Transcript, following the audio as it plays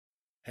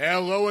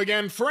Hello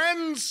again,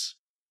 friends.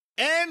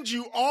 And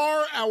you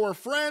are our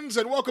friends,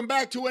 and welcome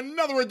back to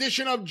another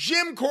edition of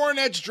Jim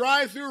Cornette's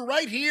Drive-Thru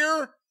right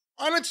here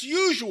on its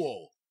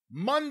usual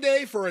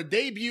Monday for a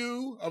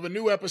debut of a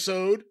new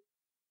episode.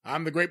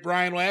 I'm the great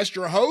Brian Last,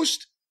 your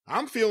host.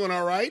 I'm feeling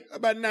all right,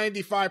 about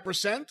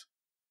 95%.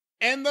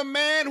 And the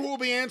man who will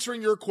be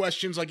answering your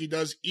questions like he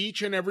does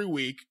each and every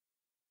week,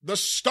 the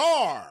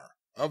star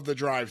of the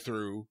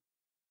Drive-Thru.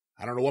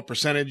 I don't know what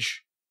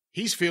percentage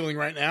he's feeling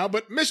right now,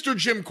 but Mr.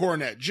 Jim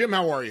Cornette. Jim,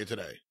 how are you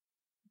today?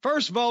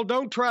 First of all,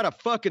 don't try to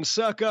fucking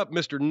suck up,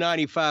 Mr.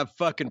 95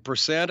 fucking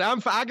percent.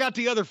 I got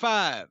the other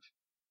 5.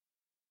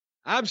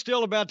 I'm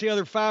still about the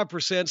other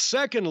 5%.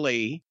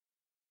 Secondly,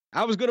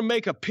 I was going to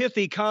make a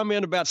pithy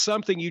comment about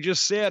something you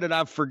just said, and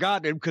I've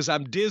forgotten it because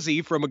I'm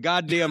dizzy from a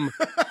goddamn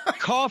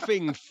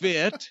coughing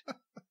fit.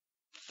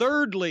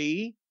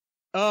 Thirdly,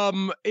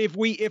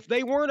 if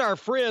they weren't our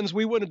friends,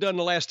 we wouldn't have done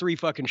the last 3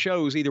 fucking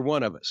shows, either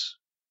one of us.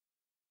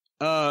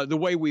 The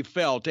way we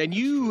felt. And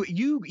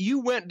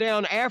you went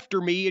down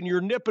after me and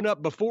you're nipping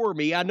up before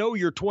me. I know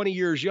you're 20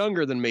 years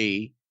younger than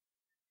me.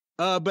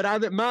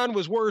 But mine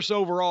was worse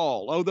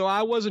overall, although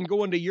I wasn't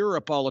going to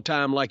Europe all the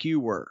time like you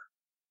were.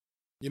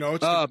 You know,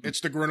 it's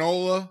the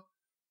granola.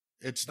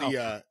 It's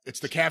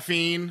the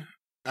caffeine.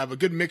 I have a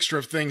good mixture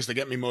of things to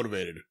get me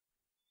motivated.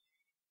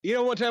 You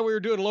know, one time we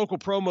were doing local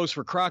promos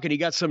for Crockett. He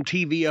got some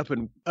TV up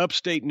in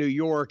upstate New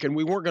York, and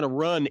we weren't going to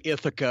run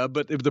Ithaca,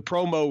 but the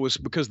promo was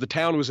because the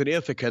town was in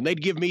Ithaca, and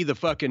they'd give me the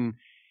fucking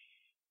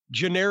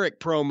generic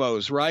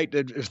promos, right?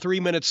 3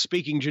 minutes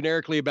speaking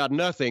generically about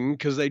nothing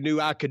because they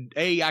knew I could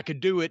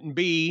do it, and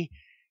B,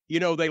 you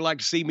know, they like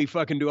to see me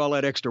fucking do all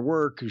that extra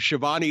work.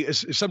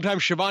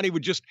 Sometimes Shivani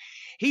would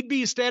he'd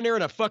be standing there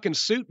in a fucking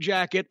suit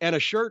jacket and a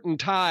shirt and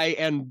tie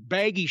and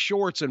baggy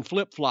shorts and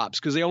flip-flops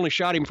because they only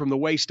shot him from the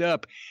waist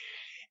up.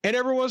 And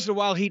every once in a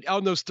while,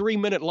 on those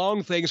 3-minute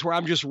long things where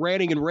I'm just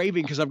ranting and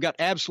raving because I've got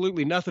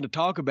absolutely nothing to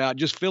talk about,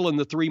 just filling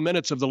the 3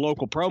 minutes of the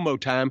local promo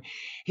time,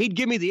 he'd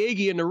give me the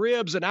Iggy in the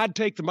ribs, and I'd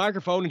take the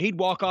microphone, and he'd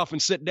walk off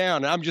and sit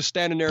down. And I'm just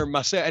standing there in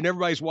my set, and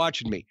everybody's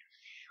watching me.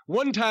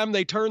 One time,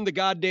 they turned the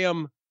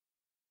goddamn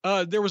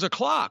there was a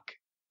clock,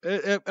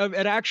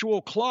 an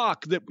actual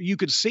clock that you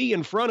could see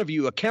in front of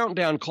you, a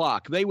countdown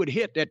clock. They would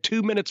hit at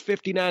 2 minutes,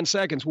 59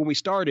 seconds when we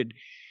started.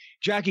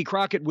 Jackie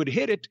Crockett would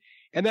hit it,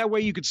 and that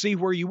way you could see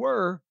where you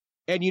were,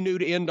 and you knew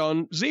to end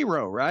on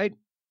 0, right?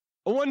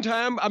 One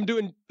time, I'm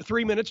doing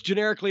 3 minutes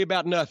generically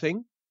about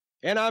nothing,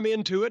 and I'm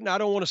into it, and I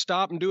don't want to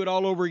stop and do it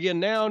all over again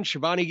now, and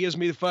Shivani gives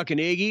me the fucking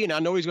Iggy, and I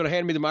know he's going to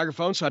hand me the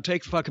microphone, so I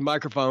take the fucking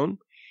microphone,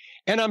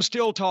 and I'm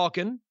still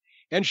talking,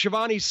 and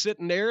Shivani's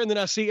sitting there, and then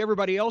I see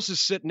everybody else is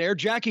sitting there.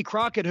 Jackie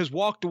Crockett has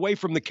walked away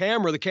from the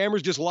camera. The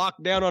camera's just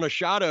locked down on a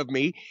shot of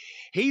me.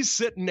 He's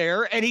sitting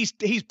there, and he's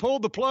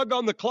pulled the plug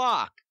on the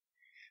clock.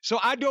 So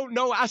I don't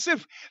know. I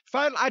said,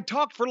 finally, I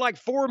talked for like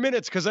 4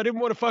 minutes because I didn't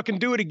want to fucking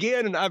do it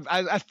again. And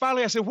I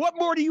finally said, what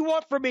more do you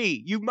want from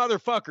me, you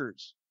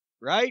motherfuckers?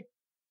 Right?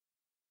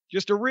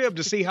 Just a rib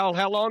to see how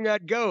long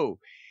I'd go.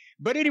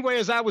 But anyway,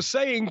 as I was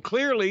saying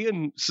clearly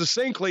and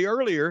succinctly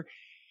earlier,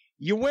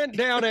 you went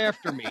down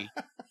after me.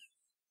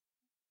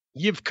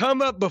 You've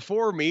come up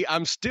before me.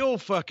 I'm still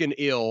fucking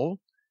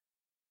ill.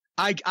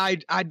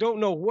 I don't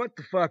know what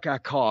the fuck I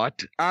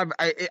caught. I'm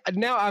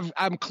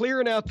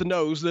clearing out the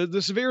nose.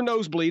 The severe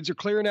nosebleeds are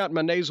clearing out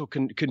my nasal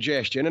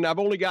congestion, and I've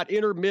only got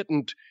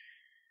intermittent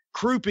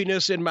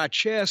croupiness in my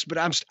chest. But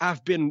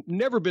I've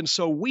never been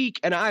so weak,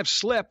 and I've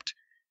slept.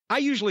 I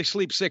usually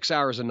sleep 6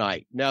 hours a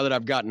night now that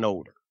I've gotten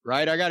older.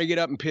 Right? I got to get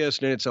up and piss,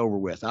 and it's over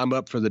with. I'm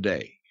up for the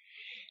day,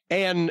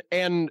 and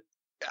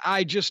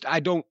I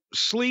don't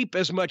sleep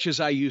as much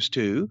as I used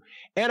to,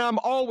 and I'm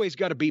always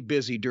got to be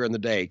busy during the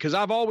day because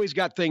I've always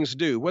got things to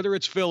do, whether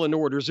it's filling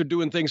orders or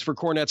doing things for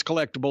Cornette's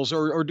Collectibles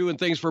or doing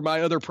things for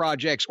my other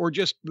projects or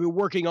just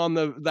working on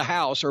the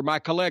house or my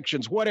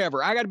collections,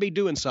 whatever. I got to be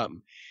doing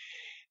something.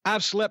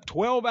 I've slept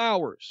 12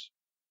 hours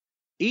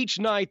each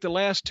night the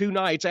last 2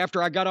 nights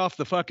after I got off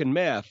the fucking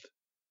meth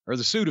or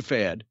the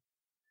Sudafed,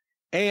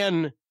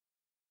 and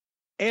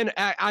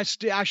I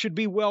should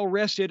be well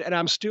rested, and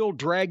I'm still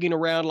dragging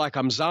around like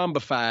I'm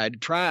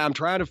zombified. I'm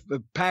trying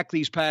to pack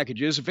these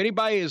packages. If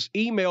anybody has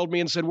emailed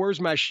me and said,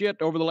 where's my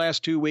shit over the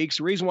last 2 weeks,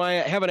 the reason why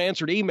I haven't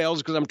answered emails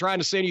is because I'm trying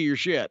to send you your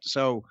shit.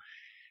 So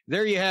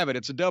there you have it.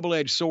 It's a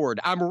double-edged sword.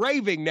 I'm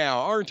raving now,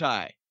 aren't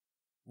I?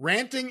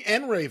 Ranting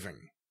and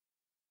raving.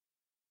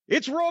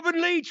 It's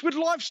Robin Leach with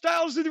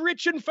Lifestyles of the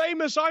Rich and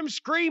Famous. I'm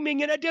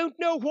screaming, and I don't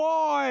know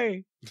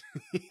why.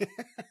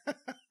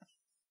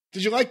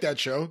 Did you like that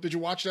show? Did you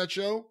watch that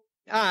show?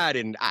 I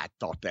didn't. I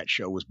thought that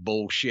show was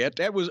bullshit.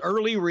 That was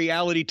early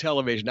reality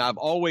television. I've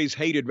always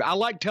hated. I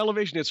like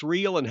television. It's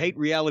real, and hate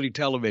reality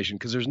television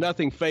because there's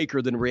nothing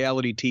faker than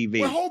reality TV.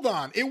 Well, hold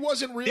on. It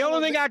wasn't real. The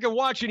only thing I can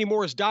watch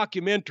anymore is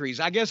documentaries.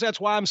 I guess that's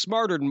why I'm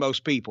smarter than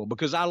most people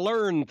because I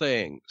learn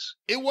things.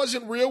 It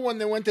wasn't real when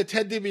they went to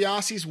Ted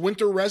DiBiase's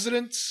winter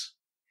residence?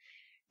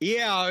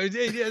 Yeah.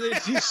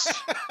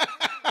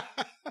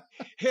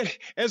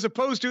 As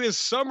opposed to his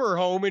summer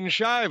home in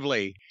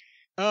Shively.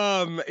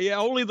 Yeah,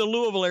 only the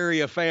Louisville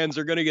area fans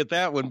are going to get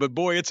that one. But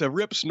boy, it's a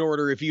rip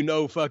snorter if you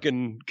know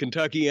fucking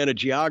Kentuckiana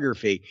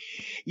geography.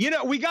 You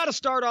know, we got to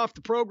start off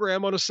the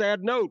program on a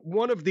sad note.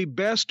 One of the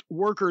best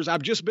workers,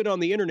 I've just been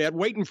on the internet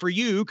waiting for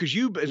you because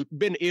you've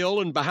been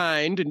ill and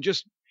behind and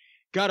just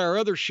got our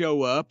other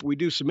show up. We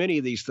do so many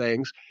of these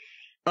things.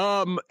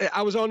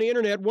 I was on the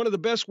internet. One of the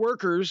best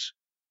workers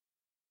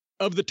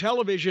of the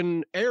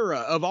television era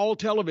of all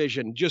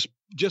television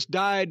just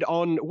died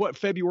on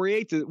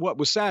February 8th, what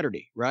was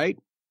Saturday, right?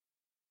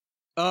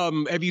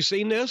 Have you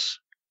seen this?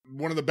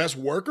 One of the best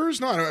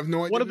workers? No, I have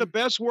no idea. One of the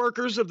best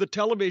workers of the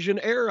television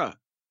era.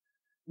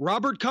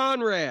 Robert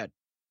Conrad,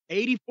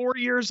 84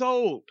 years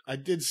old. I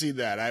did see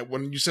that.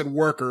 When you said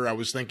worker, I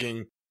was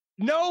thinking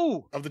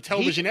no of the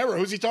television era.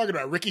 Who's he talking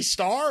about? Ricky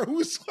Starr?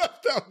 Who's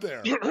left out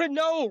there?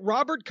 No,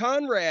 Robert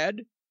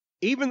Conrad,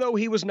 even though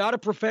he was not a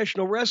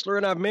professional wrestler,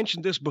 and I've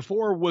mentioned this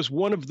before, was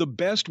one of the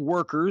best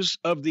workers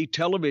of the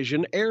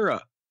television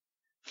era.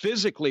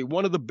 Physically,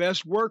 one of the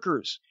best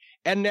workers.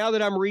 And now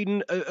that I'm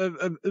reading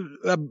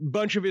a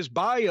bunch of his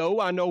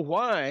bio, I know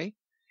why.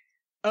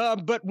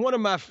 But one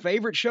of my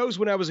favorite shows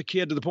when I was a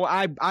kid, to the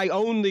point I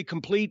own the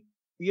complete,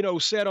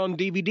 set on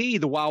DVD,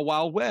 The Wild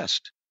Wild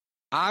West.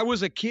 I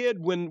was a kid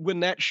when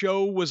that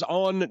show was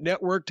on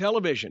network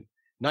television,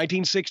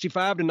 1965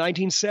 to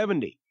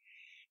 1970.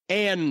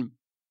 And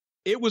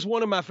it was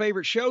one of my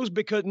favorite shows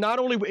because not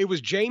only it was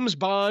James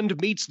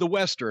Bond meets the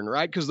Western,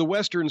 right? Because the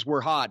Westerns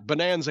were hot.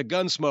 Bonanza,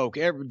 Gunsmoke,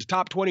 the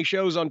top 20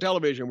 shows on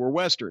television were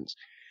Westerns.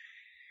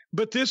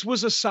 But this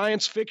was a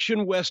science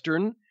fiction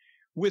Western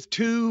with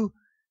two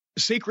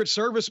Secret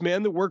Service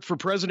men that worked for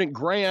President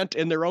Grant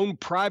in their own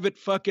private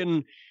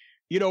fucking,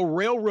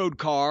 railroad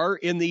car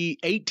in the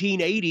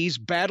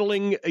 1880s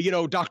battling,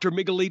 Dr.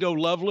 Miguelito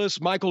Loveless,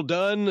 Michael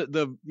Dunn,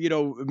 the,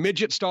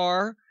 midget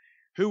star,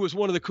 who was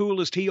one of the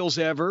coolest heels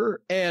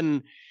ever.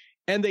 And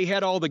they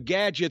had all the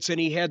gadgets, and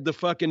he had the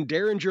fucking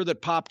Derringer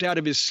that popped out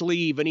of his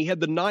sleeve, and he had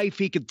the knife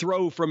he could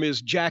throw from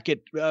his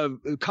jacket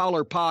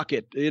collar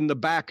pocket in the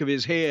back of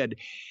his head,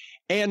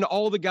 and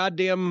all the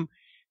goddamn,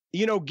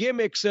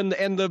 gimmicks and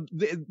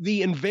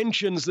the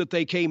inventions that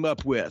they came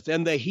up with,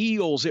 and the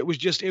heels. It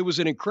was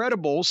an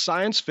incredible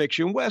science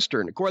fiction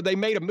Western. Of course, they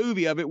made a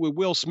movie of it with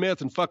Will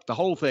Smith and fucked the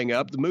whole thing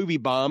up. The movie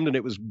bombed, and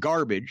it was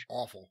garbage.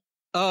 Awful.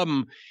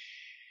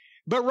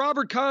 But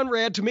Robert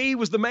Conrad, to me,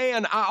 was the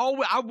man.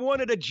 I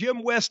wanted a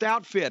Jim West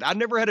outfit. I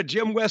never had a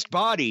Jim West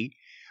body,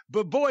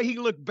 but boy, he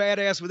looked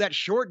badass with that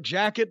short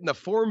jacket and the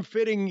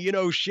form-fitting,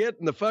 shit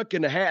and the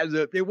fucking hat.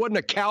 It wasn't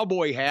a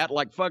cowboy hat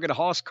like fucking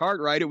Hoss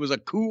Cartwright. It was a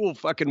cool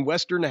fucking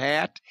Western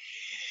hat.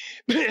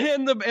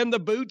 and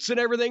the boots and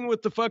everything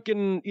with the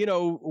fucking,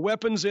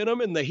 weapons in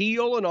them and the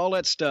heel and all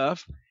that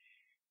stuff.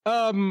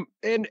 Now,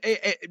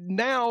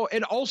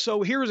 and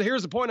also here's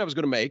the point I was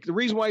going to make. The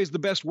reason why he's the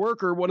best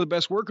worker, one of the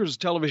best workers of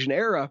the television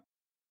era,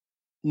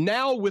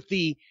 now with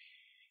the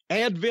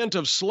advent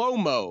of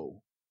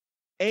slow-mo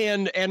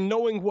and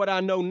knowing what I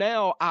know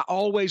now, I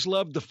always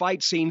loved the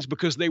fight scenes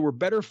because they were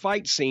better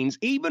fight scenes.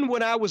 Even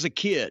when I was a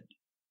kid,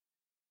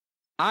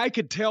 I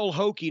could tell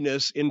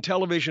hokiness in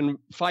television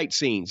fight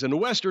scenes, and the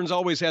Westerns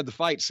always had the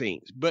fight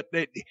scenes, but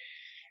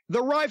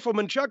the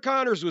Rifleman, Chuck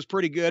Connors, was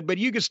pretty good, but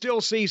you could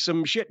still see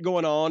some shit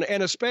going on,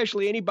 and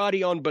especially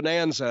anybody on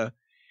Bonanza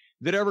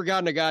that ever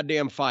got in a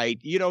goddamn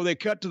fight. They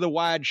cut to the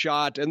wide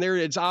shot, and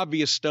it's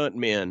obvious stunt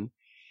men.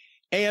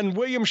 And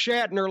William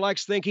Shatner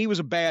likes to think he was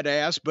a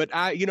badass, but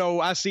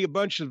I see a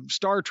bunch of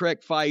Star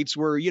Trek fights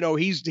where,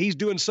 he's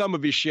doing some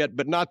of his shit,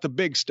 but not the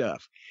big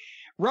stuff.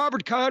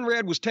 Robert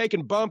Conrad was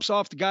taking bumps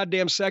off the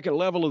goddamn second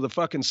level of the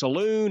fucking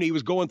saloon. He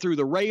was going through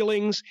the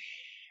railings.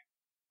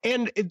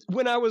 And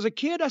when I was a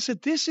kid, I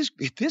said, this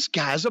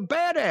guy's a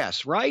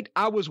badass, right?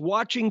 I was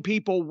watching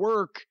people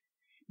work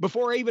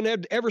before I even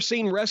had ever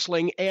seen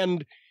wrestling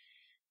and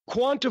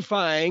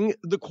quantifying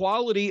the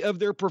quality of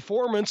their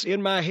performance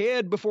in my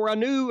head before I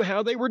knew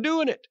how they were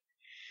doing it.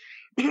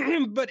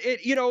 But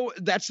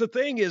that's the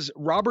thing is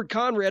Robert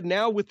Conrad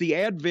now with the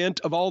advent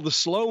of all the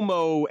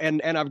slow-mo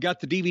and I've got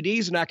the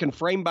DVDs and I can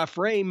frame by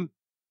frame,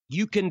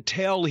 you can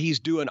tell he's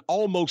doing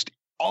almost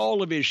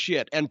all of his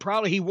shit. And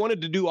probably he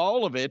wanted to do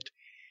all of it.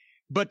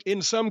 But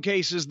in some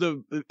cases,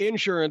 the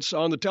insurance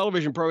on the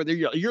television program,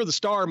 you're the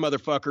star,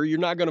 motherfucker. You're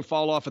not going to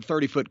fall off a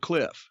 30-foot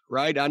cliff,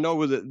 right? I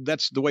know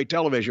that's the way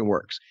television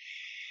works.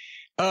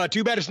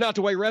 Too bad it's not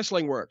the way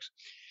wrestling works.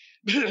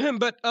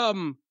 But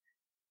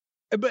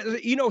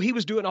he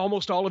was doing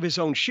almost all of his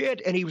own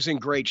shit, and he was in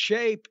great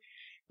shape.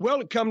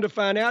 Well, come to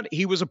find out,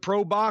 he was a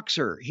pro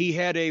boxer. He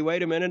had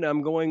wait a minute,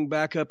 I'm going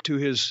back up to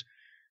his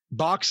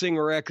boxing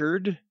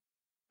record.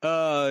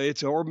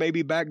 Or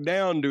maybe back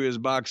down to his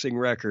boxing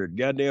record.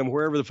 Goddamn,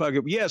 wherever the fuck.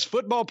 Yes,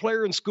 football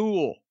player in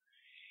school.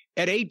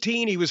 At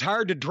 18, he was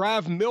hired to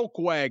drive milk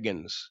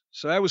wagons.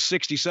 So that was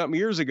 60-something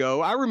years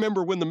ago. I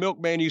remember when the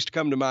milkman used to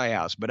come to my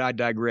house, but I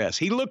digress.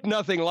 He looked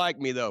nothing like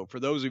me, though, for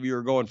those of you who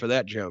are going for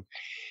that joke.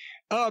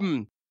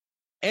 And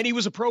he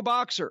was a pro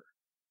boxer.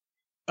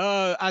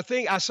 I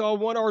think I saw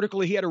one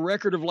article, he had a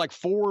record of like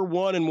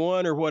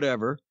 4-1-1 or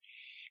whatever.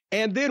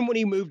 And then when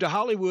he moved to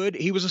Hollywood,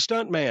 he was a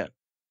stuntman.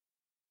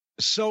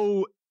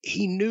 So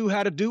he knew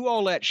how to do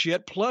all that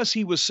shit. Plus,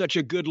 he was such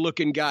a good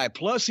looking guy.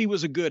 Plus, he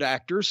was a good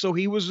actor. So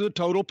he was a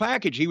total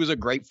package. He was a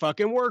great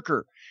fucking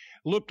worker.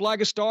 Looked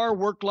like a star,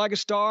 worked like a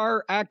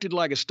star, acted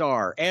like a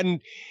star,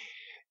 and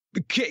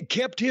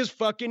kept his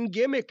fucking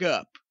gimmick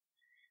up.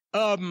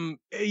 From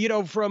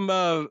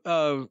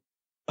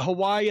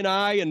Hawaii and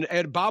I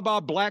and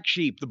Baba Black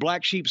Sheep, the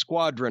Black Sheep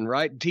Squadron,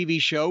 right?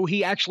 TV show.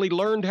 He actually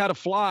learned how to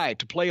fly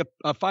to play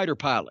a fighter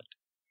pilot.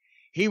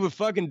 He was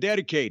fucking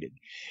dedicated.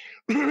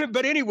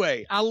 But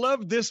anyway, I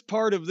love this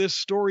part of this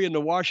story in the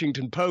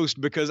Washington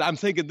Post because I'm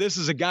thinking this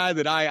is a guy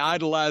that I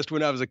idolized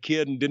when I was a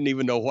kid and didn't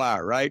even know why,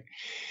 right?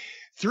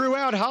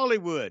 Throughout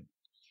Hollywood,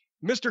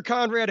 Mr.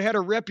 Conrad had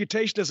a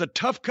reputation as a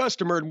tough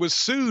customer and was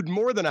sued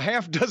more than a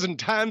half dozen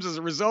times as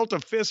a result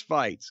of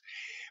fistfights.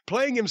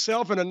 Playing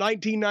himself in a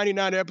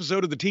 1999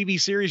 episode of the TV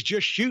series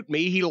Just Shoot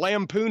Me, he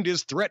lampooned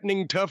his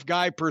threatening tough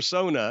guy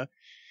persona.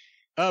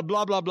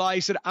 Blah, blah, blah.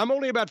 He said, I'm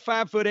only about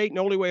 5'8" and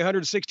only weigh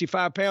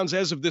 165 pounds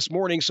as of this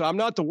morning, so I'm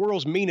not the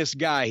world's meanest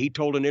guy, he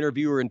told an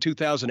interviewer in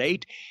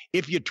 2008.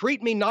 If you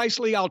treat me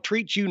nicely, I'll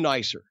treat you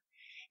nicer.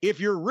 If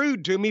you're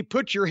rude to me,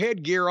 put your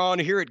headgear on,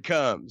 here it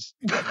comes.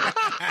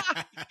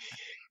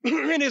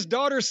 And his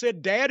daughter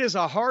said, Dad is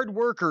a hard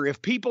worker.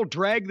 If people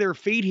drag their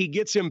feet, he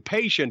gets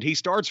impatient. He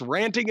starts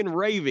ranting and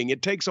raving.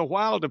 It takes a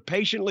while to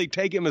patiently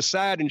take him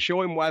aside and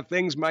show him why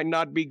things might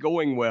not be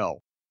going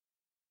well.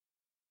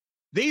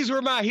 These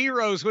were my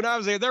heroes when I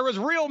was there. There was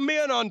real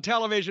men on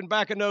television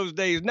back in those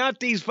days, not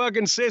these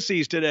fucking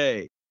sissies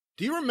today.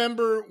 Do you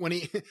remember when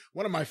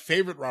one of my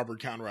favorite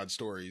Robert Conrad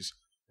stories,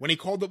 when he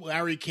called up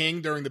Larry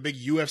King during the big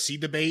UFC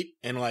debate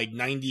in like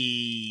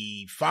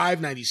 95,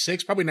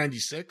 96, probably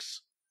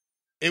 96?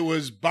 It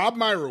was Bob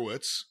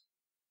Meyerowitz,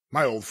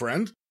 my old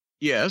friend.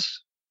 Yes.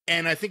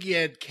 And I think he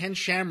had Ken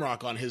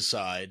Shamrock on his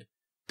side,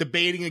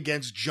 debating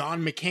against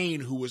John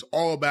McCain, who was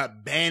all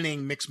about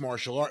banning mixed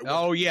martial arts.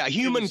 Oh, yeah,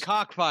 human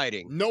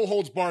cockfighting. No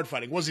holds barred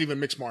fighting. Wasn't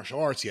even mixed martial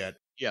arts yet.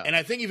 Yeah. And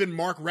I think even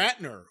Mark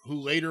Ratner, who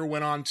later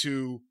went on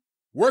to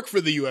work for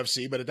the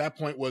UFC, but at that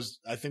point was,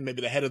 I think,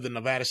 maybe the head of the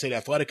Nevada State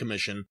Athletic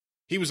Commission,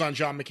 he was on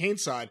John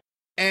McCain's side.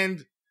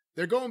 And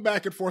they're going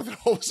back and forth, and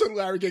all of a sudden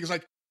Larry King is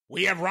like,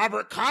 we have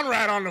Robert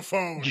Conrad on the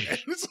phone. And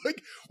it's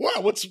like,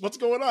 wow, what's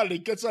going on? And he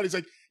gets on, he's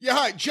like, yeah,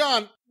 hi,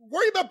 John,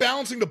 worry about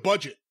balancing the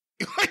budget.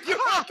 Like, you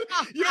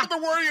don't have to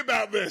worry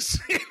about this.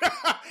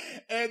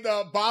 And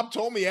Bob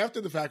told me after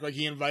the fact, like,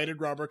 he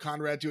invited Robert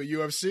Conrad to a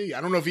UFC.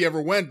 I don't know if he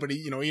ever went, but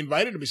he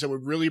invited him. He said, we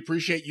really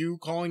appreciate you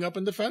calling up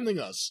and defending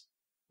us.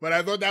 But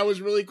I thought that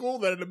was really cool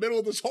that in the middle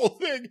of this whole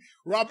thing,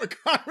 Robert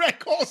Conrad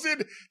calls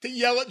in to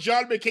yell at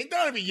John McCain.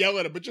 Don't even yell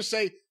at him, but just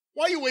say,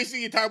 why are you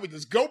wasting your time with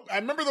this? Go. I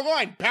remember the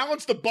line,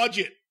 balance the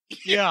budget.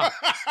 Yeah.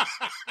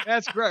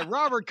 That's great.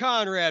 Robert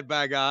Conrad,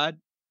 by God.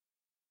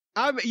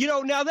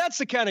 Now that's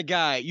the kind of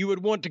guy you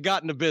would want to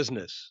got into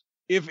business.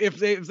 If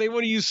they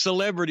want to use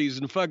celebrities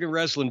in fucking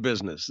wrestling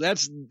business.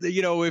 That's,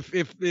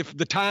 if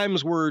the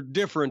times were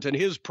different and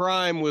his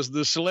prime was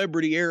the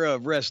celebrity era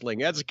of wrestling,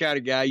 that's the kind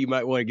of guy you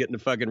might want to get in the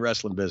fucking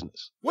wrestling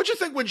business. What'd you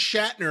think when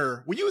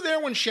Shatner, were you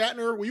there when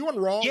were you on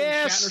Raw when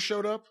Shatner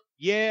showed up?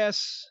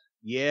 Yes.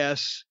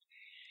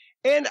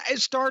 And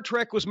Star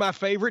Trek was my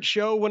favorite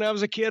show when I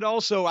was a kid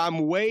also.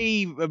 I'm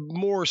way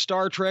more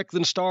Star Trek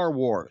than Star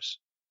Wars.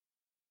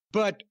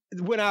 But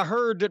when I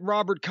heard that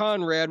Robert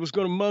Conrad was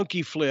going to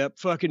monkey flip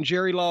fucking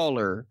Jerry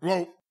Lawler.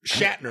 Well,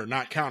 Shatner,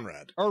 not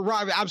Conrad. Or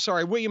I'm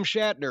sorry, William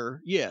Shatner.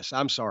 Yes,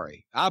 I'm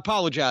sorry. I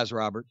apologize,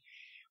 Robert.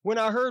 When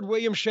I heard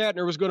William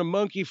Shatner was going to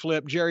monkey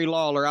flip Jerry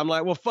Lawler, I'm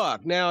like, well,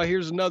 fuck. Now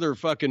here's another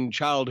fucking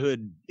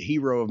childhood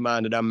hero of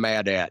mine that I'm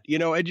mad at.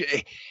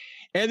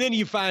 And then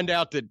you find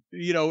out that,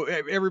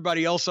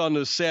 everybody else on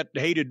the set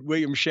hated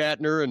William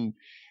Shatner and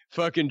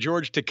fucking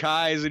George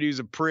Takei said he was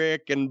a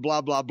prick and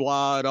blah, blah,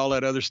 blah, and all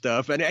that other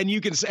stuff. And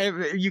you can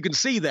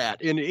see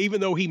that. And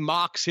even though he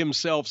mocks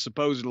himself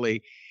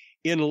supposedly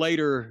in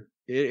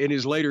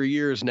his later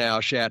years now,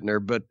 Shatner,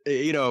 but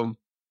You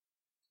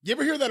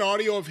ever hear that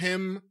audio of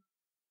him?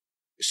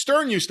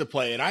 Stern used to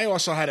play it. I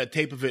also had a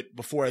tape of it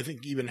before. I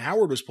think even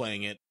Howard was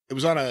playing it. It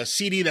was on a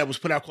CD that was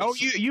put out. Oh,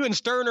 you and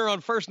Stern are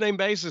on first name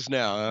basis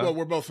now. Huh? Well,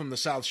 we're both from the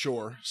South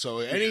Shore. So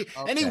any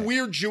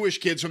weird Jewish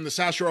kids from the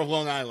South Shore of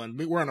Long Island,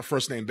 we're on a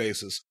first name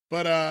basis.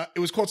 But it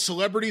was called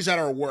Celebrities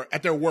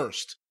at Their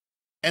Worst.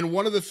 And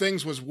one of the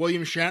things was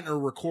William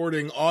Shatner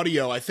recording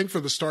audio, I think, for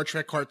the Star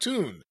Trek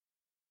cartoon.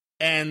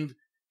 And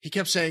he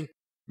kept saying,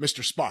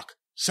 Mr. Spock,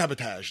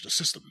 sabotage the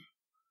system.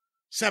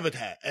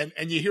 Sabotage.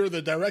 And you hear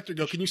the director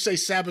go, can you say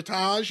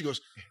sabotage? He goes,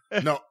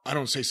 no, I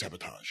don't say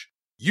sabotage.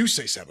 You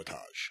say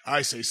sabotage.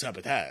 I say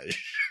sabotage.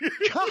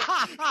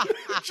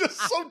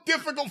 Just so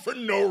difficult for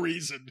no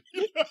reason.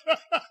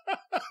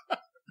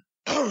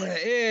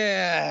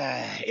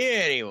 Yeah.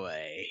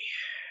 Anyway.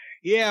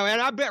 Yeah,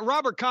 and I bet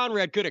Robert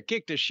Conrad could have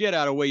kicked the shit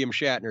out of William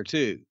Shatner,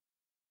 too.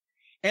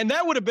 And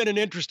that would have been an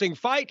interesting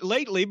fight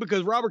lately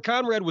because Robert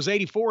Conrad was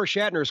 84.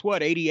 Shatner's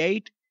what,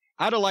 88?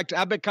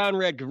 I bet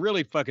Conrad could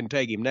really fucking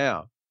take him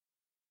now.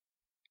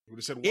 Would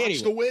have said,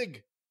 watch the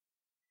wig.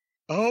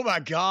 Oh my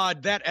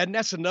God.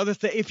 That's another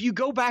thing. If you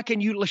go back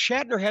and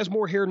Shatner has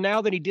more hair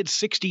now than he did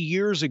 60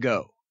 years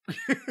ago.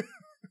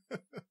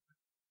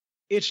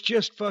 It's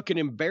just fucking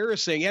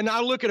embarrassing. And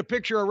I look at a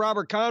picture of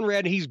Robert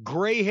Conrad, and he's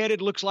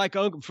gray-headed, looks like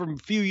from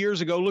a few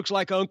years ago, looks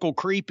like Uncle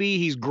Creepy.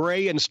 He's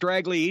gray and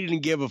straggly. He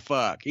didn't give a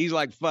fuck. He's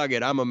like, fuck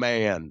it, I'm a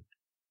man.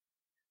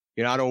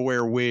 I don't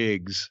wear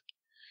wigs.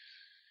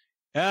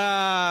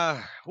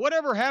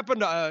 Whatever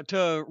happened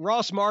to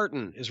Ross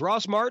Martin? Is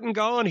Ross Martin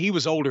gone? He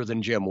was older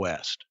than Jim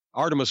West.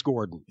 Artemis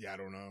Gordon. Yeah, I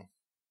don't know.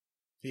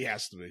 He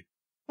has to be.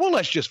 Well,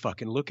 let's just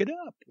fucking look it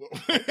up.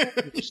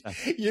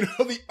 You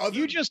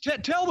just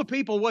tell the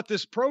people what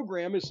this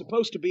program is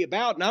supposed to be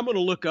about, and I'm going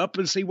to look up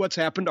and see what's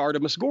happened to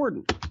Artemis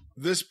Gordon.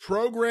 This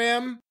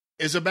program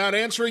is about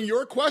answering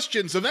your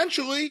questions.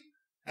 Eventually,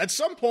 at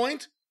some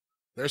point,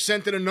 they're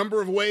sent in a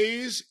number of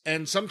ways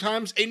and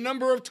sometimes a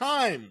number of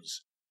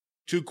times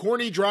to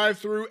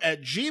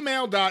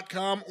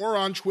CornyDriveThru@gmail.com or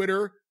on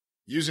Twitter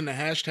using the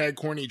hashtag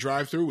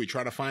CornyDriveThru. We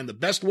try to find the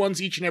best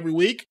ones each and every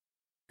week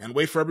and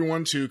wait for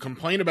everyone to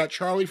complain about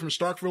Charlie from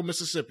Starkville,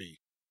 Mississippi,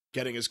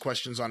 getting his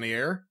questions on the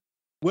air.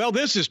 Well,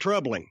 this is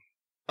troubling.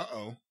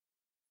 Uh-oh.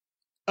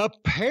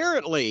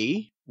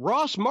 Apparently,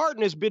 Ross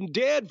Martin has been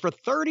dead for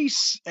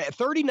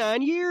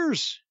 39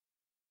 years.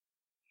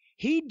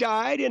 He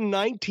died in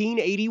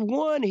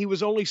 1981. He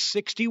was only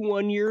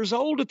 61 years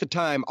old at the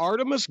time.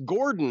 Artemis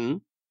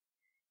Gordon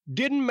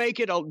didn't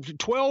make it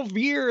 12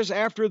 years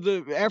after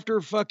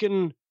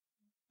fucking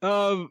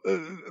Wild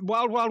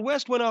Wild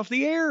West went off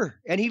the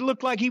air, and he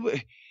looked like he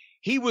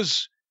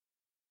was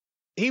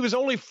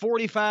only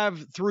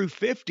 45 through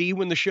 50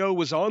 when the show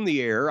was on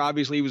the air.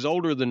 Obviously, he was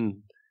older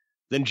than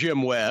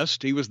Jim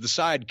West. He was the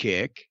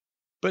sidekick,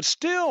 but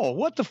still,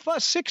 what the fuck?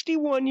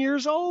 61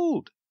 years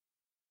old.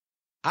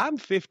 I'm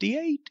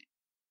 58.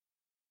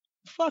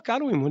 Fuck, I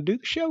don't even want to do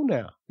the show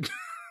now.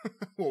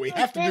 Well, we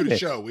have to do the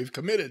show. We've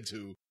committed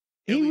to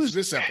at least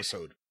this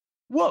episode.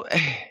 Well,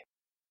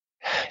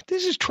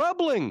 this is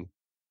troubling.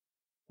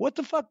 What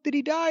the fuck did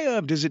he die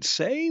of? Does it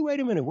say? Wait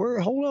a minute.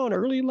 Hold on.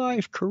 Early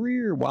life,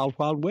 career, Wild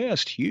Wild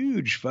West,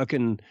 huge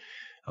fucking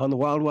on the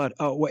Wild Wild.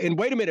 Oh, and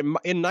wait a minute.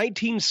 In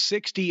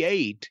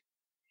 1968,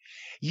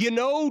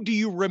 do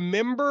you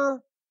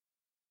remember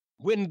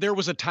when there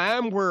was a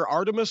time where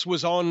Artemis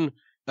was on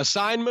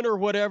assignment or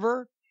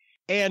whatever,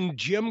 and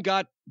Jim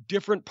got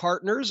different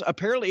partners?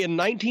 Apparently in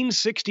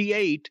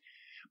 1968,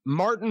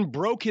 Martin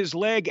broke his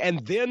leg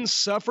and then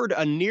suffered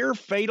a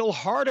near-fatal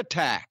heart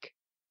attack,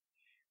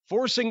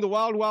 forcing the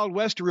Wild Wild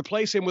West to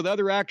replace him with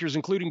other actors,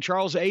 including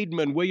Charles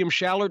Aidman, William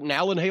Shallert, and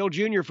Alan Hale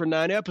Jr. for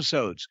 9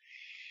 episodes.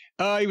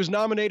 He was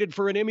nominated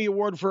for an Emmy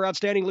Award for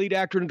Outstanding Lead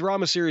Actor in a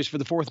Drama Series for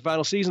the 4th and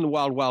final season of the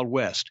Wild Wild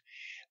West.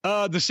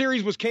 The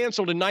series was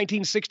canceled in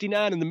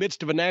 1969 in the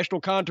midst of a national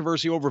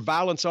controversy over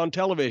violence on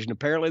television.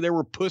 Apparently there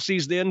were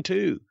pussies then,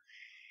 too.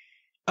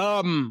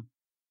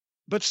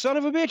 But son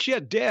of a bitch,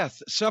 yet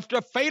death. Suffered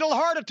a fatal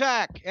heart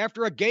attack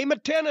after a game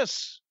of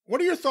tennis. What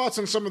are your thoughts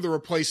on some of the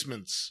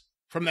replacements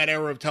from that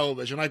era of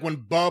television? Like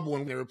when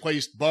they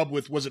replaced Bub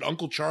with, was it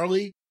Uncle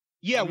Charlie?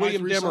 Yeah,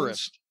 William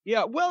Demarest.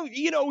 Yeah, well,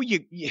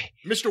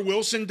 Mr.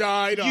 Wilson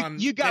died on.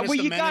 You got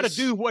to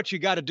do what you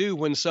got to do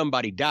when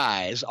somebody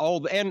dies.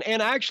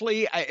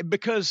 Actually,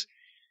 because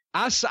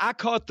I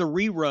caught the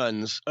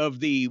reruns of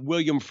the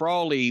William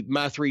Frawley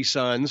My Three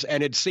Sons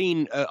and had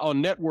seen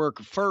on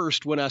network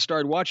first when I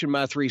started watching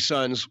My Three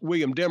Sons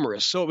William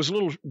Demarest, so it was a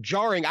little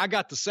jarring. I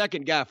got the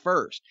second guy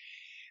first,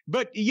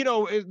 but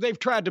they've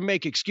tried to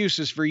make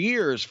excuses for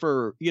years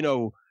for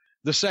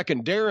the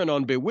second Darren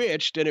on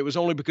Bewitched, and it was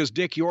only because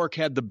Dick York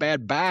had the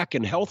bad back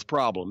and health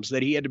problems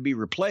that he had to be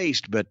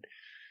replaced. But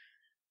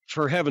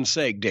for heaven's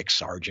sake, Dick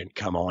Sargent,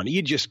 come on.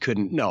 You just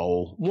couldn't.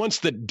 No.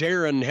 Once that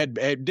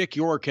Dick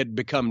York had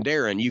become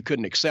Darren, you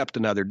couldn't accept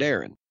another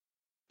Darren.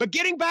 But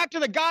getting back to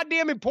the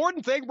goddamn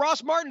important thing,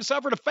 Ross Martin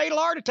suffered a fatal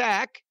heart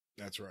attack.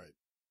 That's right.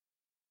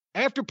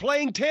 After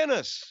playing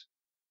tennis.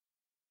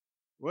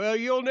 Well,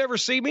 you'll never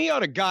see me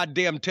on a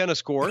goddamn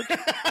tennis court.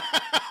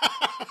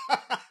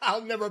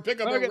 I'll never pick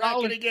up a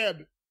racket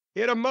again.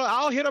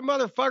 I'll hit a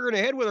motherfucker in the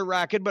head with a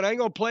racket, but I ain't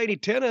going to play any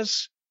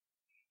tennis.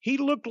 He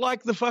looked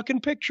like the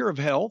fucking picture of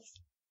health.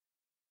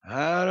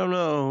 I don't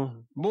know.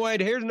 Boy,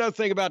 here's another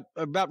thing about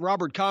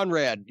Robert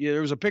Conrad.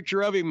 There was a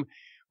picture of him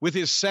with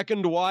his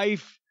second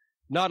wife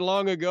not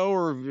long ago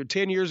or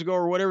 10 years ago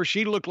or whatever.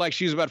 She looked like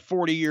she was about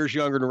 40 years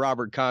younger than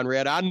Robert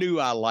Conrad. I knew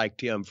I liked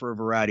him for a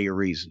variety of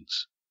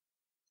reasons.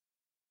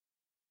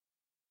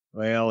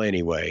 Well,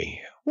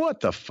 anyway, what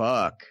the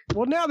fuck?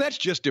 Well, now that's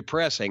just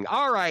depressing.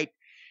 All right.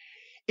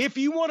 If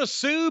you want to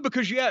sue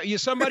because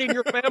somebody in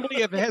your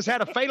family has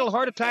had a fatal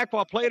heart attack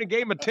while playing a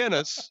game of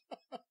tennis,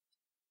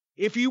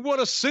 if you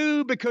want to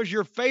sue because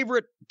your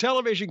favorite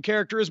television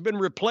character has been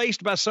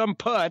replaced by some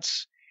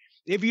putz,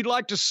 if you'd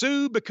like to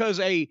sue because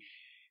a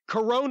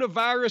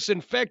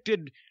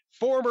coronavirus-infected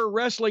former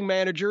wrestling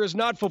manager has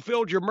not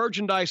fulfilled your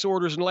merchandise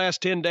orders in the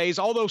last 10 days,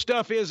 although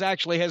stuff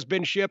has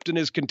been shipped and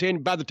is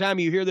continued. By the time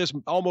you hear this,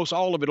 almost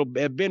all of it will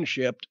have been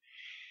shipped.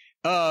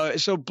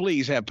 So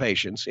please have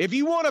patience. If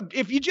you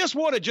just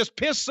want to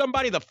piss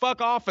somebody the fuck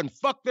off and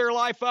fuck their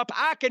life up,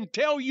 I can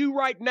tell you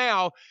right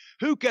now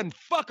who can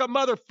fuck a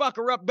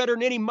motherfucker up better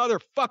than any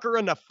motherfucker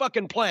on the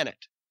fucking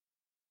planet.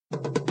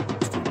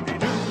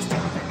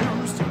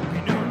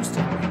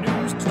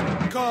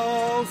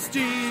 Call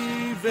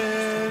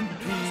Stephen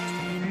P.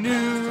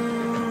 News.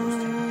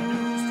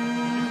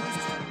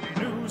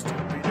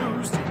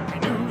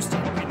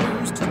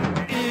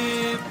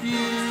 If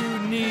you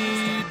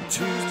need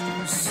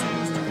to sue.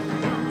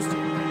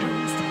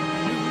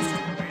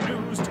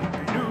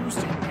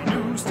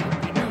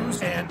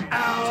 An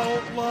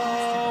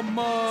outlaw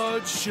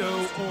mud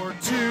show or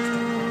two.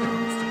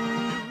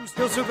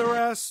 He'll sue the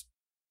rest.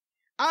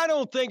 I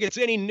don't think it's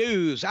any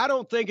news. I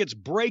don't think it's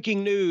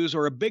breaking news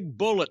or a big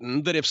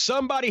bulletin that if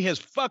somebody has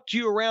fucked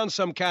you around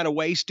some kind of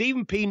way,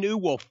 Stephen P. New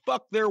will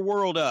fuck their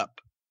world up.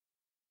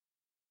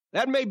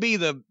 That may be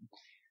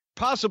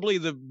possibly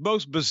the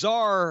most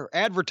bizarre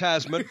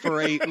advertisement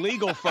for a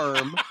legal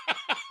firm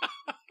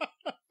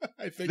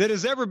that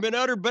has ever been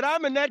uttered, but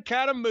I'm in that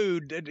kind of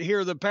mood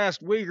here the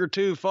past week or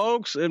two,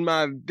 folks, in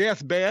my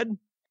deathbed.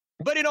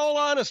 But in all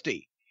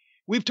honesty,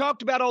 we've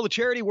talked about all the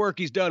charity work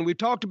he's done. We've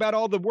talked about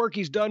all the work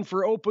he's done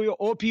for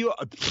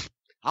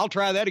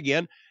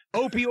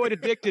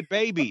opioid-addicted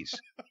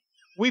babies.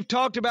 We've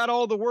talked about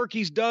all the work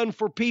he's done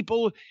for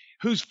people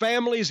whose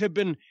families have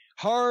been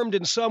harmed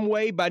in some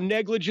way by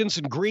negligence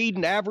and greed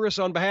and avarice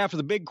on behalf of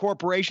the big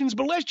corporations.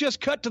 But let's just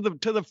cut to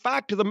the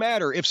fact of the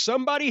matter. If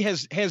somebody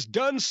has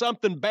done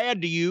something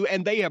bad to you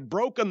and they have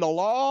broken the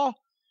law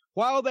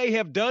while they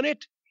have done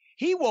it,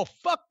 he will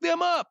fuck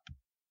them up.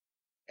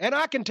 And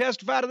I can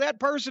testify to that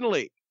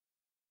personally.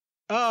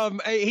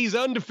 He's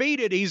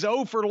undefeated. He's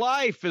 0 for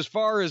life as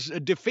far as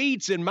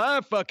defeats in my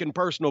fucking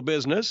personal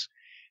business,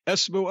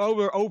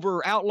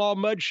 over outlaw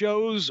mud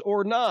shows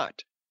or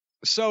not.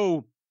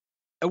 So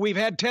we've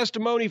had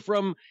testimony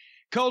from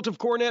Cult of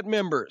Cornette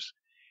members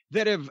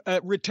that have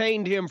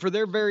retained him for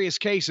their various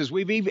cases.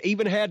 We've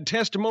even had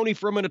testimony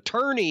from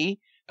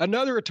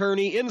another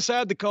attorney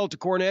inside the Cult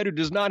of Cornette who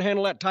does not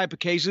handle that type of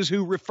cases,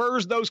 who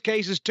refers those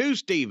cases to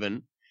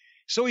Stephen.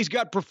 So he's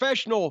got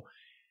professional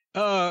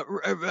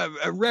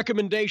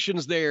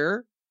recommendations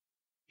there.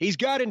 He's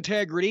got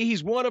integrity.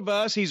 He's one of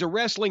us. He's a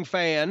wrestling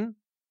fan.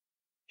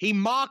 He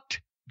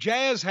mocked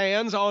jazz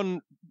hands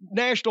on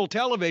national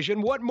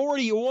television. What more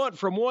do you want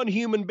from one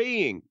human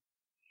being?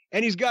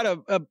 And he's got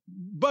a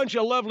bunch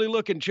of lovely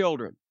looking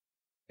children,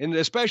 and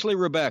especially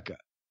Rebecca.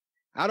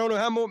 I don't know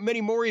how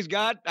many more he's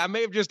got. I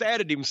may have just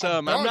added him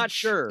some. I'm not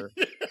sure.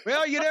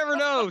 Well, you never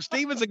know.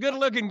 Stephen's a good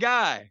looking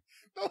guy.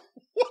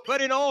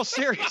 But in all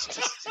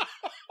seriousness,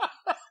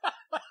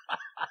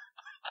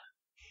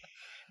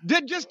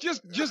 just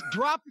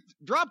drop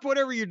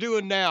whatever you're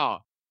doing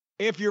now.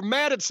 If you're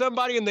mad at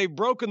somebody and they've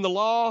broken the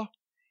law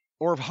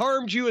or have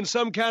harmed you in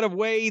some kind of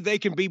way, they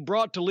can be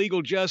brought to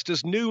legal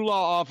justice.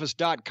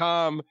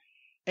 newlawoffice.com,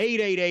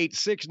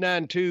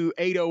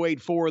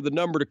 888-692-8084, the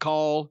number to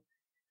call.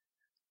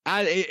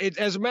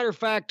 As a matter of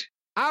fact,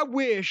 I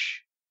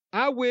wish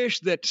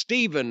that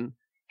Stephen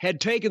had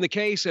taken the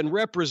case and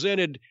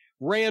represented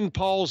Rand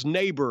Paul's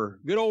neighbor,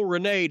 good old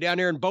Renee down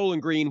there in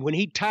Bowling Green, when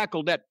he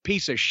tackled that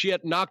piece of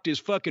shit, knocked his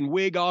fucking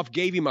wig off,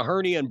 gave him a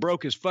hernia, and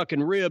broke his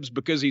fucking ribs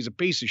because he's a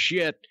piece of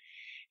shit.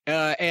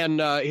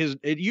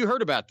 You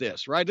heard about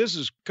this, right? This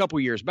is a couple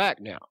years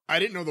back now. I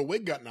didn't know the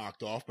wig got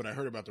knocked off, but I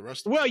heard about the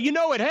rest of it. Well, you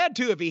know it had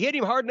to. If he hit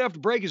him hard enough to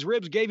break his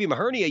ribs, gave him a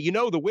hernia, you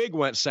know the wig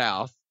went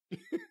south.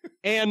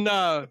 And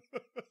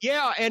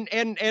yeah,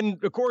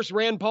 and of course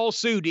Rand Paul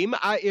sued him.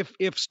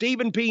 If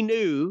Stephen P.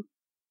 New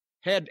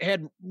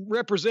had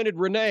represented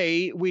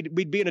Renee,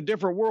 we'd be in a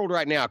different world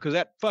right now, because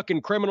that fucking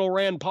criminal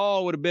Rand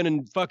Paul would have been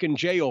in fucking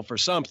jail for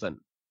something.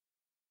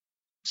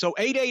 So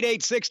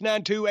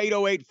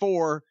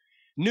 888-692-8084,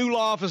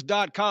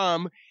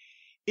 newlawoffice.com.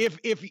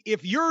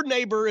 If your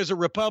neighbor is a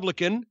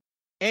Republican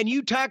and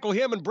you tackle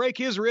him and break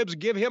his ribs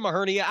and give him a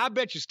hernia, I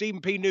bet you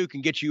Stephen P. New can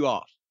get you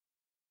off.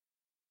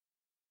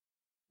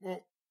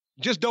 Well,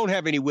 just don't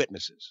have any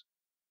witnesses.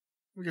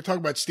 We can talk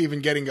about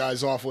Stephen getting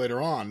guys off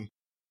later on.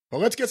 Well,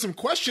 let's get some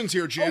questions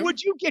here, Jim. Oh,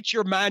 would you get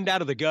your mind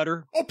out of the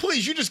gutter? Oh,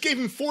 please, you just gave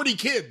him 40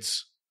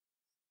 kids.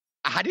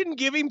 I didn't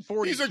give him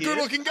 40 He's a kids.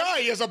 good-looking guy.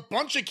 He has a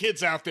bunch of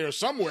kids out there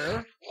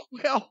somewhere.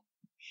 Well,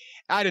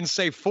 I didn't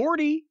say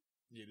 40.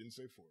 You didn't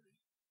say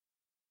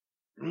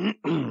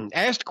 40.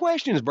 Ask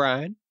questions,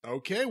 Brian.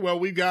 Okay, well,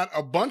 we've got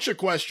a bunch of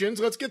questions.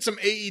 Let's get some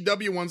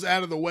AEW ones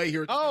out of the way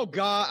here. Oh,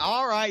 God.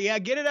 All right. Yeah,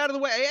 get it out of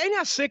the way. Ain't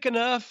I sick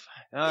enough?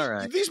 All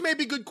right. These may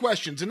be good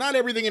questions, and not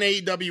everything in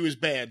AEW is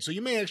bad, so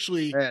you may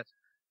actually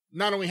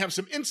not only have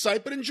some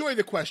insight, but enjoy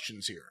the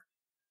questions here.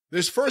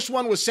 This first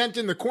one was sent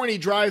in the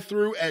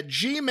CornyDriveThru at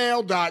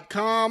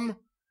gmail.com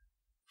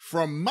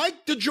from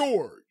Mike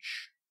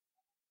DeGeorge.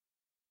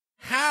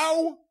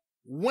 How,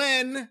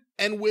 when,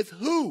 and with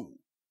who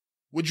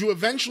would you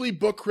eventually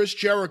book Chris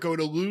Jericho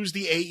to lose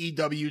the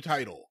AEW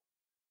title?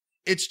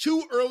 It's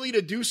too early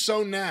to do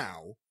so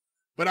now,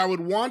 but I would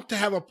want to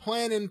have a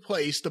plan in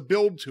place to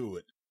build to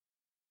it.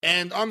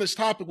 And on this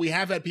topic, we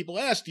have had people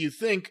ask, do you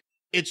think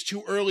it's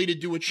too early to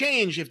do a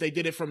change if they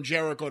did it from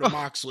Jericho to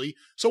Moxley.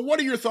 So what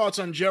are your thoughts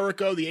on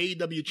Jericho, the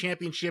AEW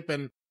championship,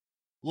 and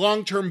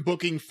long-term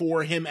booking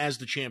for him as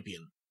the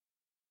champion?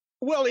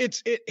 Well,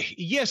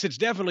 yes, it's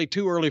definitely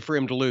too early for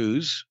him to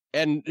lose,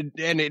 and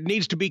it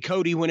needs to be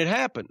Cody when it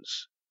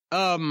happens.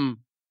 And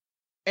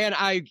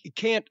I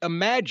can't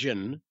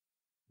imagine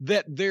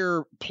that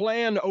their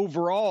plan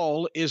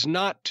overall is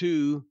not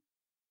to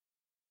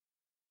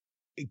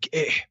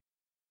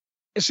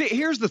see.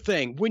 Here's the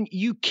thing: when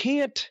you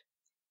can't,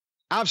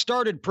 I've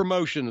started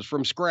promotions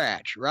from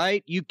scratch,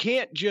 right? You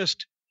can't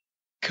just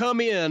come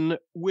in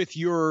with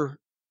your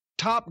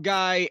top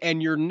guy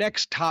and your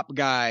next top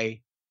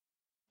guy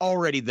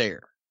already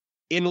there,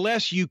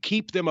 unless you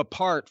keep them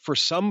apart for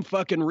some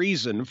fucking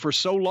reason for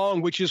so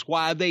long, which is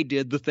why they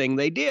did the thing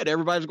they did.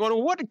 Everybody's going,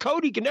 well, what?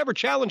 Cody can never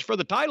challenge for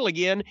the title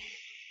again.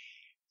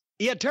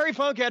 Yeah, Terry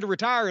Funk had to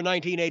retire in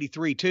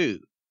 1983 too.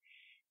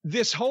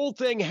 This whole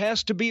thing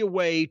has to be a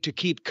way to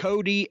keep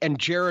Cody and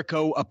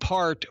Jericho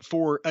apart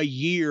for a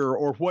year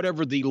or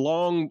whatever the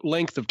long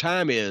length of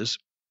time is.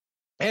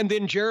 And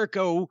then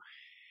Jericho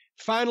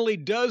finally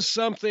does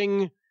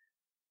something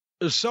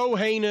so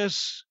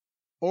heinous,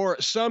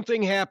 or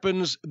something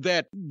happens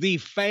that the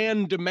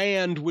fan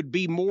demand would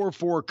be more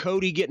for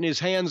Cody getting his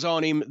hands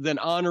on him than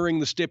honoring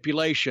the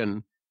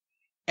stipulation.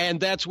 And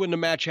that's when the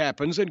match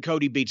happens and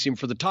Cody beats him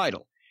for the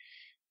title.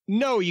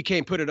 No, you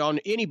can't put it on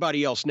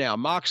anybody else now,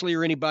 Moxley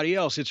or anybody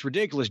else. It's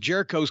ridiculous.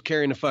 Jericho's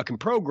carrying the fucking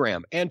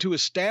program. And to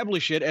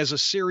establish it as a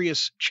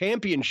serious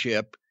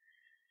championship,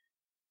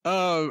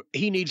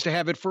 he needs to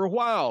have it for a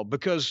while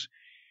because,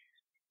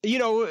 you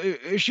know,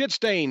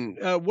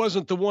 Shitstain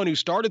wasn't the one who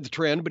started the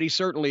trend, but he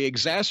certainly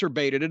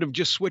exacerbated it of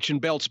just switching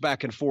belts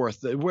back and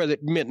forth where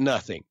that meant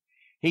nothing.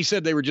 He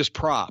said they were just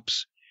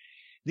props.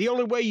 The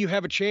only way you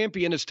have a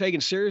champion that's taken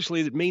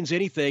seriously that means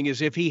anything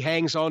is if he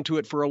hangs on to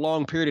it for a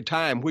long period of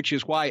time, which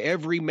is why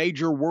every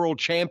major world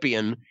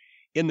champion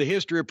in the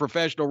history of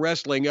professional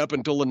wrestling up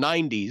until the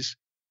 90s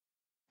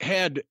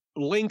had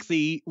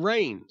lengthy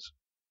reigns.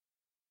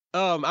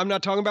 I'm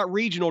not talking about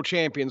regional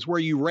champions where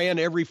you ran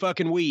every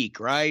fucking week,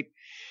 right?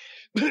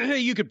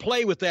 You could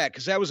play with that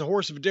because that was a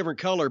horse of a different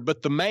color,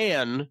 but the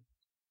man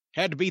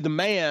had to be the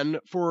man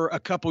for a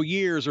couple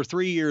years or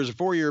 3 years or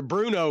 4 years.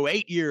 Bruno,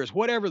 8 years,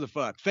 whatever the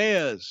fuck.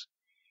 Fez.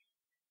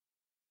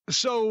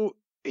 So,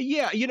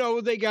 yeah, you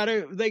know, they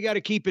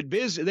gotta keep it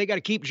busy. They got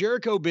to keep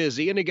Jericho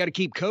busy and they got to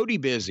keep Cody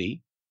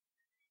busy.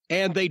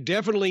 And they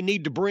definitely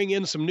need to bring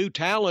in some new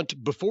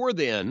talent before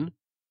then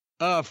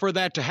for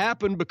that to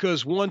happen,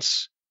 because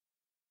once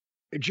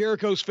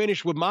Jericho's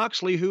finished with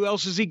Moxley, who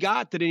else has he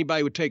got that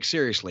anybody would take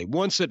seriously?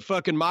 Once that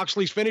fucking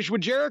Moxley's finished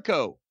with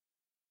Jericho,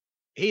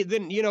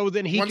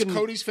 once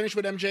Cody's finished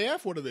with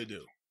MJF, what do they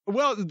do?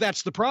 Well,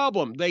 that's the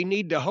problem. They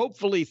need to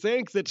hopefully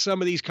think that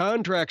some of these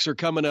contracts are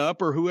coming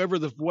up, or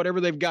whatever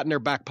they've got in their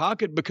back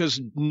pocket,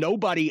 because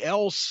nobody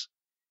else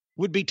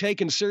would be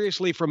taken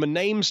seriously from a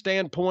name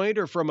standpoint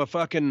or from a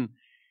fucking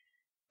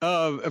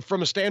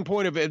from a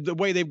standpoint of the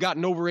way they've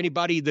gotten over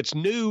anybody that's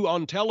new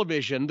on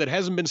television that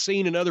hasn't been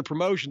seen in other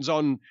promotions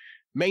on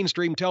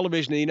mainstream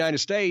television in the United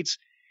States.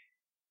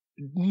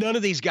 None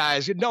of these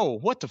guys know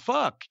what the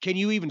fuck. Can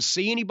you even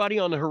see anybody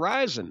on the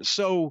horizon?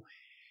 So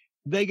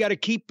they got to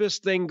keep this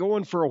thing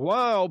going for a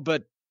while,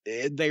 but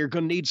they're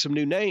going to need some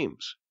new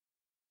names.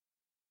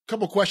 A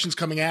couple questions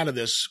coming out of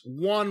this.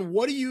 One,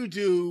 what do you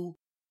do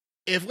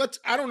if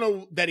I don't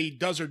know that he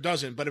does or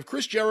doesn't, but if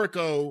Chris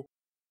Jericho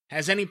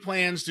has any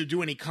plans to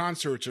do any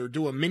concerts or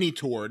do a mini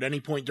tour at any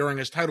point during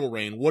his title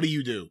reign, what do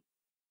you do?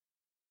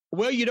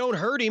 Well, you don't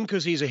hurt him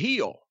because he's a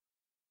heel.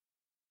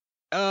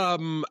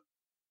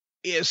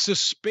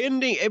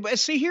 Suspending.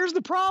 See, here's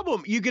the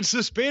problem. You could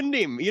suspend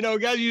him. You know,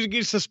 guys, you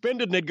get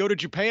suspended and they'd go to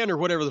Japan or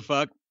whatever the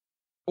fuck.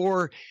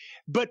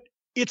 But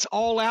it's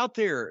all out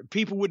there.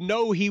 People would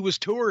know he was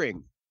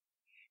touring.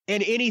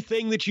 And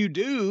anything that you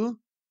do,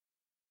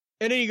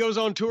 and then he goes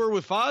on tour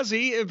with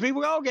Fozzy, and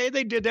people go, okay,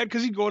 they did that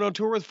because he's going on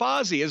tour with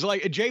Fozzy. It's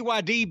like a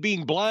JYD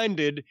being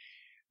blinded,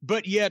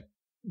 but yet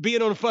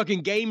being on a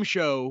fucking game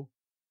show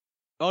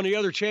on the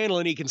other channel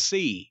and he can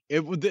see.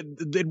 It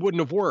wouldn't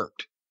have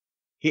worked.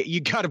 You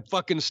got to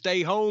fucking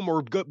stay home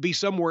or be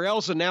somewhere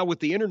else. And now with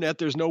the internet,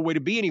 there's no way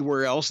to be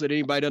anywhere else that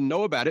anybody doesn't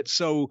know about it.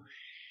 So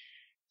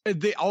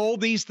all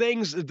these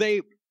things,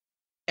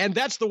 and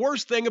that's the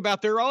worst thing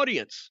about their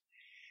audience.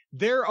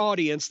 Their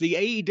audience, the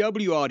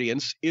AEW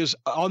audience, is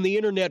on the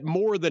internet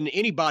more than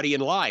anybody in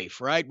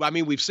life, right? I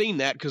mean, we've seen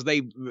that because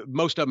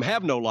most of them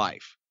have no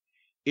life.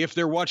 If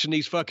they're watching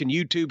these fucking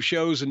YouTube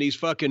shows and these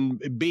fucking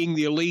Being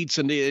the Elites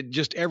and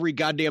just every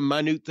goddamn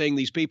minute thing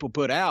these people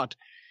put out,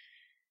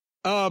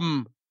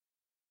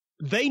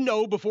 they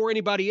know before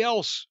anybody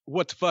else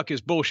what the fuck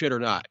is bullshit or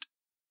not.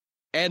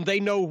 And they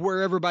know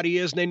where everybody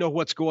is and they know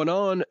what's going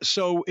on.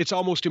 So it's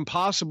almost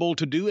impossible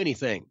to do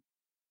anything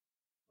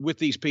with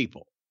these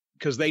people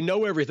because they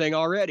know everything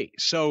already.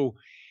 So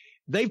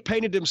they've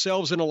painted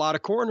themselves in a lot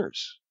of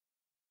corners.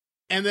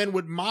 And then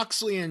with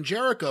Moxley and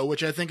Jericho,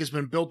 which I think has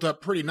been built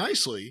up pretty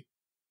nicely,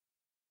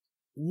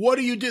 what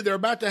do you do? They're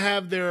about to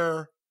have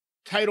their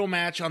title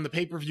match on the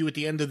pay-per-view at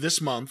the end of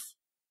this month.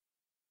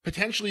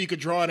 Potentially you could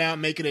draw it out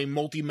and make it a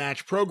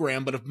multi-match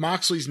program, but if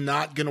Moxley's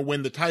not going to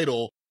win the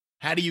title,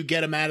 how do you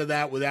get him out of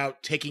that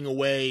without taking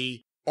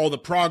away all the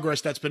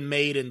progress that's been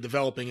made in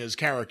developing his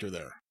character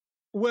there?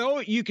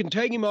 Well, you can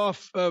take him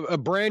off a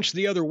branch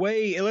the other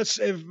way.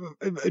 If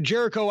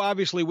Jericho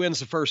obviously wins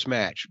the first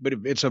match, but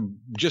it's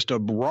just a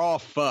raw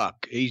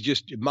fuck.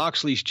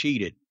 Moxley's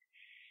cheated.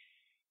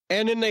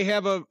 And then they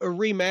have a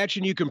rematch,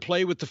 and you can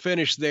play with the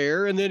finish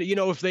there. And then,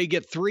 if they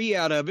get 3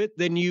 out of it,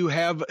 then you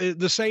have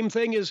the same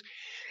thing as,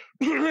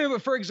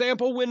 for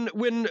example,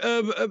 when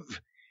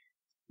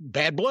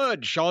Bad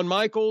Blood, Shawn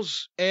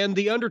Michaels and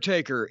The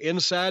Undertaker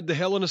inside the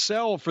Hell in a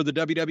Cell for the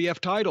WWF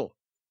title.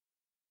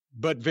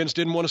 But Vince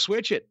didn't want to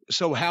switch it.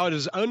 So how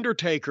does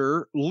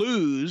Undertaker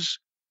lose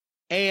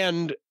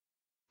and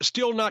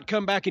still not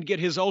come back and get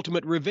his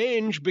ultimate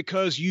revenge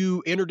because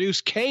you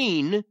introduce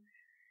Kane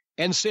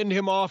and send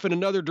him off in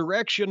another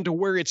direction to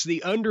where it's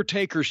the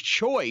Undertaker's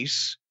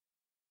choice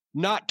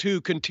not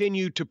to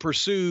continue to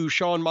pursue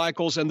Shawn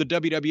Michaels and the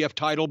WWF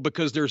title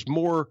because there's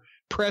more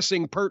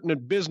pressing,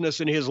 pertinent business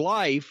in his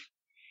life,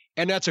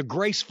 and that's a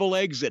graceful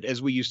exit,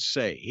 as we used to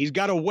say. He's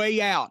got a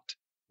way out,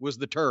 was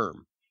the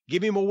term.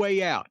 Give him a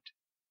way out.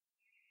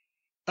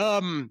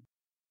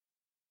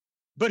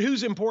 But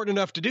who's important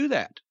enough to do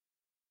that?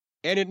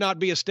 And it not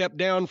be a step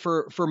down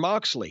for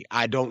Moxley?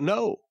 I don't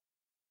know.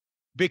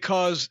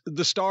 Because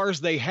the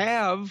stars they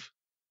have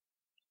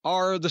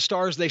are the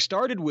stars they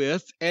started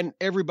with, and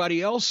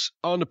everybody else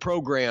on the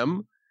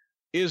program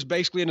is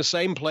basically in the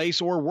same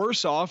place or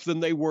worse off than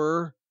they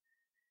were.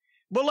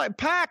 Well, like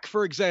Pac,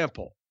 for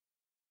example.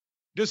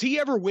 Does he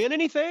ever win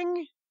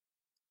anything?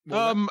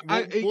 We'll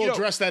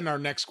address that in our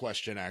next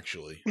question,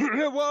 actually.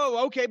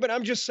 Well, okay, but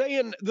I'm just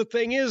saying the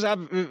thing is,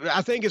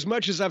 I think as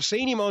much as I've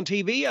seen him on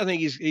TV, I think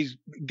he's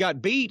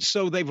got beat,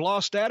 so they've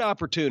lost that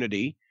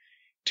opportunity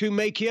to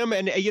make him,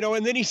 and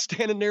then he's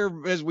standing there,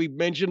 as we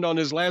mentioned on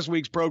his last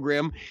week's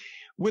program,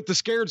 with the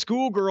scared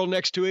schoolgirl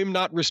next to him,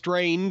 not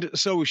restrained,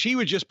 so she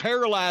was just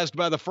paralyzed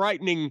by the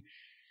frightening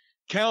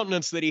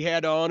countenance that he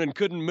had on and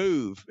couldn't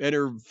move, and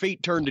her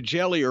feet turned to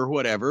jelly or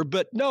whatever.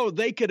 But no,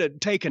 they could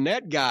have taken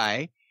that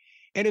guy,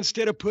 and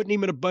instead of putting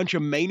him in a bunch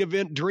of main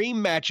event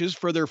dream matches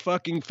for their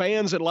fucking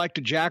fans that like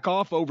to jack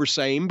off over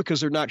same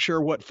because they're not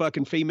sure what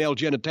fucking female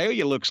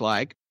genitalia looks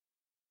like,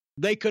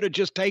 they could have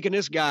just taken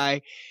this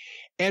guy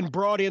and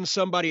brought in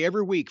somebody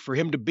every week for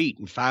him to beat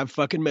in 5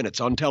 fucking minutes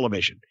on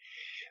television.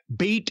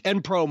 Beat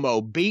and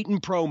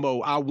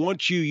promo. I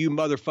want you, you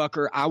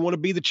motherfucker. I want to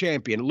be the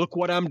champion. Look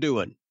what I'm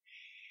doing.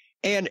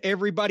 And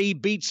everybody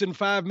beats in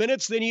 5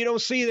 minutes, then you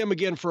don't see them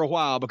again for a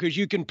while because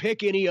you can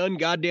pick any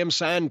ungoddamn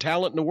signed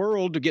talent in the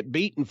world to get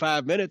beat in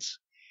 5 minutes.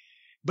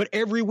 But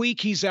every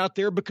week he's out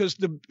there because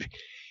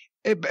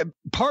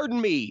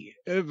pardon me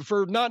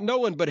for not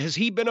knowing, but has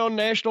he been on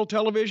national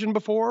television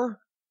before?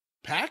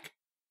 Pac?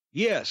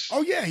 Yes.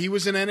 Oh, yeah. He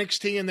was in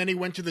NXT, and then he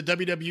went to the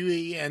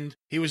WWE, and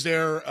he was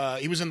there.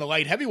 He was in the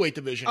light heavyweight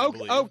division, I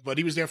believe, but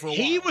he was there for a while.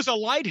 He was a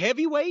light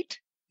heavyweight?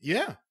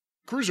 Yeah.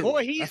 Cruiserweight.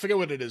 Boy, I forget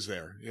what it is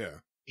there. Yeah.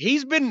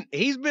 He's been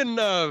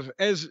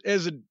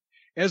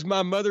as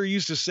my mother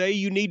used to say,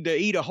 you need to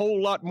eat a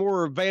whole lot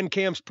more of Van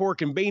Camp's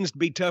pork and beans to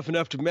be tough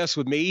enough to mess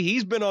with me.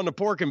 He's been on the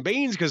pork and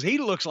beans because he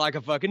looks like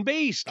a fucking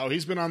beast. Oh,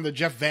 he's been on the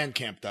Jeff Van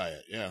Camp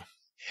diet. Yeah.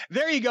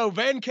 There you go.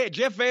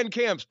 Jeff Van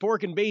Camp's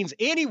pork and beans.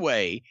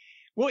 Anyway,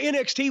 well,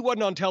 NXT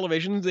wasn't on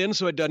television then,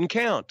 so it doesn't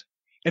count.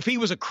 If he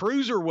was a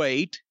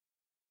cruiserweight,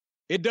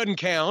 it doesn't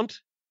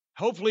count.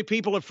 Hopefully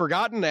people have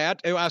forgotten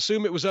that. I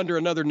assume it was under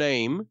another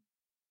name.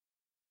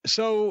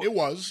 So it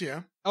was,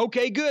 yeah.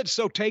 Okay, good.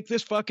 So take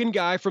this fucking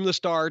guy from the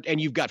start, and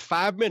you've got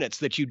 5 minutes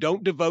that you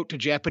don't devote to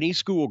Japanese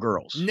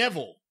schoolgirls.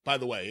 Neville, by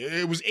the way.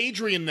 It was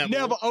Adrian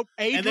Neville.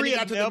 And then he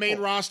got to the main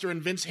roster,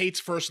 and Vince hates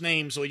first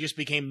name, so he just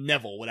became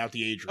Neville without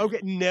the Adrian.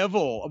 Okay,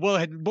 Neville.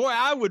 Well, boy,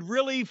 I would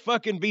really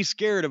fucking be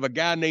scared of a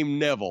guy named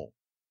Neville.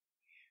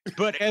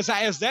 But as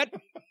that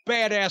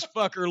badass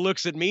fucker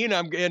looks at me,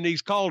 and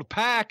he's called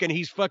Pac, and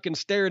he's fucking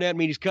staring at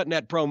me, and he's cutting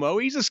that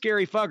promo, he's a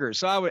scary fucker.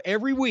 So I would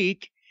every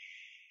week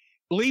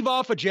leave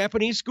off a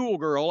Japanese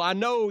schoolgirl. I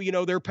know,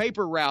 their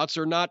paper routes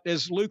are not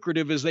as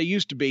lucrative as they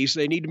used to be, so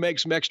they need to make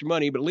some extra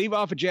money, but leave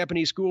off a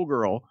Japanese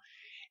schoolgirl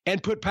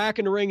and put Pac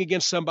in the ring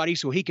against somebody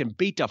so he can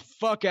beat the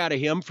fuck out of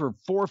him for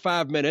 4 or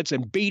 5 minutes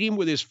and beat him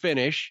with his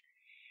finish,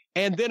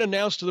 and then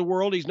announce to the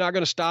world he's not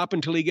going to stop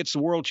until he gets the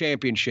world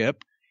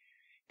championship,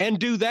 and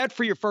do that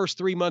for your first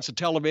 3 months of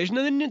television,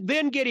 and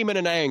then get him in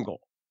an angle.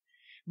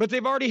 But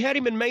they've already had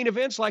him in main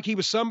events like he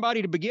was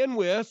somebody to begin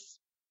with.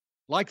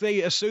 Like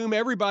they assume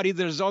everybody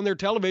that is on their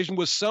television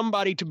was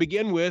somebody to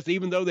begin with,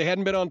 even though they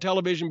hadn't been on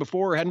television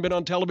before, or hadn't been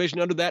on television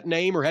under that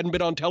name, or hadn't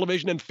been on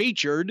television and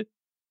featured.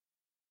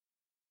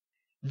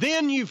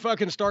 Then you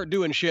fucking start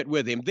doing shit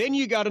with him. Then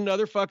you got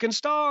another fucking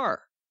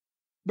star.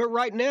 But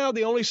right now,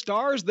 the only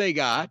stars they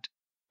got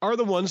are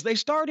the ones they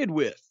started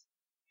with.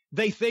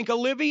 They think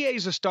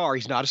Olivier's a star.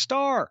 He's not a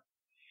star.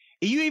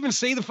 You even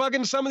see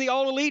some of the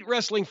All Elite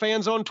wrestling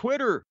fans on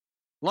Twitter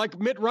like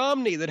Mitt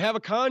Romney that have a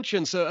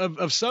conscience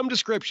of some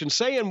description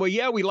saying, well,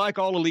 yeah, we like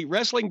All Elite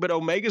Wrestling, but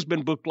Omega's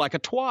been booked like a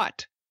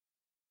twat.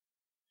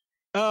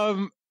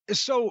 And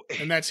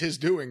that's his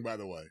doing, by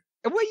the way.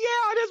 Well,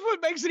 yeah, that's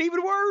what makes it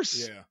even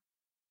worse. Yeah.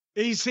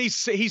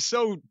 He's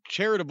so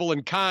charitable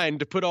and kind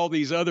to put all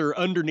these other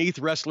underneath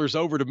wrestlers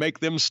over to make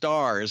them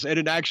stars. And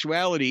in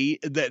actuality,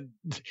 that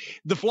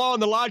the flaw in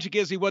the logic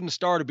is he wasn't a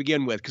star to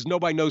begin with, because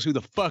nobody knows who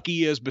the fuck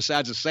he is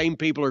besides the same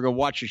people who are going to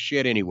watch his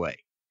shit anyway.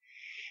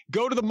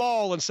 Go to the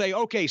mall and say,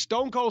 okay,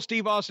 Stone Cold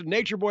Steve Austin,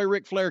 Nature Boy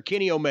Ric Flair,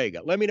 Kenny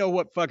Omega. Let me know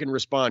what fucking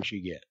response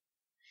you get.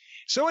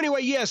 So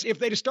anyway, yes, if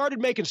they'd have started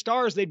making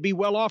stars, they'd be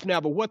well off now.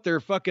 But what they're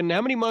fucking,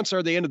 how many months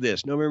are they into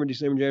this? November,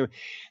 December, January.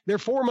 They're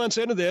 4 months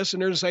into this,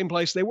 and they're in the same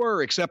place they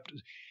were, except,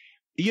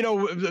 you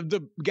know,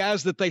 the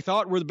guys that they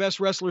thought were the best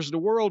wrestlers in the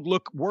world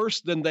look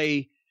worse than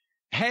they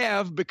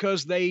have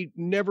because they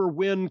never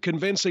win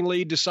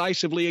convincingly,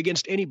 decisively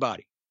against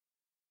anybody.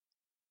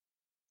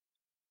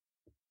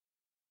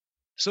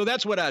 So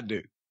that's what I'd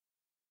do.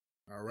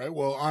 All right.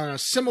 Well, on a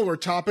similar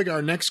topic,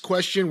 our next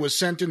question was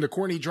sent into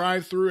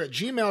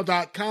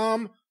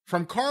CornyDriveThru@gmail.com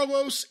from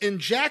Carlos in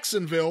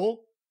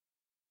Jacksonville.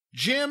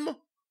 Jim,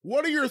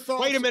 what are your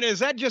thoughts? Wait a minute. Is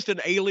that just an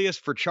alias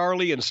for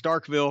Charlie in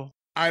Starkville?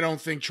 I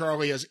don't think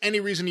Charlie has any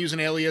reason to use an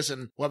alias,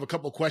 and we'll have a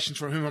couple questions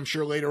from him, I'm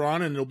sure, later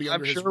on, and it'll be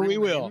under his real name. I'm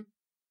sure we will.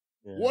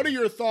 Yeah. What are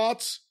your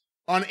thoughts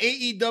on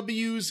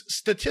AEW's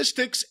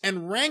statistics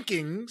and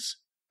rankings?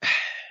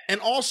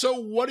 And also,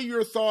 what are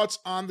your thoughts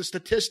on the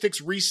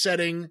statistics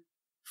resetting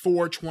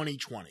for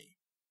 2020?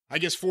 I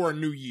guess for a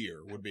new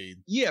year would be.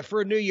 Yeah,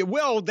 for a new year.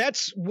 Well,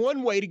 that's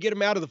one way to get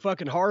them out of the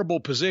fucking horrible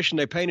position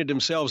they painted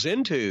themselves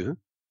into.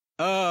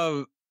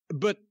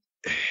 But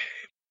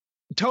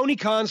Tony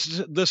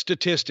Khan's the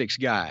statistics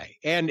guy,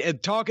 and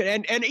talking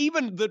and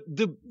even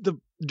the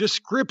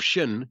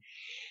description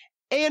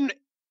and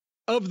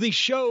of the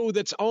show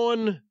that's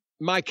on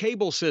my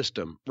cable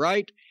system,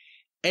 right?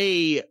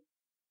 A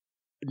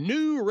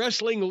new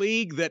wrestling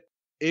league that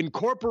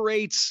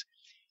incorporates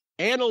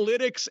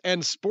analytics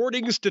and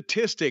sporting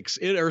statistics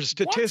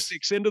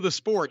into the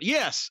sport.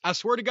 Yes, I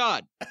swear to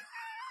God.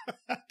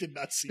 I did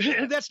not see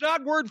that. That's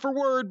not word for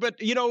word,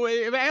 but you know,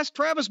 ask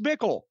Travis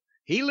Bickle.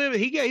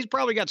 He's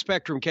probably got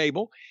Spectrum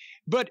cable,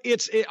 but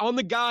on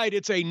the guide.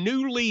 It's a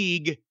new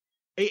league.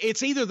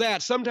 It's either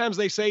that. Sometimes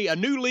they say a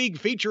new league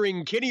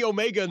featuring Kenny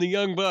Omega and the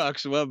Young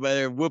Bucks,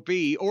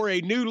 whoopee, or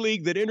a new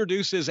league that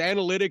introduces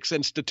analytics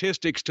and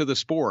statistics to the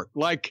sport.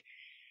 Like,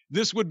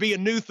 this would be a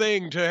new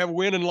thing to have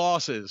win and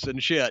losses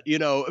and shit, you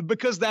know,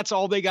 because that's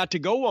all they got to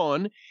go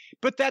on.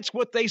 But that's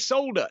what they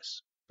sold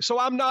us. So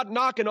I'm not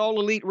knocking All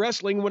Elite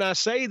Wrestling when I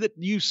say that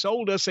you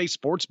sold us a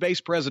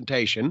sports-based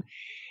presentation.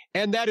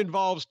 And that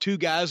involves two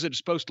guys that are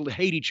supposed to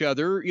hate each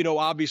other, you know,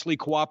 obviously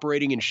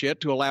cooperating and shit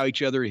to allow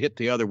each other to hit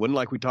the other one,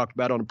 like we talked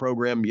about on the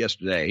program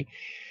yesterday.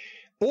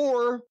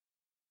 Or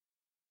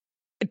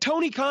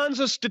Tony Khan's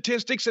a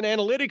statistics and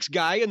analytics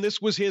guy, and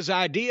this was his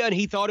idea, and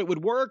he thought it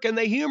would work, and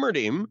they humored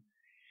him.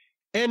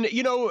 And,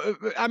 you know,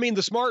 I mean,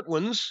 the smart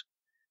ones,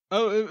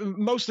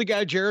 most of the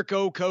guys,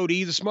 Jericho,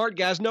 Cody, the smart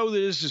guys know that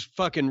this is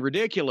fucking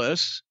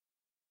ridiculous,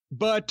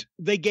 but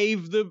they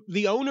gave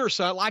the owner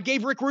something. I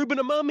gave Rick Rubin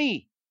a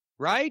mummy.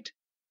 Right?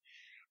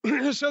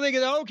 So they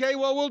go, okay,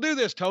 well, we'll do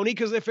this, Tony,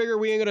 because they figure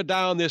we ain't going to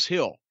die on this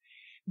hill.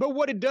 But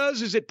what it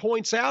does is it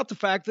points out the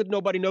fact that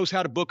nobody knows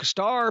how to book a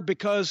star,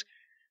 because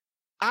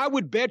I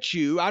would bet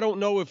you, I don't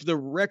know if the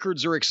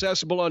records are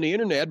accessible on the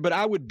internet, but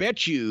I would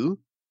bet you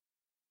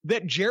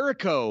that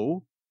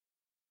Jericho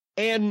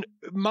and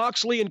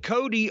Moxley and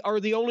Cody are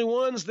the only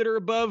ones that are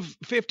above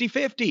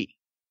 50-50,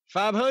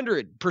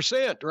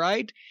 500%,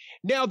 right?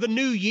 Now, the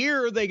new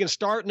year, they can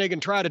start and they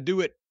can try to do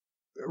it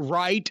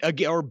right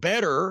or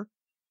better.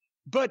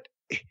 But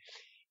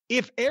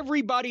if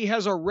everybody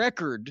has a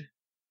record,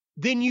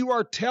 then you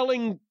are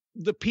telling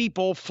the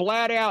people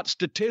flat out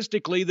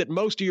statistically that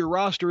most of your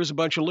roster is a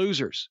bunch of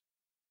losers,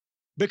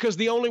 because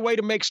the only way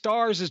to make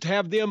stars is to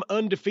have them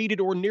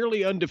undefeated or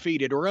nearly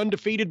undefeated, or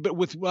undefeated but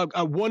with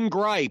a one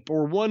gripe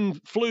or one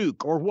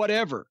fluke or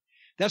whatever.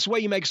 That's the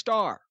way you make a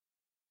star.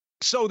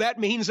 So that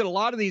means that a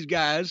lot of these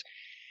guys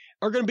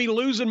are going to be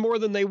losing more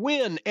than they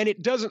win, and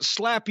it doesn't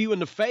slap you in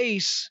the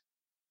face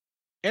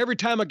every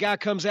time a guy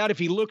comes out, if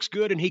he looks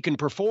good and he can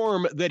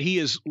perform, that he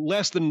is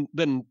less than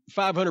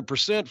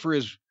 500% for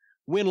his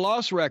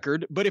win-loss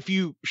record. But if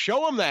you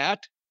show him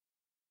that,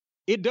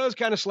 it does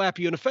kind of slap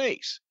you in the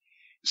face.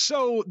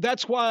 So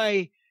that's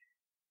why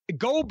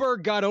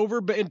Goldberg got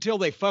over until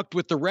they fucked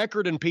with the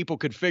record and people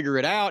could figure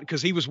it out,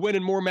 because he was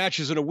winning more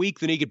matches in a week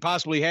than he could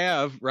possibly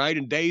have, right,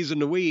 in days in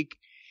the week.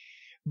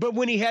 But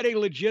when he had a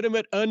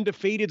legitimate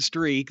undefeated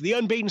streak, the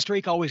unbeaten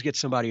streak always gets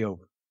somebody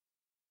over.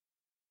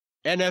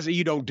 And as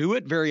you don't do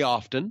it very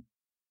often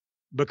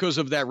because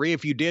of that.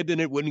 If you did, then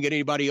it wouldn't get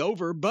anybody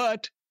over.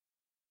 But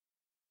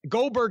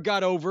Goldberg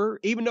got over,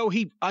 even though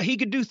he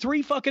could do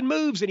 3 fucking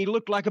moves and he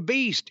looked like a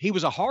beast. He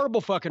was a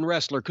horrible fucking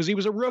wrestler because he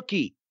was a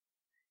rookie.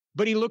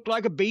 But he looked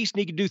like a beast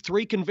and he could do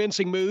 3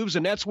 convincing moves,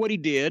 and that's what he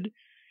did.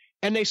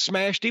 And they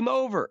smashed him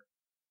over.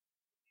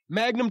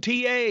 Magnum TA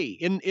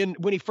in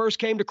when he first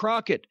came to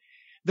Crockett.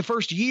 The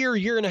first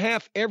year and a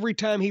half, every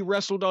time he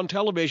wrestled on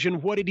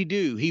television, what did he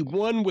do? He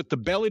won with the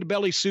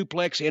belly-to-belly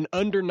suplex in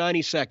under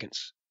 90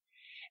 seconds.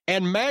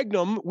 And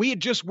Magnum, we had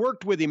just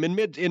worked with him in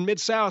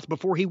Mid-South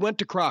before he went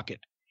to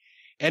Crockett.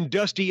 And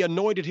Dusty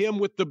anointed him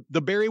with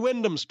the Barry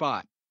Windham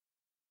spot.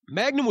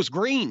 Magnum was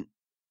green,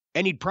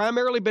 and he'd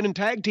primarily been in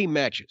tag team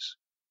matches.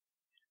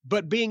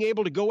 But being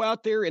able to go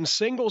out there in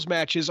singles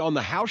matches on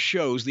the house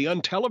shows, the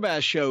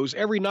untelevised shows,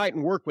 every night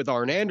and work with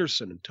Arn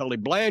Anderson and Tully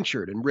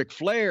Blanchard and Ric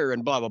Flair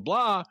and blah, blah,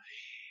 blah,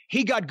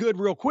 he got good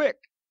real quick.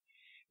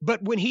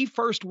 But when he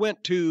first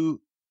went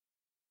to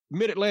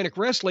Mid-Atlantic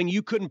Wrestling,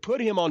 you couldn't put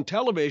him on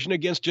television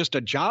against just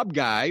a job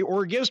guy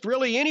or against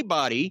really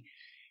anybody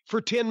for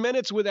 10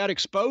 minutes without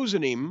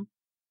exposing him.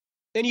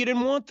 And you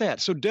didn't want that.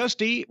 So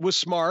Dusty was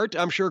smart.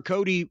 I'm sure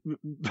Cody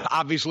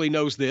obviously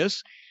knows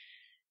this.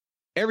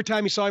 Every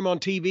time you saw him on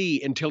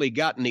TV until he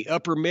got in the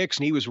upper mix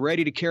and he was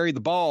ready to carry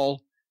the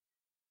ball,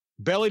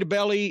 belly to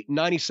belly,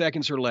 90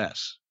 seconds or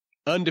less,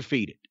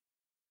 undefeated.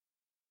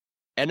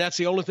 And that's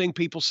the only thing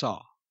people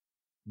saw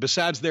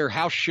besides their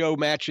house show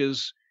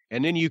matches.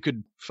 And then you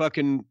could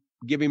fucking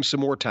give him some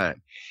more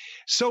time.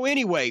 So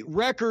anyway,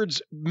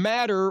 records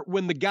matter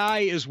when the guy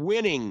is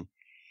winning.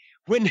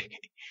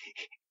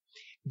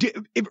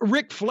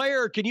 Ric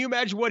Flair, can you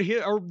imagine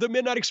or the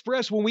Midnight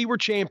Express when we were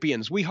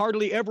champions? We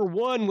hardly ever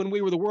won when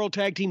we were the World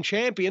Tag Team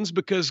Champions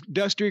because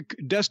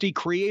Dusty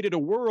created a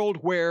world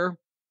where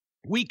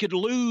we could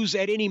lose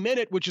at any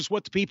minute, which is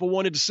what the people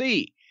wanted to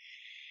see.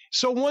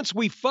 So once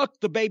we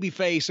fucked the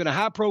babyface in a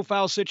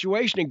high-profile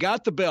situation and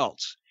got the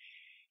belts,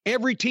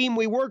 every team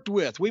we worked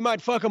with, we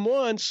might fuck them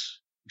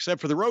once,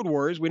 except for the Road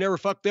Warriors. We never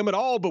fucked them at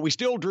all, but we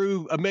still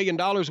drew $1 million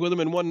with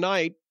them in one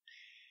night.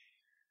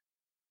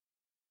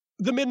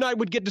 The Midnight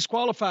would get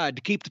disqualified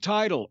to keep the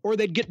title, or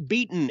they'd get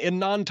beaten in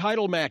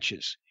non-title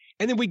matches.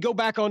 And then we'd go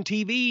back on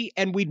TV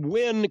and we'd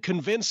win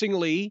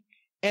convincingly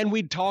and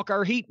we'd talk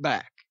our heat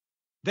back.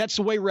 That's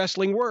the way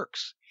wrestling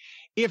works.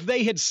 If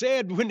they had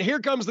said, when here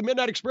comes the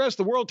Midnight Express,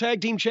 the World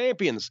Tag Team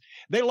Champions,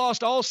 they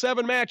lost all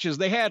 7 matches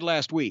they had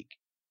last week.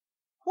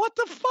 What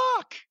the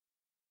fuck?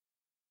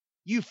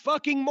 You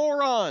fucking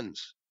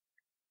morons.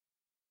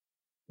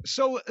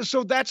 So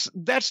that's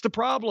the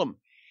problem.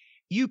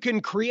 You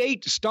can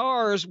create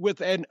stars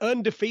with an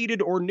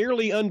undefeated or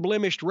nearly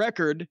unblemished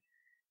record,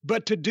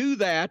 but to do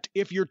that,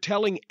 if you're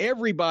telling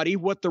everybody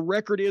what the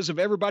record is of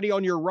everybody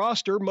on your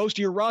roster, most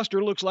of your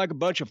roster looks like a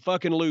bunch of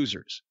fucking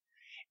losers.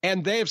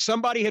 And if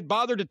somebody had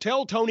bothered to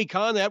tell Tony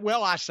Khan that,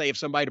 well, I say if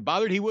somebody had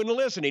bothered, he wouldn't have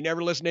listened. He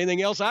never listened to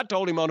anything else I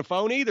told him on the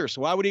phone either,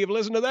 so why would he have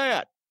listened to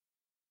that?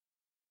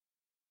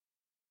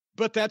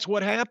 But that's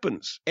what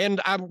happens.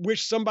 And I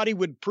wish somebody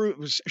would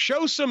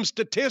show some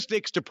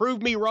statistics to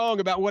prove me wrong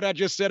about what I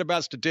just said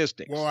about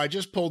statistics. Well, I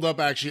just pulled up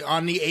actually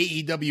on the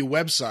AEW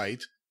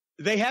website.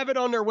 They have it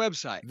on their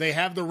website. They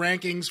have the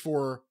rankings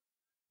for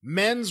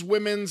men's,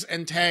 women's,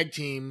 and tag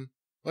team.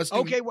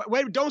 Okay,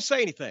 wait, don't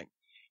say anything.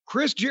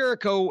 Chris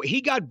Jericho,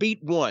 he got beat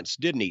once,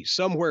 didn't he?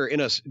 Somewhere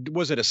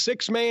was it a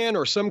 6-man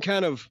or some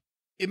kind of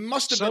It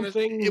must have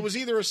something? been. It was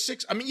either a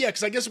 6. I mean, yeah,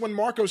 because I guess when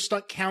Marco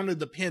Stunt counted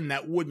the pin,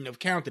 that wouldn't have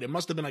counted. It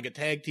must have been like a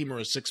tag team or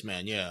a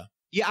 6-man. Yeah.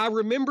 Yeah, I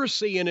remember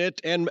seeing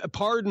it, and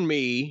pardon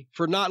me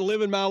for not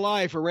living my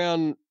life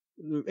around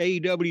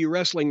AEW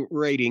wrestling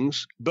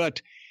ratings,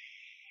 but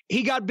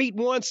he got beat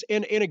once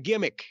in a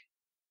gimmick,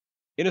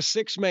 in a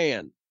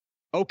 6-man.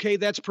 Okay,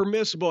 that's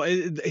permissible.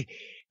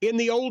 In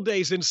the old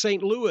days in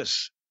St.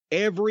 Louis,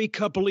 every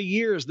couple of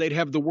years, they'd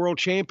have the world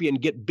champion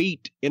get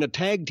beat in a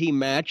tag team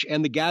match,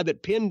 and the guy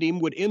that pinned him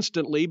would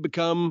instantly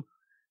become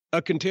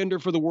a contender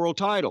for the world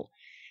title.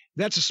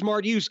 That's a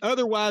smart use.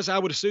 Otherwise, I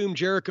would assume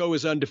Jericho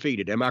is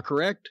undefeated. Am I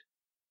correct?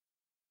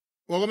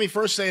 Well, let me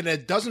first say that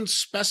it doesn't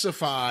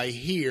specify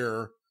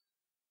here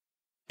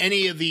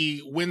any of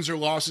the wins or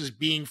losses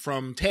being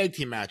from tag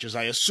team matches.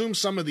 I assume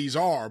some of these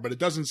are, but it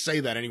doesn't say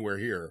that anywhere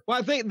here. Well,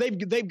 I think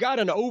they've got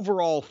an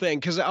overall thing,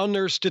 because on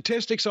their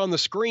statistics on the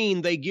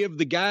screen, they give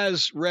the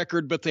guy's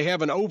record, but they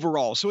have an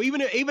overall. So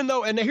even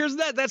though, and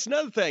that's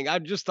another thing, I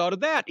just thought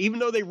of that, even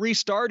though they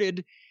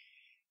restarted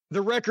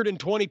the record in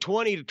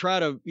 2020 to try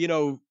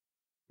to,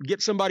 get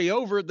somebody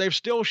over, they're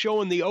still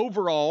showing the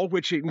overall,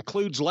 which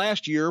includes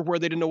last year where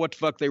they didn't know what the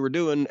fuck they were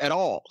doing at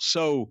all.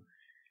 So,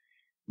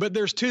 but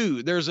there's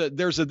two. There's a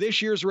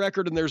this year's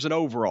record and there's an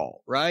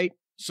overall, right?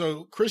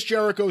 So Chris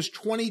Jericho's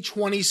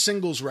 2020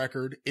 singles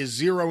record is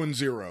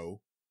 0-0,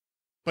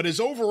 but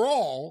his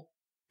overall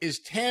is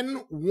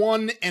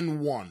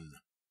 10-1-1.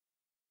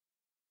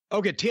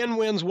 Okay, 10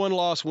 wins, 1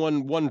 loss,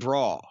 one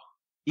draw.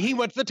 He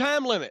went to the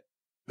time limit.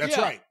 That's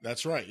right.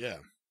 That's right. Yeah.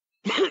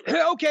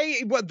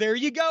 Okay, well, there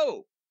you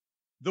go.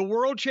 The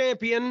world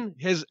champion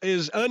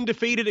is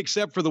undefeated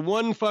except for the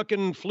one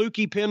fucking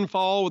fluky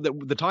pinfall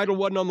that the title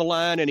wasn't on the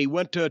line, and he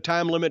went to a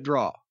time limit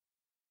draw.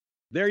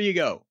 There you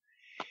go.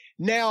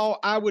 Now,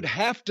 I would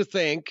have to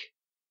think,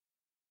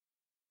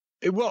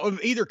 well,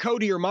 either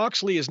Cody or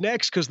Moxley is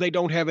next because they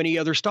don't have any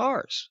other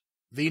stars.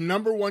 The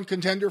number one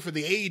contender for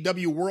the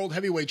AEW World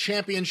Heavyweight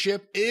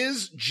Championship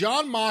is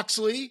Jon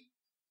Moxley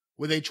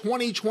with a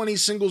 2020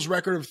 singles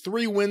record of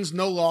 3 wins,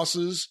 no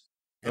losses,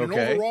 and an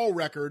overall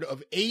record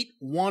of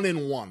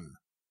 8-1-1.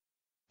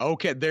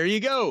 Okay, there you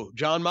go.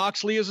 Jon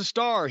Moxley is a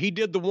star. He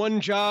did the one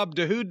job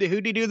to who did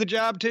he do the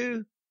job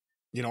to?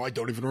 You know, I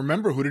don't even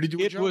remember. Who did he do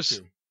the job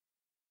to?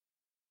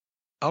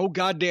 Oh,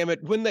 God damn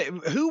it.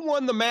 Who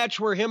won the match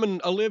where him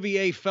and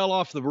Olivier fell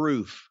off the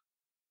roof?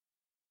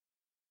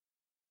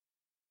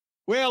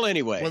 Well,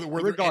 anyway.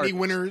 Were there any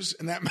winners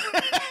in that match?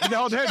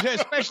 No,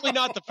 especially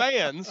not the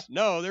fans.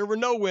 No, there were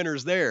no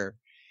winners there.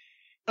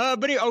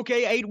 But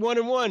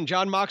 8-1-1.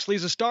 Jon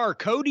Moxley's a star.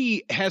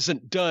 Cody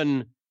hasn't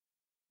done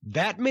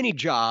that many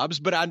jobs,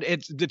 but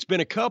it's been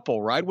a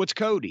couple, right? What's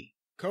Cody?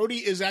 Cody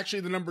is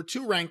actually the number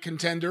 2 ranked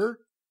contender.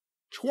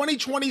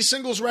 2020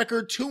 singles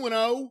record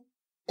 2-0.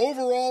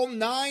 Overall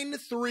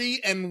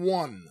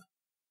 9-3-1.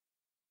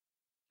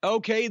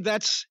 Okay,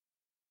 that's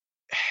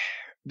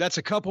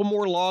a couple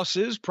more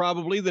losses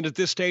probably than at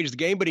this stage of the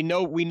game, but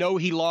we know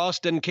he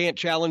lost and can't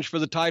challenge for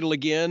the title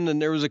again,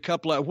 and there was a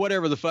couple of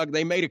whatever the fuck,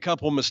 they made a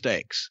couple of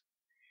mistakes.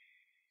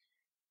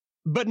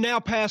 But now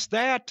past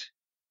that,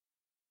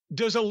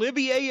 does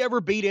Olivier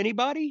ever beat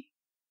anybody?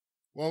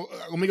 Well,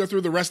 let me go through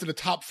the rest of the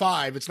top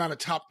 5. It's not a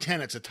top 10,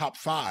 it's a top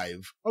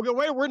 5. Okay,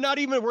 wait, we're not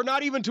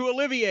even to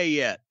Olivier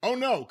yet. Oh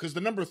no, because the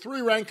number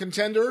 3 ranked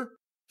contender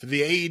for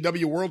the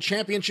AEW World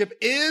Championship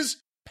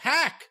is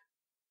Pac.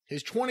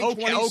 His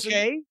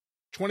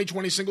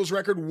 2020 singles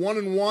record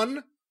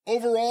 1-1.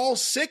 Overall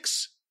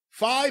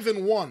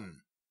 6-5-1.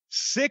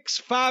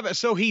 6-5.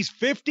 So he's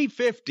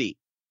 50-50,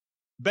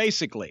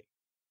 basically.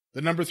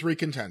 The number 3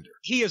 contender.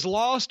 He has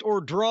lost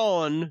or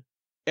drawn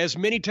as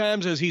many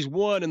times as he's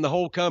won in the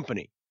whole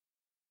company.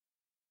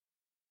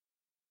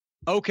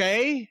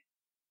 Okay.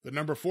 The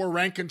number 4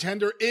 ranked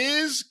contender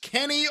is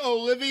Kenny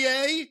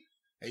Olivier,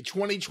 a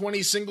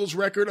 2020 singles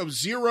record of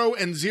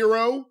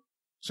 0-0,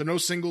 so no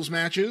singles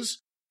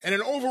matches, and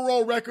an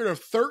overall record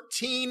of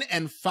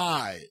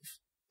 13-5.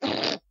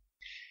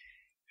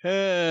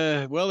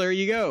 Well, there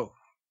you go.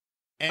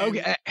 And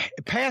okay,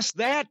 past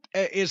that,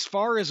 as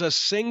far as a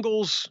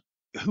singles,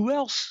 who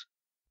else?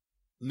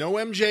 No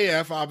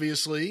MJF,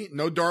 obviously.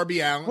 No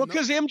Darby Allin. Well,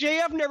 because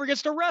MJF never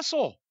gets to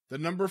wrestle. The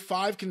number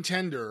 5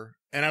 contender,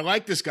 and I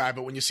like this guy,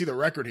 but when you see the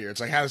record here,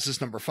 it's like, how is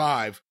this number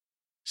 5?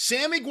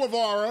 Sammy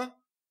Guevara,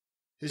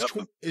 his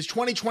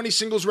 2020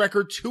 singles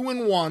record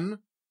 2-1.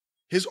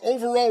 His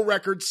overall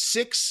record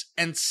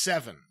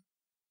 6-7.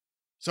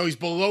 So he's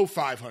below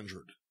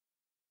 500.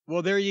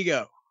 Well, there you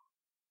go.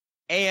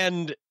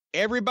 And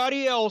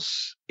everybody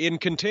else in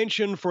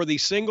contention for the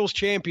singles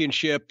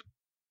championship,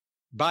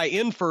 by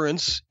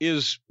inference,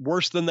 is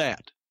worse than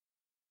that.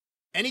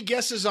 Any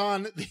guesses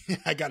on,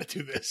 I got to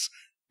do this,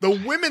 the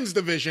women's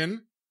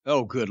division?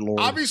 Oh, good Lord.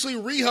 Obviously,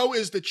 Riho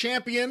is the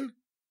champion.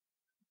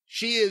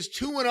 She is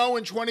 2-0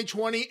 in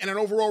 2020 and an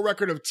overall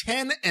record of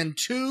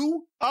 10-2.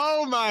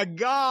 Oh, my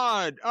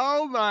God.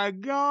 Oh, my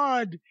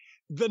God.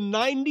 The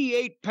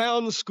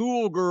 98-pound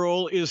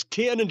schoolgirl is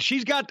 10, and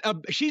she's got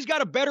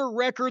a better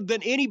record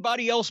than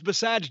anybody else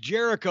besides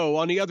Jericho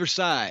on the other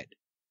side.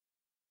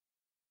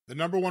 The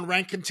number 1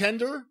 ranked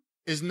contender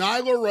is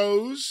Nyla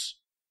Rose.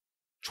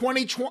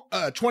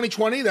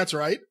 2020, that's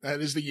right.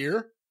 That is the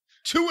year.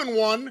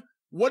 2-1.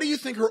 What do you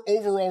think her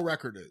overall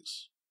record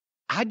is?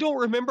 I don't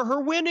remember her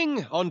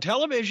winning on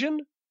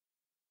television.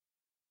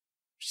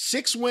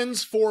 6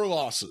 wins, 4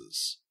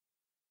 losses.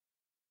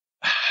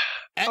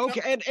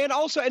 Okay, and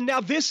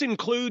now this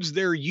includes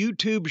their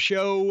YouTube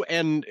show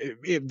and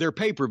their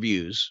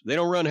pay-per-views. They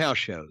don't run house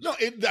shows. No,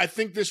 I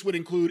think this would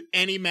include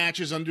any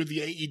matches under the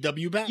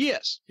AEW banner.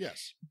 Yes.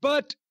 Yes.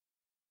 But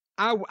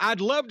I'd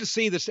love to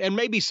see this, and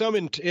maybe some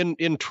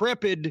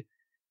intrepid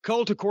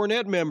Cult of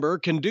Cornette member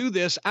can do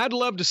this. I'd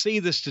love to see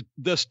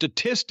the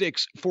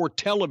statistics for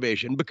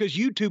television, because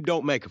YouTube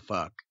don't make a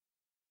fuck.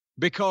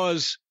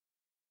 Because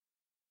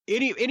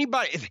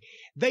anybody,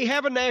 they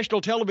have a national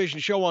television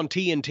show on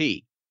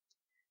TNT.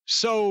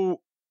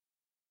 So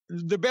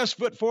the best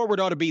foot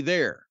forward ought to be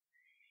there.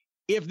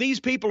 If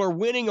these people are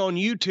winning on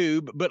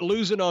YouTube but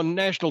losing on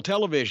national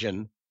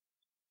television,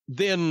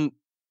 then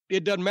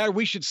it doesn't matter.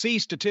 We should see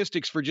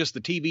statistics for just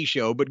the TV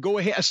show, but go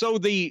ahead. So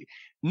the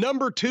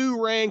number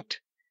 2 ranked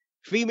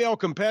female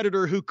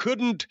competitor number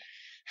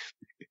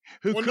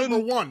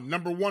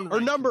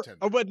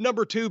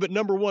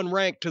one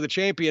ranked to the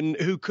champion,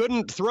 who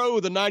couldn't throw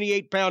the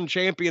 98-pound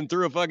champion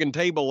through a fucking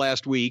table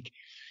last week,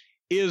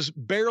 is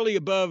barely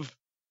above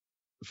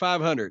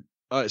 500,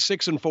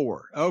 6-4.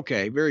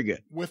 Okay, very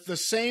good. With the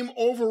same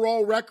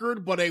overall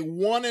record, but a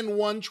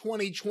 1-1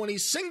 2020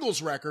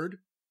 singles record,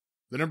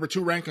 the number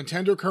 2 ranked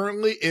contender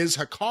currently is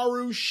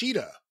Hikaru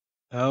Shida.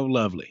 Oh,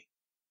 lovely.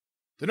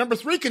 The number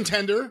 3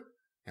 contender,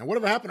 and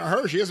whatever happened to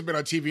her? She hasn't been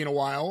on TV in a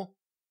while.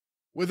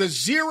 With a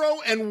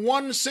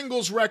 0-1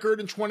 singles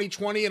record in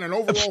 2020 and an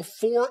overall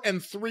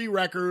 4-3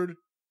 record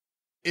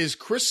is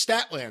Chris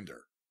Statlander.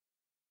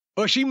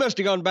 Well, she must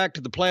have gone back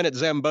to the planet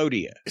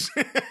Zambodia.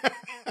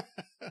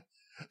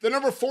 The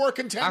number 4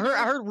 contender.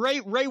 I heard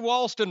Ray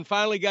Walston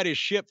finally got his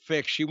ship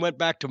fixed. She went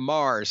back to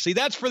Mars. See,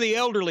 that's for the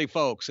elderly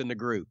folks in the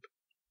group.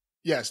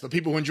 Yes, the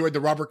people who enjoyed the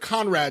Robert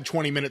Conrad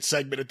 20-minute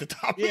segment at the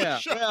top of the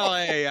show. Well,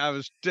 hey, I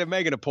was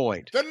making a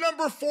point. The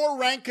number 4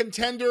 ranked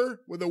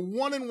contender with a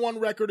 1-1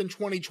 record in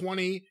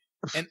 2020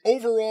 and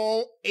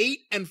overall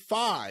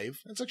 8-5.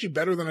 That's actually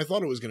better than I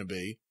thought it was going to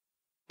be.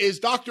 Is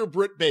Dr.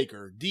 Britt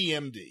Baker,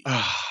 DMD.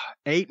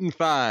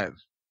 8-5.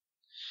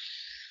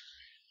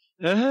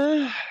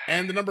 Uh-huh.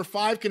 And the number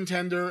 5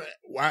 contender,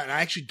 I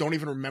actually don't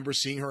even remember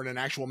seeing her in an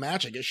actual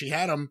match. I guess she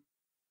had him.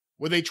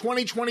 With a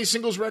 2020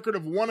 singles record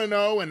of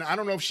 1-0, and I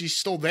don't know if she's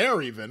still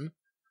there even.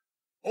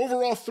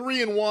 Overall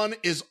 3-1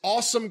 is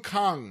Awesome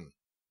Kong.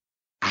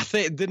 I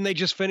think, didn't they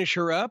just finish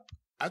her up?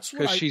 That's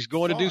what because she's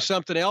going to do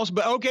something else.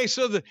 But okay,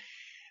 so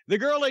the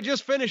girl they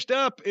just finished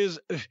up is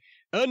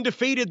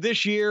undefeated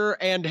this year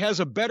and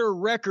has a better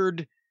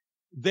record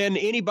than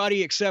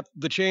anybody except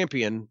the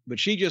champion, but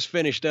she just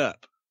finished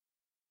up.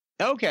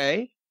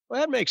 Okay, well,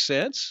 that makes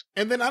sense.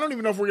 And then I don't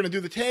even know if we're going to do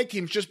the tag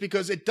teams just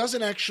because it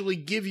doesn't actually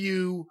give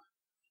you...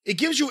 It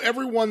gives you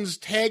everyone's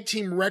tag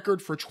team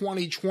record for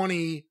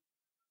 2020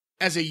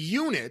 as a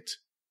unit,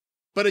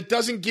 but it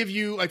doesn't give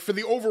you, like, for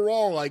the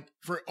overall, like,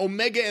 for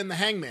Omega and the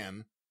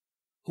Hangman,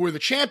 who are the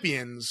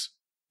champions,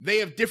 they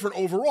have different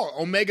overall.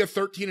 Omega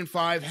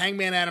 13-5,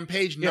 Hangman Adam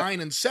Page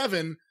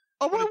 9-7.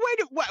 Oh,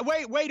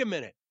 wait a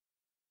minute.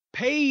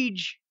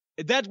 Page,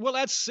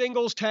 that's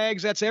singles,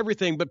 tags, that's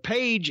everything. But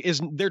Page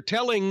they're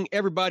telling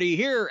everybody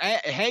here,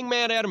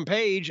 Hangman Adam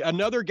Page,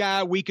 another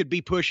guy we could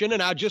be pushing,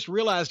 and I just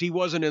realized he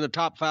wasn't in the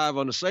top 5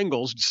 on the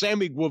singles.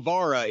 Sammy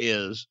Guevara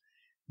is,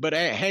 but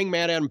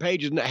Hangman Adam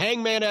Page is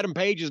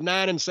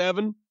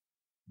 9-7.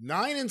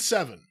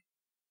 9-7.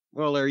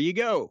 Well, there you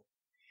go.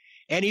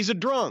 And he's a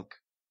drunk,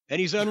 and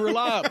he's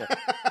unreliable.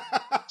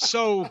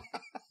 So,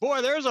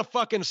 boy, there's a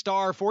fucking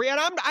star for you.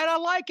 And I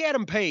like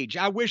Adam Page.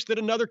 I wish that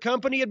another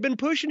company had been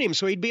pushing him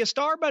so he'd be a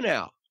star by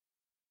now.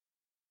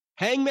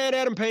 Hangman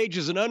Adam Page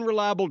is an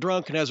unreliable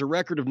drunk and has a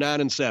record of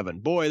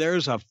 9-7. Boy,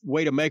 there's a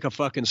way to make a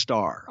fucking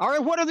star. All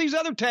right, what are these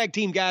other tag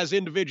team guys'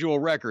 individual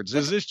records?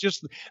 Is this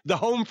just the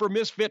home for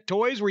misfit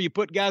toys where you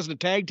put guys in a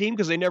tag team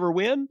because they never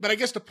win? But I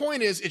guess the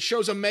point is it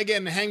shows Omega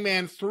and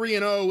Hangman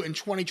 3-0 in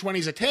 2020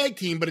 as a tag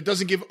team, but it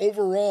doesn't give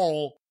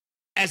overall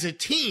as a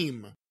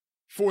team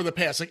for the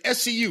past. Like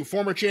SCU,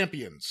 former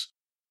champions.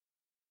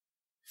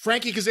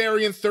 Frankie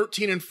Kazarian,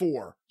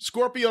 13-4.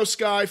 Scorpio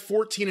Sky,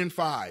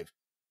 14-5.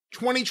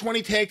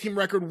 2020 tag team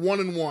record,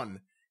 1-1.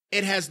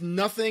 It has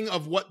nothing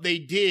of what they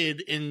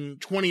did in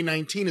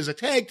 2019 as a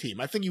tag team.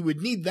 I think you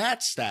would need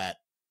that stat.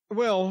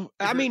 Well,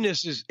 I mean,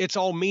 it's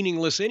all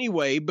meaningless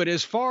anyway, but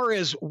as far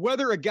as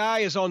whether a guy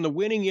is on the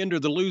winning end or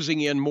the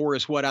losing end more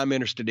is what I'm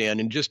interested in,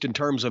 and just in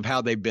terms of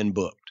how they've been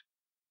booked.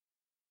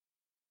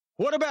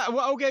 What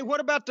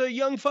about the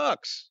Young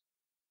Bucks?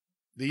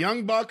 The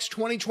Young Bucks,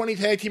 2020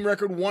 tag team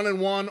record,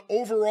 1-1.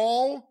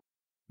 Overall,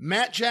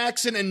 Matt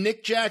Jackson and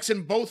Nick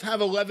Jackson both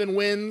have 11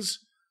 wins.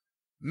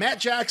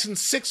 Matt Jackson,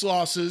 6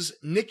 losses.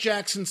 Nick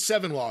Jackson,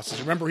 7 losses.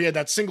 Remember, he had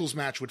that singles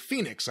match with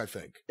Phoenix, I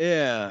think.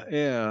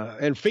 Yeah.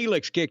 And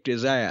Felix kicked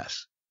his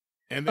ass.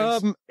 And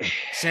then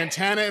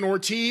Santana and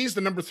Ortiz, the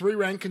number 3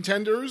 ranked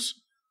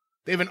contenders.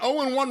 They have an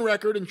 0-1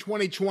 record in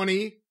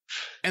 2020,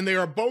 and they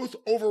are both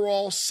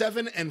overall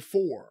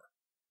 7-4.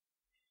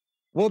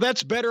 Well,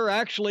 that's better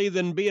actually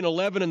than being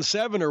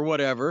 11-7 or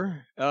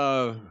whatever,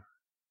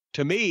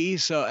 to me.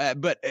 So,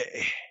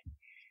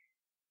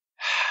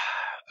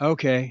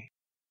 okay.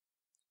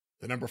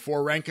 The number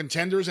 4 ranked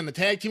contenders in the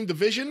tag team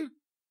division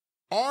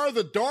are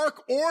the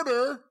Dark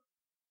Order.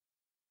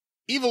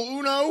 Evil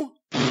Uno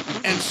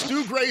and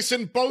Stu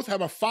Grayson both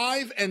have a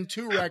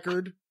 5-2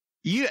 record.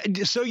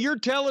 So you're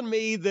telling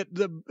me that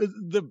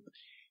the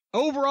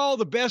overall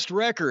the best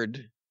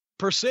record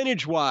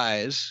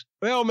percentage-wise,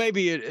 well,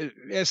 maybe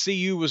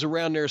SCU was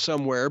around there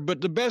somewhere, but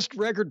the best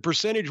record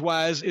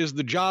percentage-wise is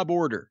the Job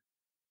Order.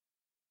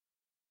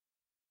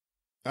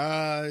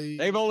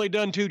 They've only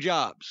done 2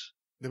 jobs.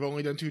 They've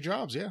only done 2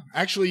 jobs, yeah.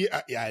 Actually,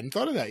 I hadn't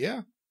thought of that,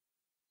 yeah.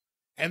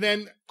 And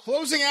then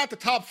closing out the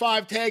top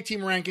 5 tag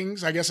team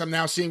rankings, I guess I'm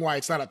now seeing why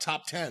it's not a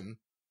top 10.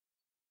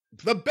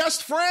 The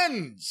Best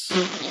Friends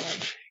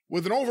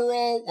with an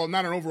overall, well,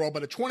 not an overall,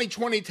 but a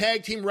 2020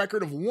 tag team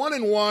record of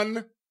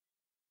 1-1.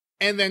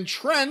 And then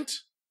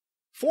Trent,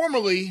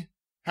 formerly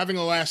having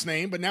a last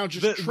name, but now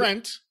just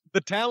Trent.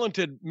 The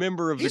talented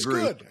member of the group.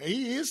 He's good.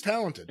 He is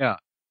talented. Yeah.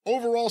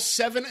 Overall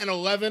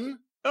 7-11.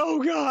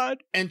 Oh,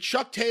 God. And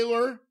Chuck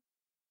Taylor,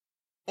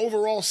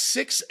 overall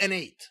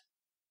 6-8.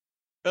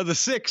 The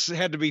 6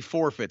 had to be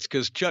forfeits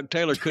because Chuck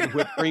Taylor couldn't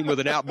whip cream with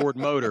an outboard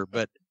motor.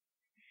 But,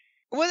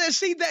 well,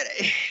 see, that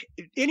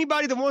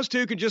anybody that wants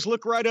to can just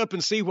look right up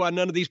and see why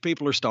none of these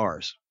people are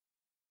stars.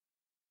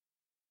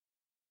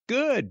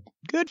 Good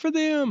for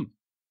them.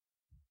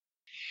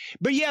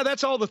 But yeah,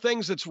 that's all the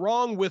things that's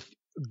wrong with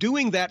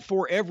doing that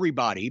for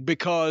everybody,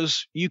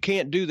 because you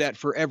can't do that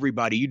for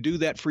everybody. You do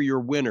that for your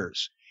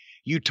winners.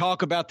 You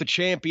talk about the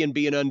champion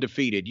being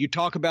undefeated. You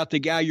talk about the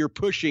guy you're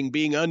pushing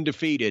being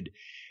undefeated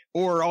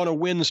or on a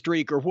win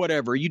streak or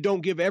whatever. You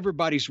don't give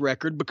everybody's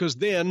record, because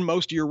then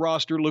most of your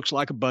roster looks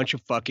like a bunch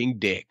of fucking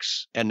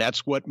dicks. And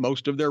that's what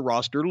most of their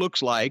roster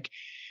looks like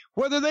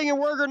whether they can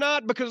work or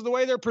not, because of the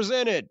way they're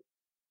presented,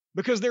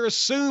 because they're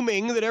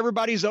assuming that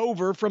everybody's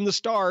over from the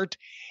start,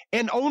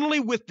 and only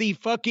with the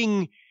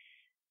fucking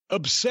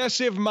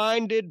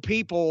obsessive-minded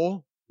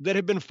people that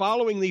have been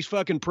following these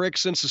fucking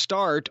pricks since the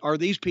start are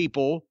these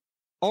people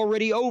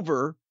already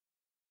over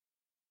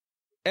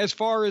as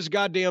far as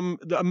goddamn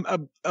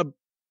a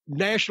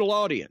national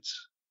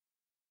audience.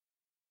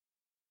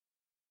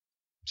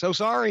 So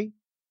sorry.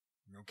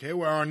 Okay,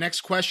 well, our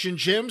next question,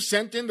 Jim,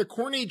 sent in to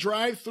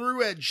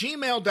CornyDriveThru at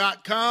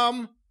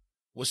gmail.com,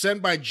 was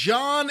sent by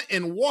John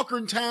in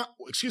Walkertown,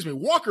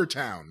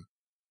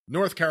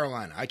 North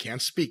Carolina. I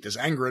can't speak. There's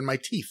anger in my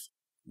teeth.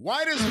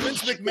 Why does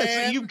Vince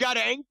McMahon... So you've got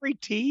angry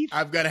teeth?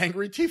 I've got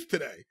angry teeth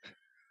today.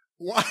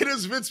 Why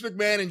does Vince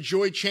McMahon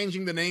enjoy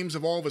changing the names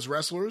of all of his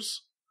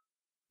wrestlers?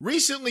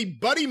 Recently,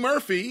 Buddy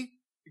Murphy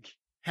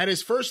had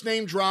his first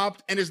name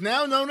dropped and is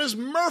now known as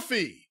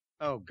Murphy.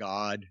 Oh,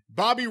 God.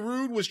 Bobby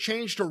Roode was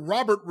changed to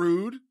Robert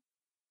Roode.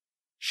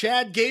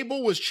 Chad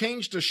Gable was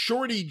changed to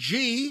Shorty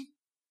G,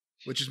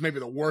 which is maybe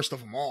the worst of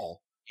them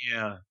all.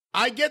 Yeah.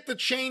 I get the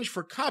change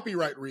for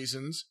copyright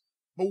reasons,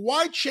 but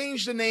why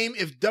change the name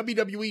if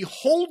WWE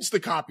holds the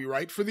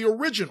copyright for the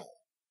original?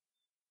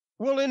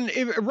 Well,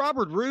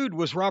 Robert Roode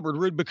was Robert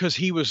Roode because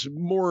he was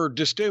more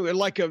distinct,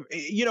 like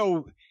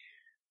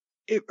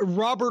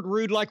Robert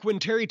Roode, like when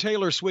Terry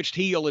Taylor switched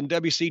heel in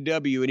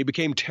WCW and he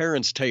became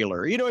Terrence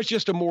Taylor. It's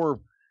just a more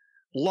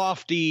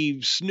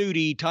lofty,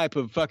 snooty type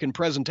of fucking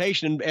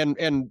presentation.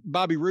 And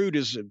Bobby Roode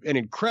is an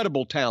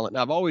incredible talent.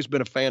 And I've always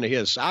been a fan of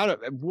his.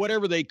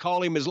 Whatever they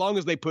call him, as long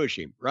as they push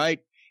him, right?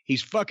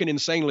 He's fucking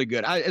insanely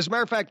good. As a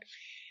matter of fact,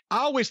 I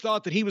always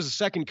thought that he was the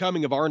second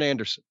coming of Arn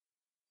Anderson.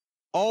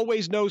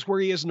 Always knows where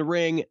he is in the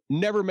ring,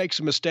 never makes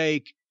a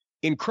mistake,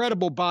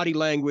 incredible body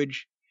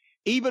language.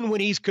 Even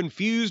when he's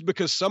confused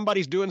because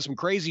somebody's doing some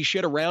crazy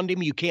shit around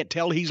him, you can't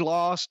tell he's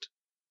lost.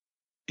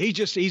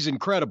 He's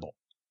incredible.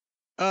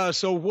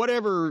 So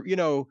whatever,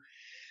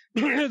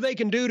 they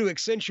can do to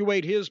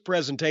accentuate his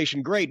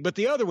presentation, great. But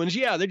the other ones,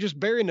 yeah, they're just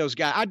burying those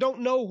guys. I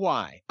don't know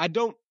why.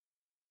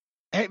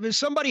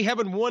 Somebody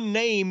having one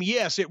name,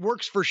 yes, it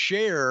works for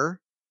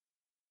Cher.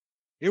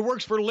 It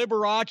works for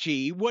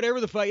Liberace, whatever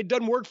the fuck. It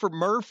doesn't work for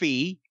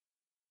Murphy.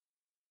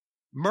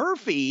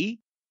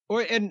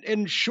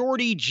 And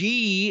Shorty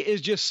G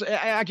is just,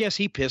 I guess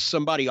he pissed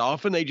somebody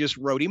off and they just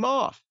wrote him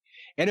off.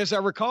 And as I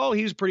recall,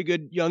 he's a pretty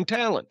good young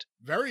talent.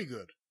 Very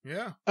good.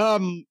 Yeah.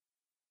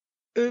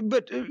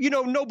 But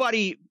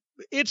nobody,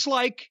 it's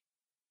like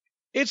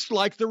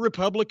the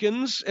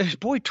Republicans.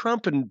 Boy,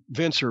 Trump and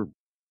Vince are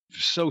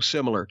so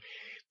similar.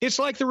 It's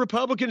like the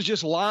Republicans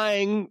just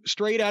lying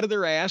straight out of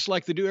their ass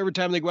like they do every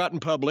time they go out in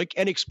public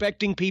and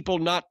expecting people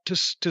not to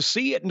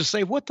see it and to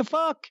say, what the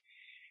fuck?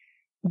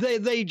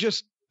 They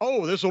just,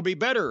 oh, this will be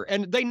better.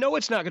 And they know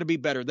it's not going to be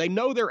better. They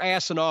know they're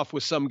assing off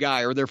with some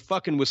guy or they're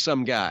fucking with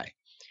some guy.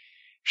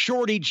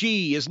 Shorty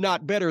G is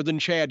not better than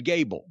Chad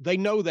Gable. They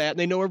know that, and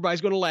they know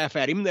everybody's going to laugh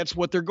at him. That's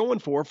what they're going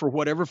for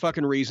whatever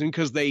fucking reason,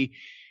 because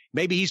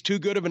maybe he's too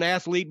good of an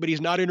athlete, but he's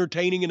not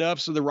entertaining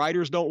enough, so the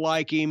writers don't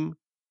like him,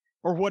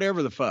 or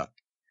whatever the fuck.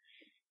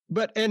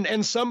 But,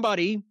 and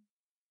somebody,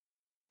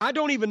 I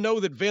don't even know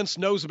that Vince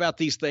knows about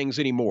these things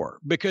anymore,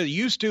 because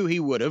used to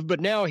he would have, but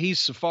now he's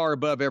so far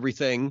above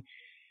everything.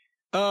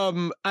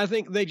 I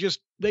think they just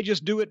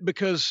do it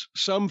because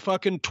some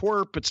fucking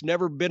twerp that's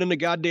never been in a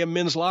goddamn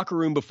men's locker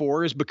room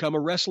before has become a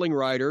wrestling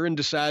writer and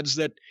decides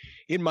that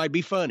it might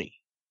be funny.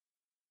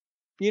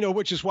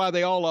 Which is why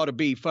they all ought to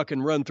be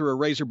fucking run through a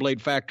razor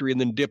blade factory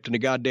and then dipped in a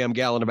goddamn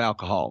gallon of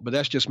alcohol. But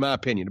that's just my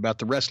opinion about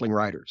the wrestling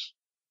writers.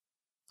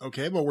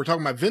 Okay, well, we're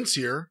talking about Vince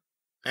here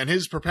and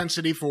his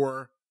propensity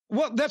for...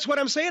 Well, that's what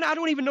I'm saying. I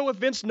don't even know if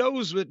Vince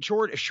knows that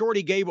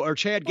Shorty Gable or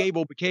Chad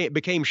Gable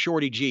became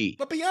Shorty G.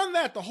 But beyond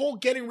that, the whole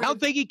getting rid I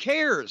don't think he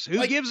cares.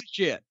 Who gives a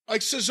shit?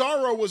 Like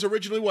Cesaro was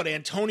originally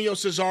Antonio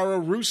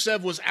Cesaro.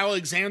 Rusev was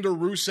Alexander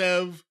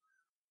Rusev.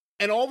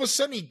 And all of a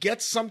sudden he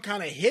gets some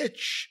kind of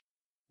hitch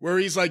where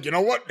he's like, you know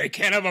what? They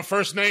can't have a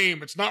first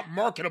name. It's not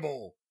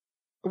marketable.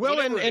 Well,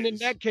 and in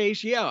that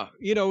case, yeah,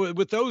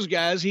 with those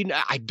guys,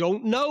 I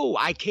don't know.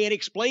 I can't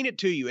explain it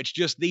to you. It's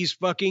just these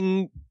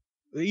fucking...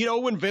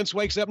 when Vince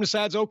wakes up and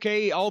decides,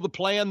 okay, all the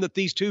plan that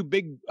these two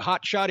big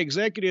hotshot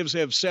executives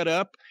have set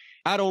up,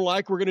 I don't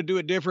like, we're going to do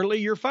it differently,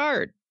 you're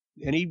fired.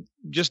 And he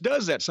just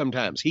does that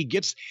sometimes.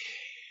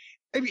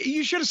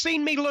 You should have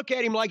seen me look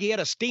at him like he had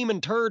a steaming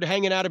turd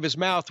hanging out of his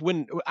mouth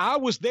when I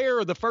was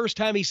there the first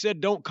time he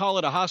said, don't call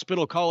it a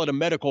hospital, call it a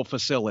medical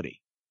facility.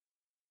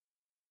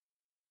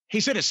 He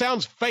said, it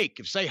sounds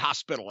fake if say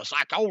hospital. It's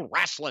like old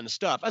wrestling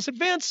stuff. I said,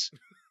 Vince...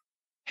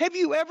 Have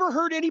you ever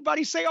heard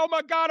anybody say, oh,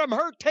 my God, I'm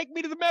hurt. Take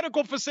me to the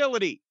medical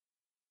facility.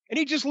 And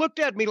he just looked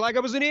at me like I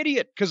was an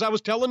idiot because I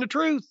was telling the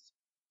truth.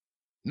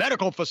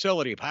 Medical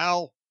facility,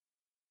 pal.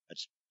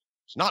 It's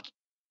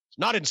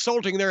not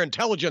insulting their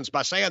intelligence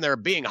by saying they're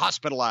being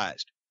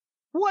hospitalized.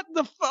 What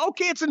the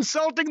okay, it's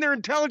insulting their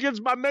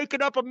intelligence by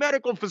making up a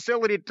medical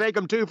facility to take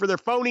them to for their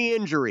phony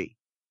injury.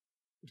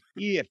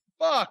 Yeah,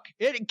 fuck.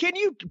 Can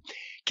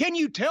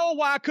you tell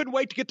why I couldn't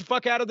wait to get the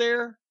fuck out of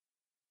there?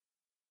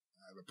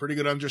 a pretty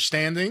good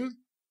understanding.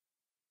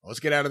 Let's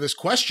get out of this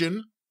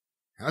question.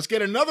 Let's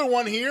get another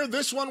one here.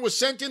 This one was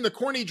sent in the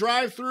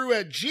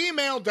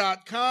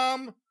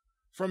CornyDriveThru@gmail.com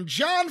from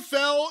John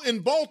Fell in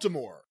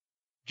Baltimore.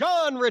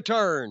 John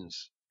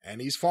returns. And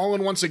he's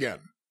fallen once again.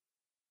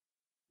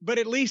 But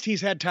at least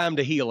he's had time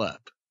to heal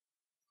up.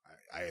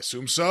 I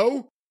assume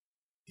so.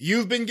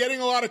 You've been getting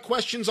a lot of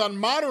questions on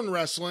modern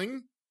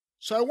wrestling,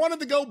 so I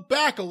wanted to go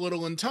back a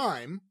little in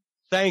time.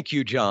 Thank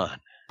you, John.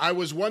 I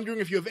was wondering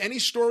if you have any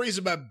stories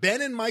about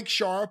Ben and Mike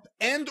Sharp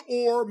and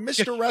or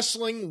Mr.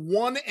 Wrestling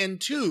 1 and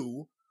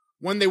 2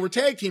 when they were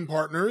tag team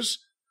partners.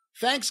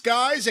 Thanks,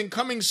 guys, and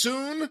coming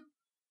soon,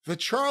 the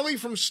Charlie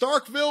from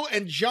Starkville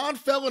and John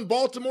Fell in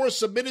Baltimore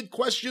submitted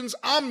questions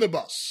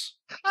omnibus.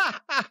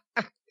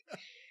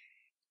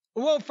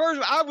 Well,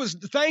 first,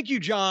 thank you,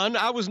 John.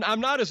 I'm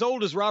not as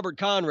old as Robert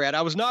Conrad.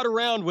 I was not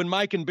around when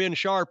Mike and Ben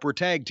Sharp were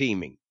tag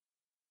teaming.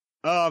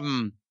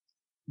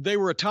 They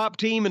were a top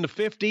team in the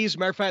 50s.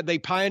 Matter of fact, they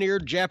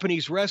pioneered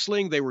Japanese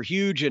wrestling. They were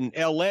huge in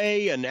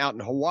LA and out in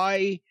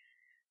Hawaii.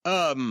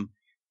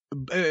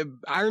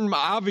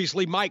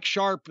 Obviously, Mike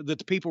Sharp, that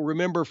the people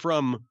remember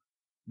from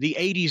the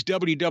 80s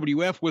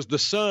WWF, was the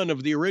son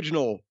of the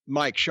original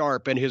Mike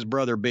Sharp and his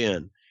brother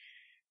Ben.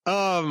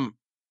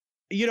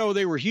 You know,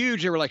 they were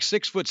huge. They were like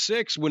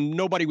 6'6" when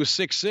nobody was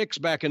 6'6"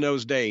 back in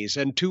those days,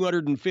 and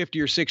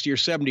 250 or 60 or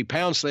 70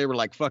 pounds. So they were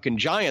like fucking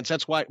giants.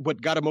 That's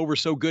what got them over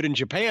so good in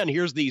Japan.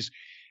 Here's these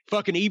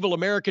fucking evil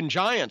American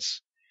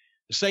giants,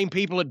 the same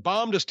people that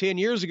bombed us 10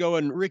 years ago,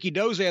 and Ricky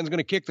Dozan's going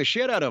to kick the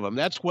shit out of them.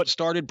 That's what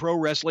started pro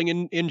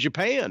wrestling in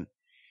Japan.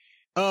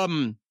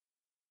 So,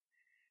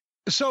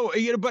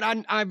 you know, but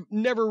I've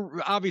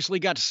never obviously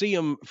got to see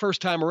them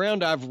first time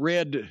around. I've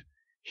read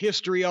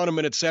history on them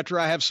and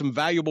etc. I have some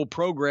valuable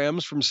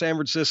programs from San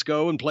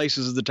Francisco and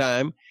places at the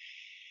time.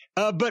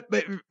 But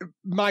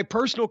my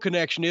personal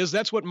connection is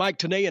that's what Mike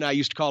Tenay and I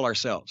used to call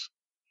ourselves.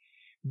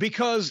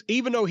 Because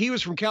even though he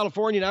was from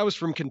California and I was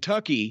from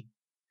Kentucky,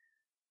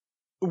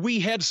 we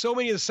had so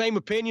many of the same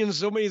opinions,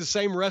 so many of the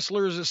same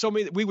wrestlers,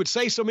 we would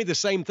say so many of the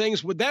same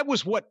things. That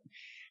was what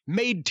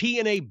made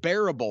TNA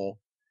bearable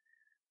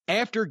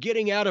after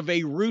getting out of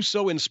a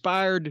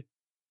Russo-inspired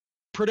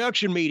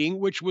production meeting,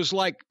 which was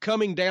like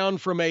coming down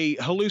from a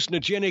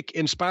hallucinogenic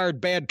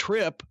inspired bad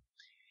trip.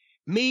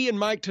 Me and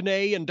Mike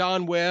Tenay and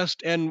Don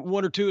West and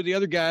one or two of the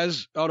other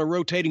guys on a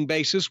rotating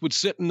basis would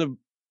sit in the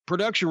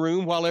production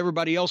room while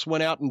everybody else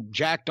went out and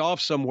jacked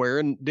off somewhere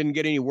and didn't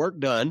get any work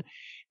done.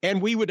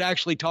 And we would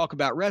actually talk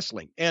about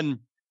wrestling. And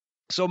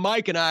so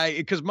Mike and I,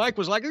 because Mike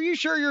was like, are you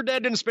sure your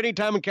dad didn't spend any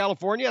time in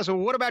California? I said,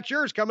 well, what about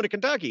yours coming to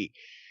Kentucky?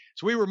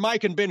 So we were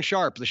Mike and Ben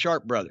Sharp, the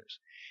Sharp brothers.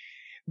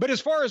 But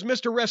as far as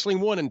Mr. Wrestling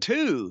 1 and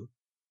 2,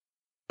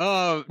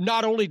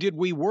 not only did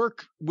we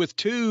work with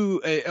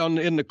 2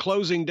 in the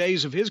closing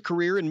days of his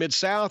career in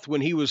Mid-South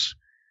when he was,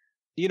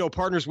 you know,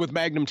 partners with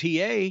Magnum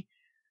TA,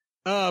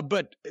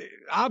 but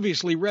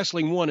obviously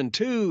Wrestling 1 and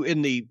 2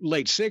 in the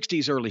late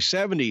 60s, early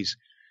 70s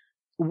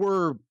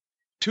were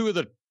 2 of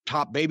the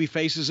top baby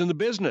faces in the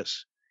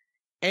business.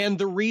 And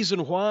the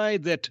reason why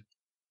that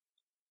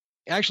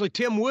actually,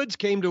 Tim Woods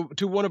came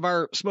to one of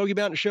our Smoky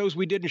Mountain shows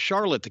we did in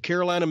Charlotte, the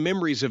Carolina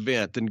Memories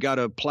event, and got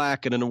a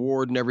plaque and an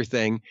award and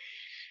everything.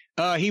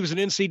 He was an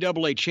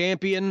NCAA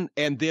champion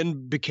and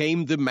then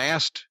became the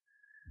masked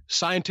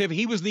scientific.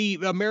 He was the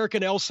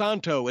American El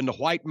Santo in the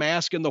white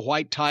mask and the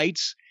white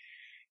tights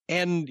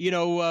and, you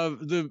know,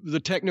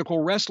 the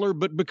technical wrestler.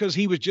 But because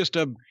he was just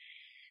a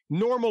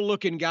normal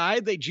looking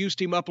guy, they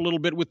juiced him up a little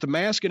bit with the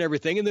mask and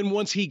everything. And then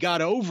once he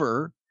got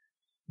over,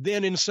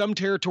 then in some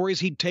territories,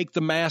 he'd take the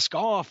mask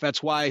off.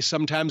 That's why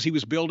sometimes he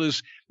was billed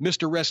as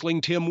Mr.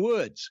 Wrestling Tim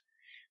Woods.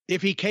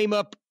 If he came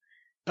up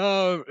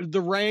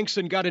the ranks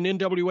and got an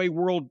NWA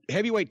World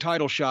Heavyweight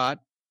title shot,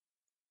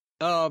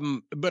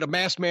 but a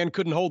masked man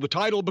couldn't hold the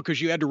title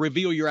because you had to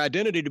reveal your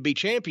identity to be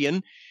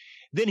champion,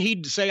 then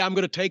he'd say, I'm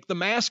going to take the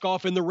mask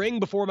off in the ring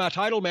before my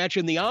title match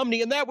in the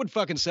Omni, and that would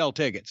fucking sell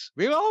tickets.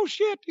 We'd go, oh,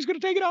 shit, he's going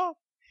to take it off.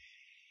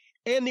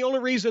 And the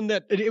only reason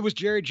that it was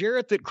Jerry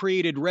Jarrett that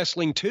created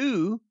Wrestling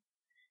 2,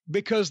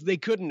 because they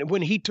couldn't,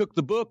 when he took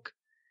the book,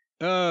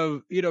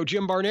 you know,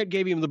 Jim Barnett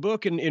gave him the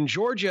book in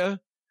Georgia.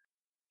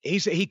 He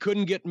said he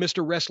couldn't get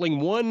Mr. Wrestling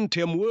 1,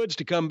 Tim Woods,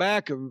 to come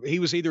back. He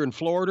was either in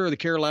Florida or the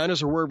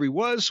Carolinas or wherever he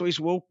was. So he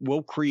said,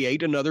 we'll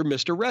create another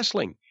Mr.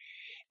 Wrestling.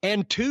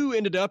 And 2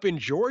 ended up in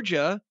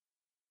Georgia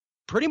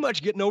pretty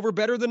much getting over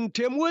better than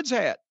Tim Woods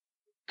had,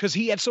 because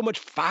he had so much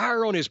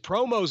fire on his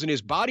promos and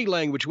his body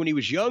language when he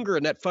was younger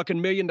and that fucking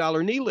 $1 million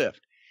knee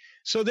lift.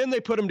 So then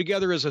they put them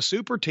together as a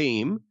super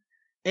team.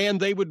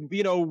 And they would,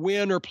 you know,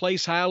 win or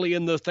place highly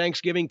in the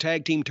Thanksgiving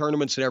tag team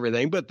tournaments and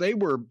everything. But they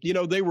were, you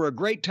know, they were a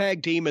great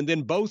tag team. And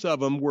then both of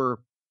them were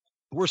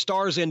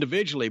stars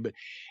individually. But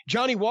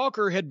Johnny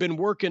Walker had been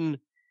working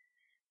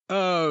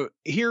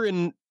here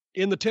in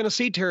the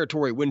Tennessee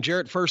territory when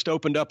Jarrett first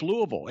opened up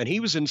Louisville. And he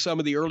was in some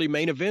of the early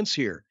main events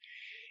here.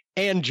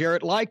 And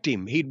Jarrett liked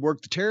him. He'd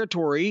worked the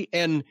territory.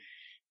 And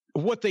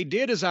what they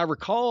did, as I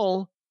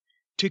recall,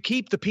 to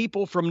keep the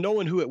people from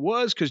knowing who it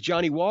was, because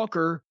Johnny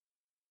Walker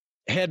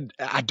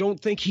I don't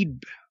think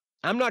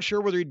I'm not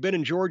sure whether he'd been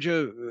in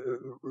Georgia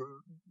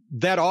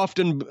that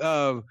often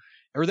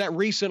or that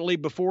recently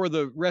before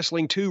the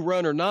Wrestling 2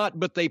 run or not,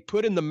 but they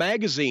put in the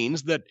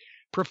magazines that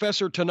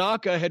Professor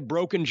Tanaka had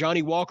broken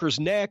Johnny Walker's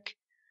neck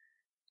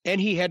and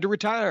he had to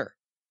retire.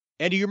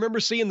 And do you remember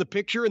seeing the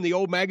picture in the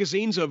old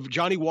magazines of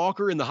Johnny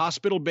Walker in the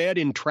hospital bed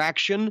in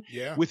traction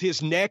with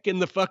his neck in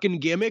the fucking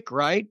gimmick,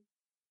 right?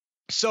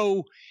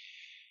 So,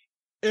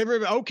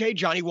 okay,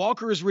 Johnny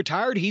Walker is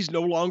retired. He's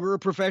no longer a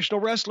professional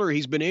wrestler.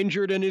 He's been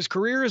injured and his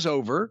career is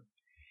over.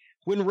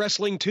 When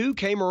Wrestling 2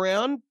 came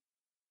around,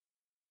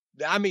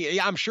 I mean,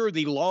 I'm sure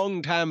the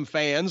longtime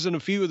fans and a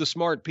few of the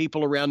smart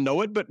people around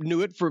know it, but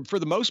knew it for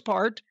the most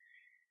part.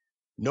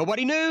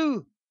 Nobody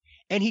knew.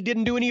 And he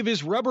didn't do any of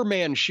his rubber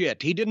man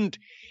shit.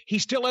 He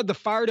still had the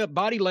fired up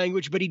body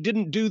language, but he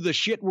didn't do the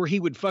shit where he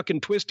would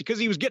fucking twist, because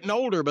he was getting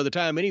older by the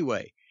time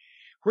anyway,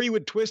 where he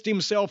would twist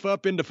himself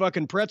up into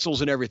fucking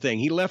pretzels and everything.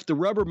 He left the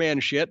rubber man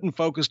shit and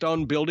focused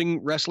on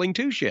building Wrestling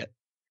 2 shit.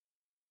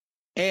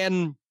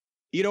 And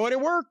you know what?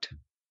 It worked.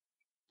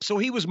 So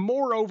he was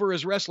more over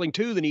as Wrestling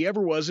 2 than he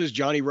ever was as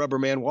Johnny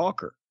Rubberman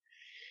Walker.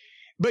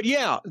 But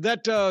yeah,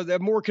 that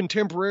more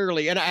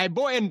contemporarily,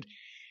 and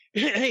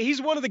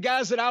he's one of the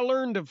guys that I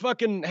learned to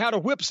fucking how to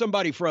whip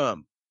somebody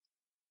from,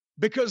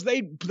 because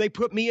they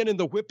put me in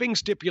the whipping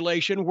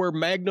stipulation where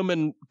Magnum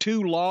and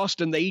 2 lost,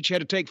 and they each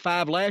had to take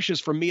 5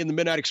 lashes from me in the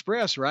Midnight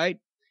Express, right?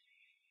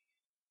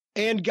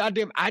 And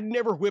goddamn, I'd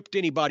never whipped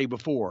anybody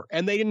before,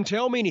 and they didn't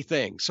tell me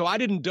anything, so I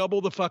didn't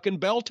double the fucking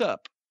belt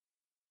up.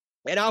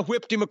 And I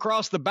whipped him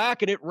across the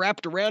back, and it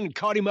wrapped around and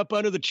caught him up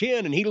under the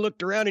chin. And he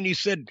looked around and he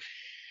said,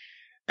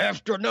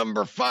 "After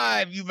number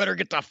 5, you better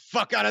get the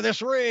fuck out of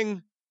this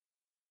ring."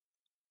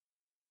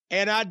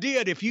 And I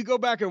did. If you go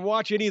back and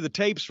watch any of the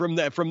tapes from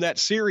that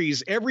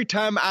series, every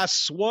time I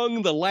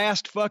swung the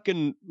last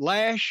fucking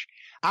lash,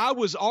 I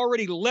was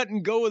already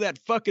letting go of that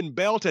fucking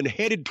belt and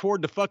headed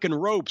toward the fucking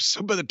ropes.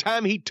 So by the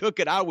time he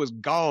took it, I was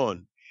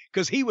gone,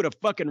 because he would have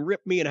fucking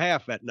ripped me in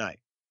half that night.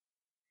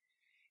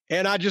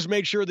 And I just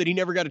made sure that he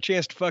never got a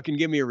chance to fucking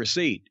give me a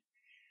receipt.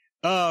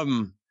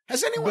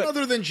 Has anyone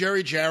other than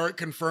Jerry Jarrett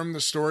confirmed the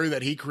story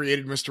that he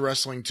created Mr.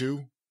 Wrestling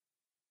 2?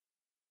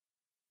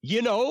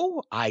 You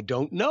know, I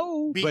don't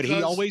know, but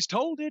he always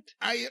told it.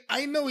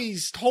 I know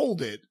he's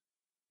told it,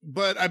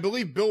 but I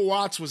believe Bill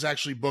Watts was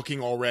actually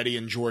booking already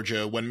in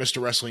Georgia when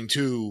Mr. Wrestling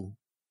 2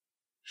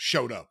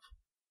 showed up.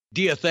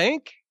 Do you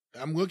think?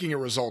 I'm looking at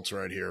results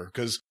right here,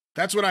 because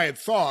that's what I had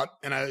thought,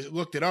 and I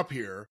looked it up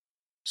here.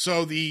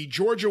 So the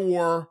Georgia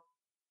War,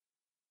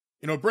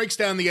 breaks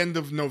down the end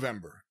of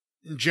November.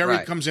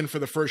 Jerry comes in for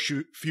the first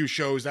few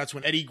shows. That's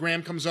when Eddie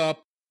Graham comes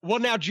up. Well,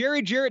 now,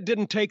 Jerry Jarrett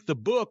didn't take the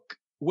book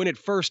when it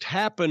first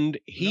happened.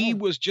 He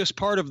was just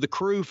part of the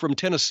crew from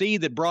Tennessee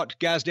that brought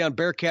guys down,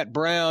 Bearcat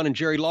Brown and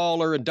Jerry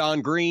Lawler and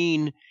Don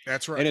Green.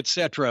 That's right. And et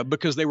cetera,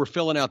 because they were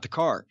filling out the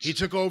cards. He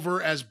took over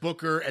as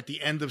booker at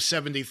the end of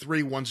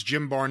 73 once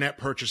Jim Barnett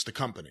purchased the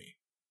company.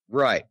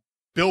 Right.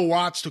 Bill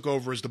Watts took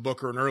over as the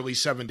booker in early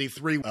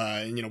 73.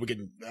 I'm not going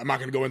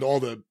to go into all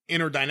the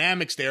inner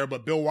dynamics there,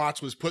 but Bill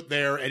Watts was put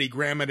there. Eddie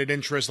Graham had an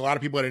interest. A lot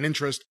of people had an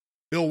interest.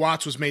 Bill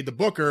Watts was made the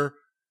booker.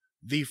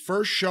 The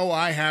first show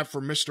I have for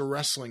Mr.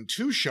 Wrestling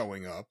 2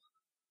 showing up,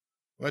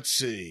 let's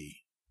see,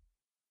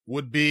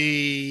 would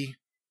be,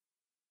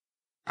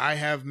 I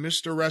have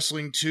Mr.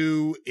 Wrestling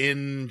 2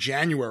 in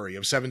January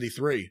of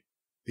 73.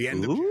 The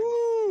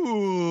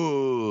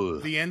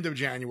end of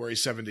January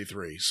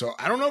 73. So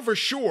I don't know for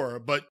sure,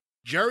 but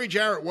Jerry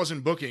Jarrett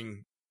wasn't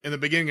booking in the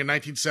beginning of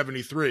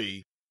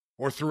 1973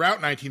 or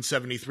throughout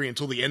 1973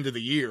 until the end of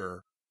the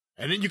year.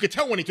 And then you could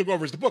tell when he took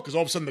over as the book, because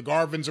all of a sudden the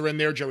Garvins are in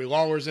there, Jerry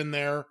Lawler's in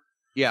there.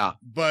 Yeah.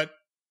 But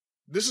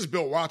this is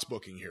Bill Watts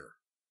booking here,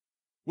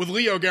 with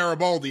Leo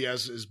Garibaldi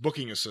as his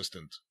booking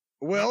assistant.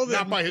 Well,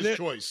 not by his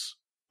choice.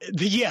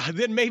 Yeah,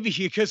 then maybe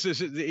because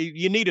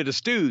you needed a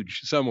stooge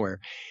somewhere.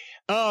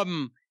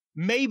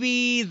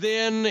 Maybe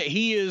then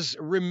he is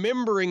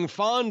remembering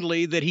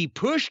fondly that he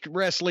pushed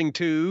Wrestling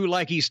 2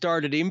 like he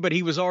started him, but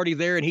he was already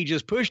there and he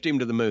just pushed him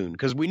to the moon,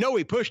 because we know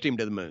he pushed him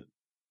to the moon.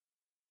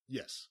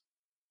 Yes.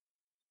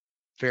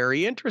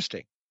 Very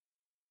interesting.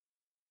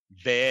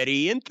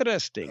 Very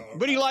interesting.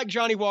 But he liked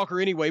Johnny Walker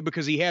anyway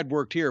because he had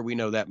worked here. We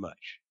know that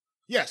much.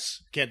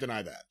 Yes. Can't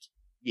deny that.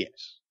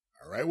 Yes.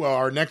 All right. Well,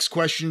 our next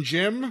question,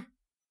 Jim,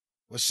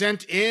 was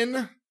sent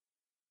in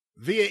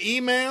via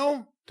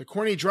email to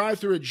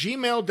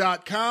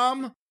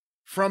CornyDriveThru@gmail.com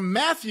from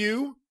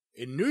Matthew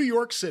in New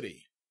York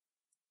City.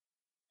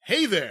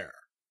 Hey there.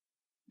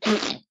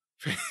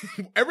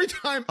 Every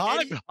time.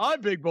 Hi,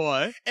 big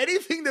boy.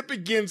 Anything that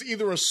begins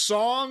either a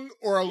song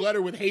or a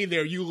letter with "hey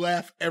there," you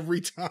laugh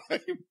every time.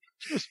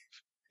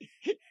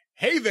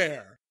 Hey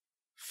there.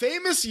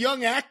 Famous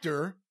young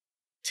actor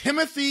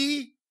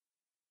Timothy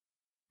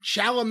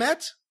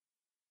Chalamet.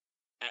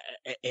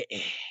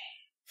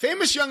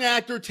 Famous young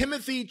actor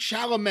Timothy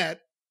Chalamet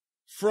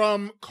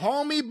from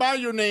Call Me By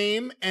Your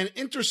Name and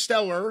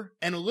Interstellar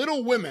and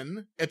Little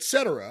Women,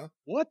 etc.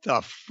 What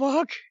the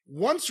fuck?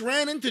 Once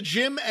ran into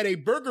Jim at a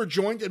burger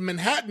joint in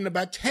Manhattan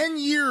about 10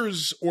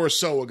 years or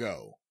so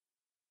ago.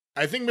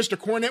 I think Mr.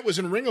 Cornette was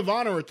in Ring of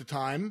Honor at the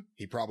time.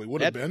 He probably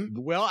would have been.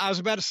 Well, I was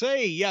about to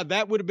say, yeah,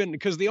 that would have been,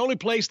 because the only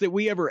place that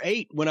we ever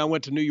ate when I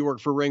went to New York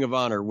for Ring of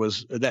Honor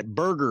was that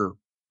burger,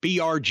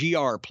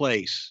 BRGR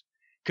place,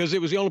 because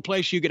it was the only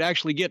place you could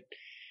actually get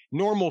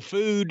normal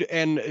food,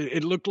 and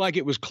it looked like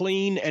it was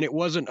clean, and it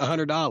wasn't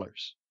 $100.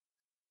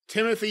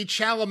 Timothy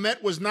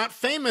Chalamet was not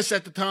famous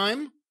at the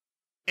time,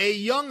 a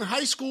young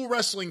high school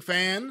wrestling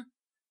fan,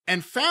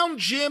 and found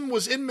Jim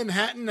was in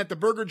Manhattan at the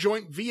burger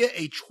joint via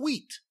a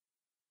tweet.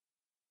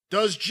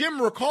 Does Jim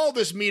recall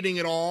this meeting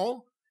at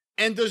all?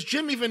 And does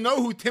Jim even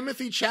know who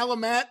Timothy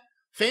Chalamet,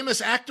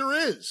 famous actor,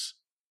 is?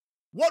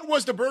 What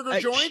was the burger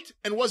joint,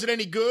 and was it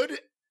any good?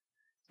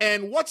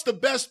 And what's the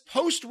best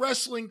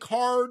post-wrestling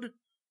card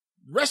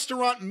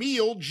restaurant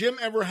meal Jim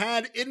ever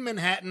had in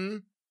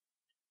Manhattan?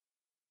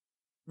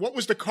 What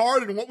was the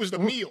card and what was the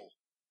meal?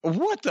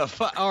 What the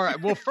fuck? All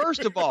right. Well,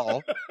 first of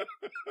all,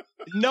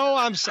 no,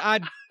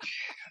 damn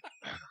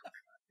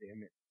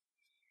it.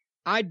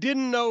 I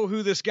didn't know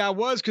who this guy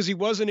was because he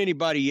wasn't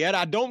anybody yet.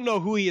 I don't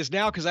know who he is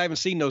now because I haven't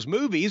seen those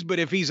movies, but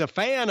if he's a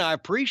fan, I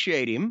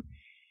appreciate him.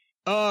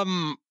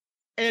 And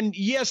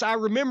yes, I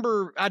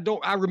remember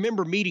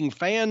meeting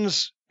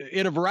fans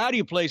in a variety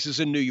of places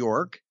in New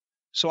York.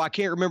 So I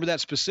can't remember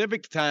that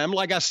specific time.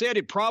 Like I said,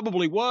 it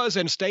probably was.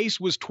 And Stace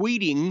was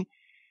tweeting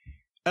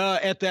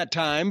at that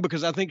time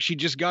because I think she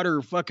just got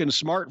her fucking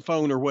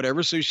smartphone or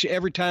whatever. So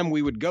every time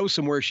we would go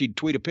somewhere, she'd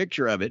tweet a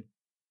picture of it.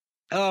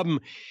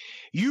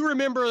 You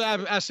remember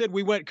I said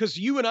we went, because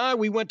you and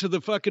we went to the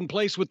fucking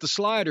place with the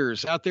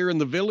sliders out there in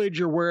the Village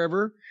or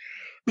wherever.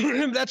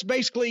 That's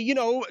basically,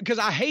 because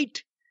I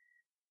hate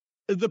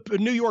the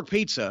New York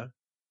pizza.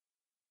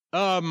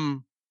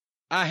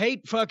 I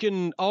hate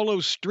fucking all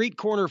those street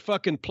corner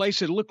fucking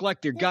places that look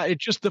like they're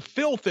it's just the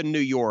filth in New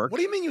York. What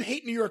do you mean you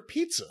hate New York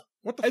pizza?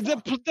 What the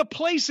fuck? The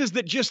places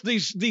that just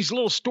these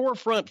little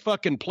storefront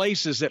fucking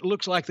places that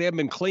looks like they haven't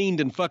been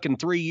cleaned in fucking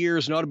 3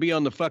 years and ought to be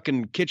on the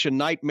fucking kitchen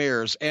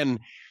nightmares. And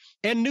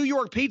New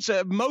York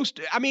pizza,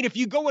 if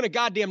you go in a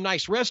goddamn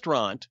nice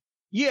restaurant,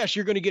 yes,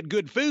 you're going to get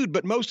good food,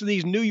 but most of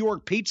these New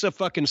York pizza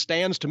fucking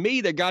stands, to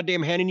me, they're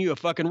goddamn handing you a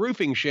fucking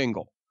roofing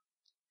shingle.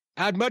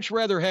 I'd much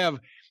rather have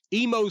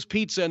Emo's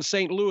Pizza in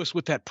St. Louis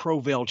with that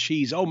Provel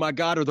cheese. Oh my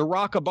God. Or the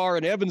Rock-A-Bar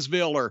in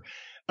Evansville, or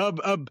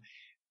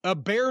a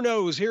Bear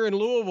Nose here in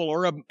Louisville,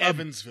 or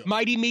Evansville.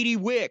 Mighty Meaty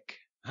Wick.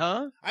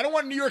 Huh? I don't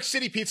want New York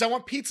City pizza. I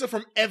want pizza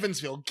from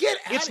Evansville. Get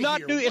out of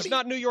here. It's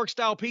not New York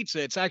style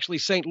pizza. It's actually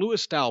St. Louis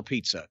style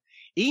pizza.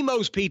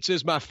 Emo's Pizza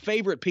is my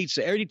favorite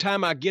pizza. Every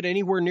time I get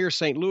anywhere near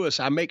St. Louis,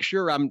 I make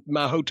sure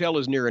my hotel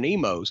is near an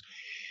Emo's.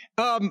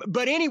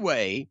 But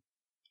anyway,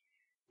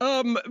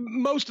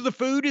 most of the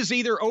food is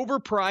either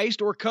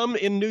overpriced or come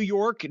in New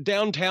York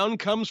downtown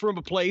comes from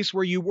a place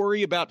where you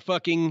worry about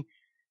fucking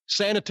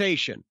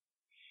sanitation.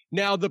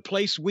 Now, the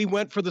place we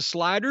went for the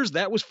sliders,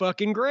 that was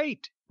fucking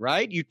great,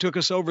 right? You took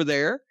us over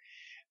there.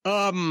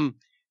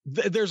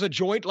 There's a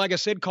joint, like I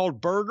said, called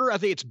Burger. I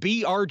think it's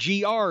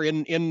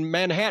BRGR in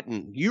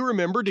Manhattan. You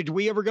remember, did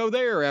we ever go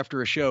there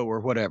after a show or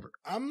whatever?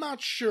 I'm not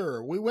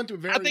sure. We went to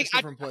various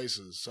different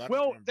places. So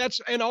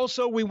and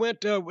also we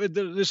went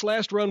this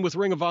last run with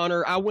Ring of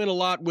Honor. I went a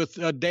lot with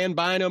Dan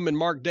Bynum and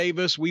Mark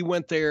Davis. We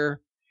went there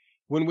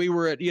when we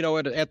were at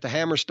the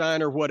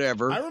Hammerstein or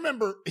whatever. I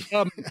remember.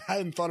 I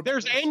hadn't thought about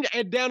There's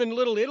down in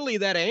Little Italy,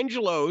 that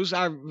Angelo's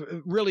I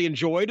really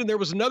enjoyed. And there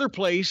was another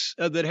place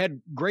that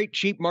had great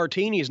cheap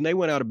martinis, and they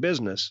went out of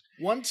business.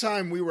 One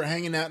time we were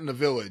hanging out in the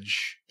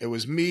Village. It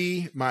was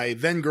me, my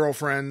then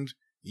girlfriend,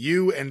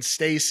 you, and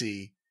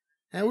Stacy.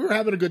 And we were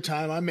having a good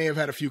time. I may have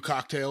had a few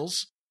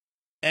cocktails.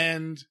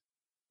 And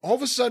all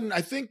of a sudden,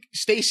 I think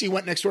Stacy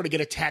went next door to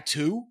get a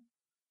tattoo.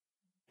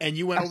 And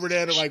you went over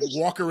there to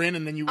walk her in,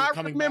 and then you were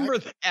coming back.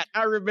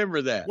 I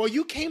remember that. Well,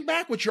 you came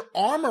back with your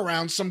arm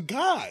around some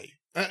guy.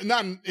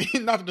 Not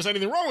that there's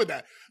anything wrong with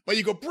that. But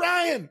you go,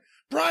 Brian,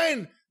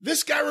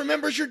 this guy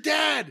remembers your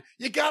dad.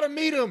 You got to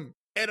meet him.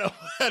 And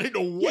I didn't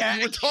know what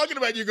you were talking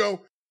about. You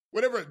go,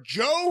 whatever,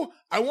 Joe,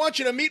 I want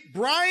you to meet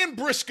Brian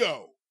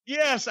Briscoe.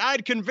 Yes,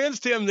 I'd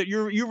convinced him that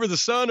you were the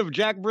son of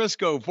Jack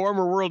Briscoe,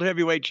 former world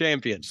heavyweight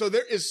champion. So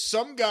there is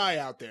some guy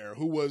out there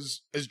who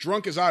was as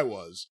drunk as I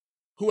was,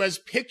 who has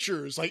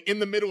pictures in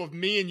the middle of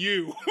me and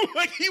you.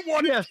 He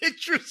wanted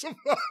pictures of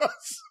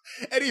us.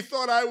 And he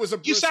thought I was a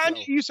Briscoe.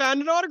 You signed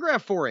an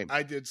autograph for him.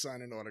 I did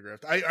sign an autograph.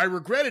 I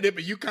regretted it,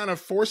 but you kind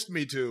of forced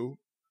me to.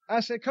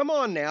 I said, come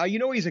on now. You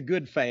know he's a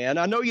good fan.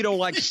 I know you don't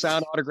like to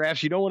sign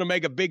autographs. You don't want to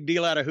make a big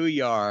deal out of who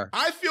you are.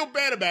 I feel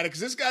bad about it because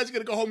this guy's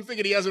going to go home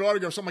thinking he has an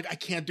autograph. So I'm like, I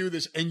can't do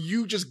this. And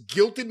you just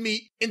guilted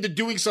me into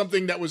doing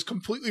something that was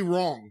completely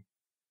wrong.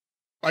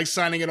 Like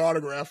signing an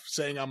autograph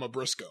saying I'm a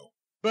Briscoe.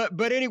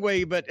 But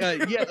anyway,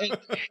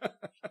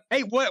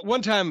 hey,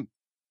 one time,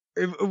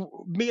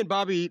 me and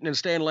Bobby Eaton and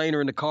Stan Lane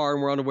are in the car,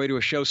 and we're on the way to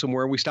a show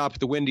somewhere, and we stop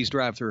at the Wendy's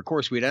drive-thru. Of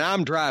course and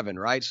I'm driving,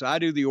 right? So I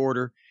do the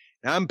order,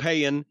 and I'm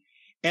paying,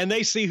 and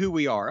they see who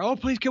we are. Oh,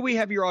 please, can we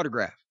have your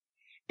autograph?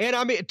 And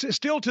I mean,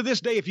 still to this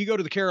day, if you go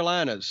to the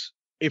Carolinas,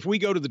 if we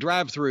go to the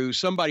drive-thru,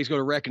 somebody's going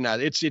to recognize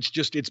it.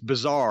 It's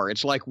bizarre.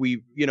 It's like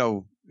we,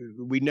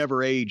 we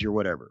never age or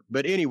whatever.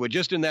 But anyway,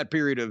 just in that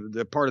period of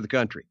the part of the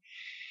country.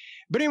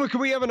 But anyway, can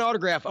we have an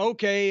autograph?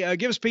 Okay,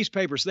 give us a piece of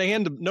paper. So they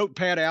hand the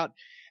notepad out.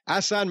 I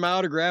sign my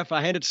autograph.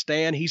 I hand it to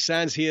Stan. He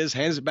signs his,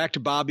 hands it back to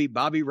Bobby.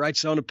 Bobby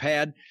writes on a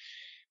pad.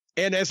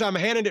 And as I'm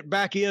handing it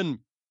back in,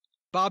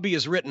 Bobby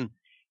has written,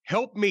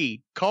 "Help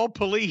me, call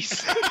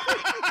police."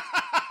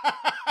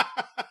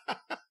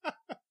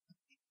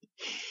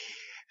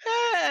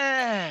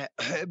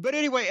 But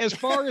anyway, as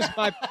far as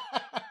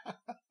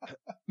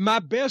my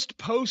best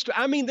post,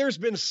 I mean, there's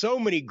been so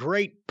many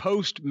great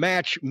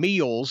post-match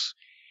meals,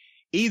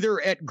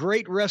 either at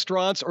great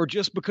restaurants or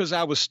just because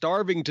I was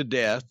starving to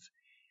death.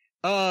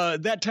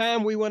 That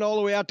time we went all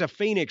the way out to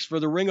Phoenix for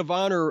the Ring of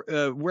Honor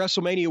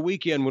WrestleMania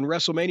weekend when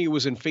WrestleMania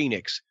was in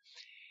Phoenix.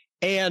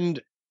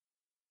 And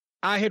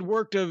I had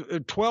worked a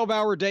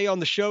 12-hour day on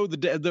the show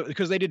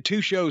because they did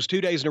 2 shows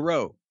 2 days in a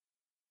row.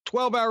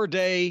 12-hour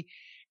day.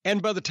 And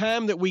by the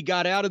time that we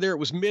got out of there, it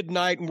was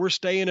midnight, and we're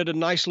staying at a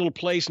nice little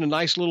place in a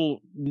nice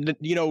little,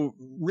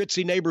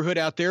 ritzy neighborhood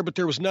out there, but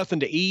there was nothing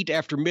to eat.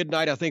 After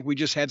midnight, I think we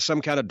just had some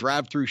kind of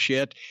drive-through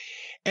shit.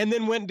 And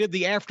then went and did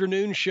the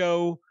afternoon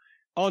show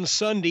on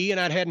Sunday,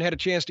 and I hadn't had a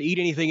chance to eat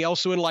anything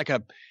else. So in like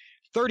a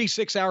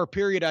 36-hour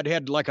period, I'd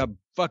had like a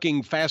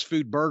fucking fast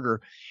food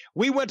burger.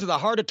 We went to the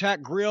Heart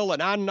Attack Grill,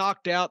 and I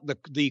knocked out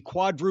the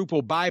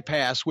quadruple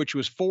bypass, which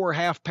was 4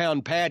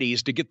 half-pound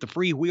patties to get the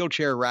free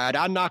wheelchair ride.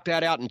 I knocked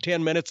that out in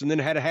 10 minutes and then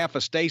had a half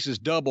a Stasis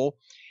double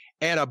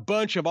and a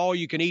bunch of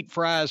all-you-can-eat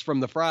fries from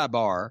the fry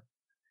bar.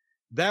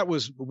 That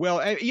was,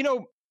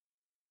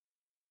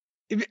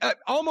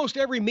 almost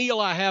every meal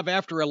I have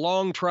after a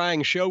long,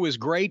 trying show is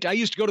great. I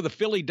used to go to the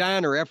Philly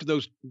Diner after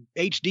those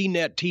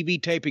HDNet TV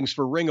tapings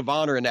for Ring of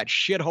Honor in that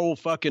shithole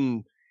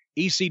fucking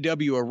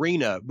ECW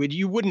arena, but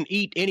you wouldn't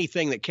eat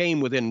anything that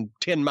came within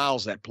 10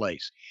 miles of that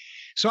place.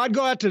 So I'd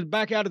go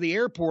back out of the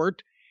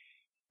airport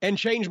and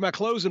change my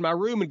clothes in my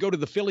room and go to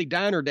the Philly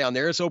Diner down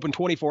there. It's open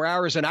 24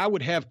 hours, and I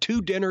would have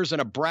 2 dinners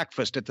and a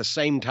breakfast at the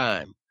same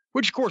time,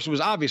 which of course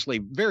was obviously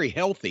very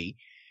healthy,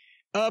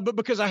 but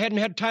because I hadn't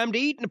had time to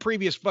eat in the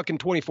previous fucking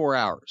 24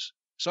 hours.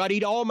 So I'd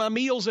eat all my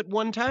meals at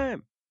one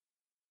time.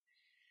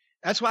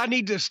 That's why I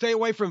need to stay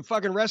away from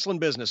fucking wrestling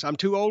business. I'm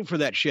too old for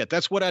that shit.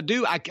 That's what I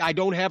do. I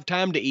don't have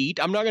time to eat.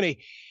 I'm not going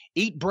to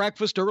eat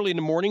breakfast early in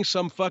the morning,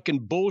 some fucking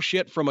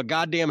bullshit from a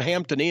goddamn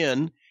Hampton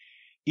Inn,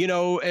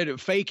 at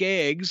fake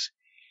eggs.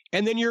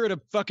 And then you're at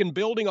a fucking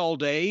building all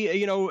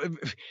day.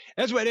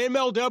 That's what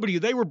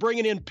MLW, they were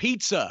bringing in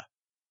pizza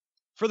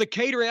for the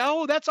catering.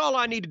 Oh, that's all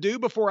I need to do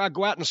before I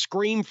go out and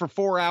scream for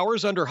 4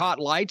 hours under hot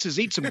lights is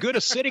eat some good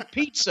acidic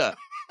pizza.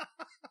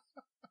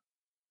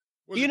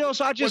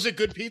 Was it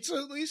good pizza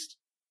at least?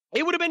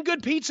 It would have been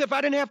good pizza if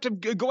I didn't have to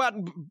go out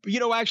and,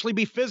 actually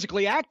be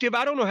physically active.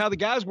 I don't know how the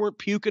guys weren't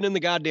puking in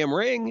the goddamn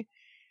ring.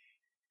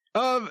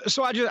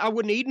 So I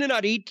wouldn't eat, and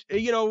I'd eat,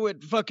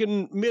 at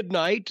fucking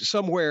midnight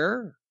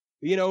somewhere,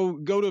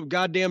 go to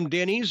goddamn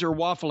Denny's or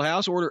Waffle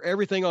House, order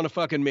everything on a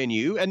fucking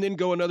menu, and then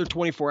go another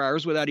 24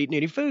 hours without eating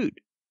any food.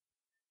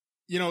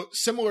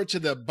 Similar to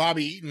the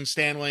Bobby Eaton,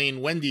 Stan Lane,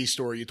 Wendy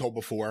story you told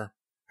before,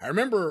 I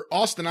remember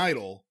Austin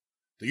Idol,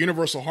 the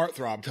Universal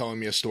Heartthrob, telling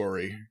me a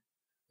story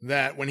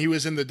that when he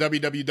was in the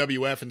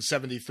WWF in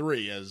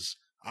 '73 as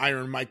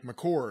Iron Mike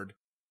McCord,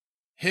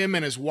 him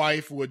and his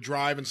wife would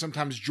drive, and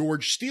sometimes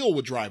George Steele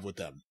would drive with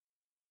them.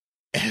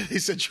 And they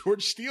said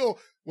George Steele,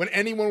 when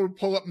anyone would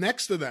pull up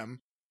next to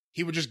them,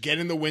 he would just get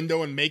in the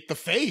window and make the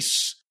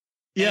face.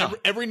 Yeah.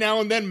 Every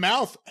now and then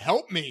mouth,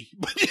 "Help me."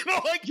 But,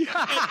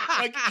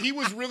 like he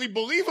was really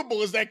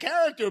believable as that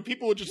character.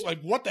 People were just like,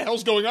 what the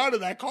hell's going on in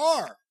that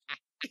car?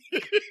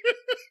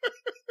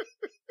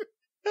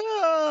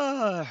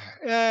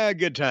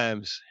 Good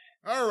times.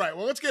 All right,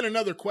 well, let's get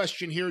another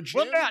question here,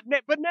 Jim.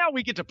 But now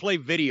we get to play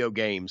video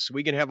games.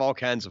 We can have all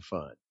kinds of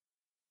fun.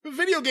 But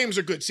video games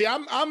are good. See,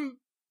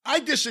 I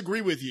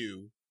disagree with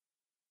you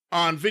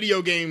on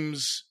video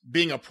games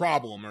being a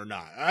problem or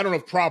not. I don't know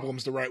if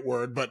problem's the right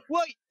word, but...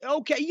 Well,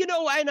 okay,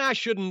 and I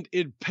shouldn't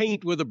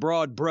paint with a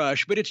broad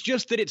brush, but it's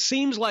just that it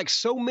seems like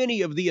so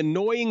many of the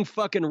annoying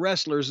fucking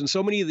wrestlers and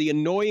so many of the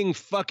annoying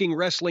fucking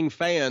wrestling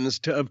fans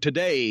of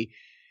today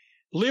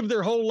live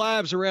their whole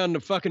lives around the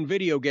fucking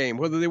video game,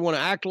 whether they want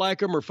to act like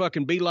them or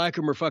fucking be like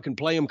them or fucking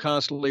play them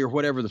constantly or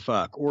whatever the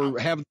fuck, or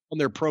have them on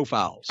their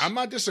profiles. I'm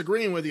not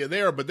disagreeing with you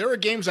there, but there are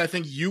games I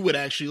think you would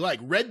actually like.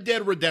 Red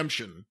Dead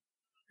Redemption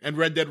and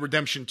Red Dead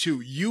Redemption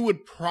 2, you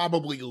would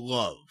probably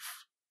love.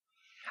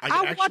 I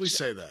can actually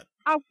say that.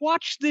 I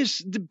watched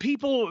the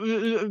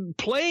people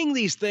playing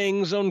these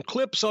things on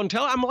clips on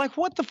television. I'm like,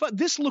 what the fuck?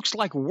 This looks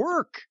like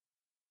work.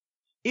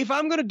 If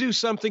I'm going to do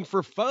something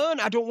for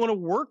fun, I don't want to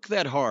work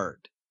that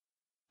hard.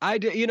 I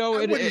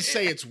wouldn't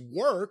say it's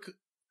work.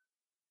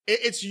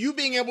 It's you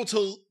being able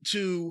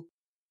to.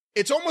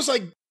 It's almost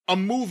like a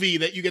movie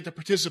that you get to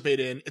participate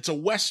in. It's a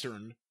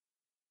Western.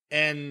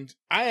 And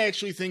I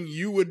actually think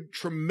you would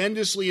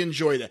tremendously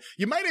enjoy that.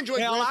 You might enjoy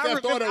Grand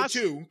Theft Auto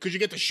too, because you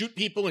get to shoot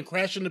people and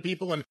crash into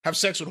people and have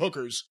sex with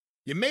hookers.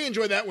 You may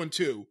enjoy that one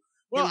too.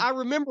 Well, I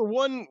remember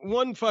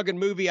one fucking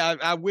movie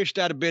I wished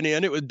I'd have been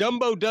in. It was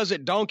Dumbo Does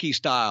It Donkey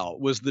Style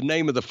was the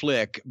name of the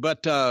flick.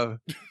 But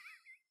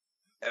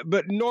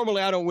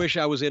normally I don't wish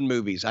I was in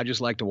movies. I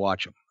just like to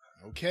watch them.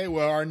 Okay,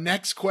 well, our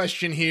next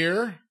question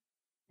here,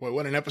 well,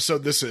 what an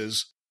episode this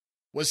is,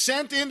 was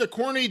sent in to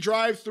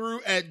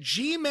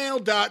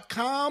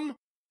CornyDriveThru@gmail.com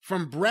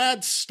from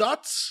Brad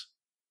Stutz.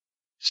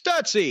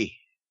 Stutsy.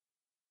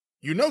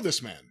 You know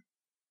this man.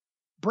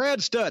 Brad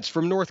Stutz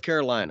from North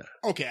Carolina.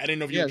 Okay, I didn't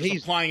know if you were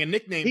just applying a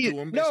nickname to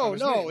him.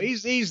 No,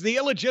 he's the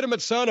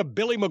illegitimate son of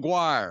Billy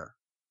McGuire.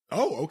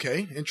 Oh,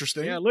 okay,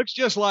 interesting. Yeah, looks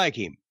just like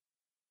him.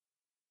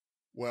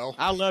 Well,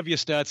 I love you,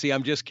 Stutsy.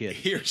 I'm just kidding.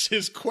 Here's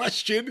his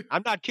question.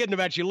 I'm not kidding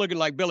about you looking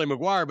like Billy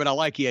McGuire, but I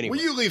like you anyway.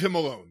 Will you leave him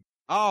alone?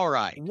 All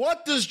right.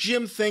 What does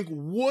Jim think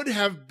would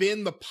have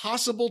been the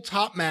possible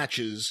top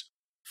matches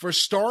for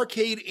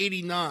Starrcade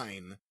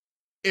 89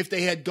 if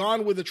they had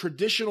gone with a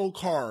traditional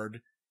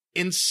card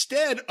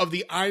instead of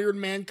the Iron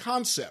Man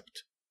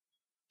concept?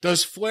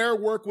 Does Flair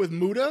work with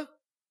Muta?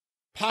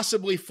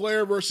 Possibly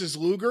Flair versus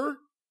Luger?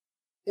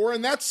 Or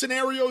in that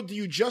scenario, do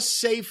you just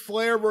say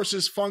Flair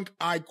versus Funk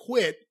I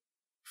Quit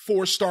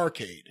for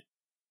Starrcade?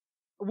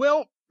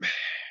 Well,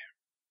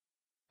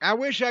 I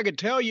wish I could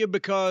tell you,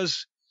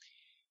 because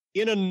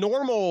in a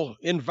normal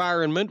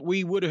environment,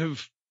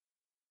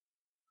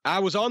 I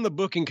was on the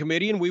booking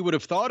committee and we would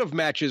have thought of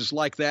matches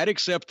like that,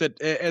 except that,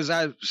 as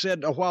I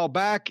said a while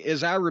back,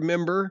 as I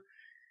remember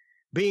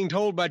being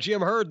told by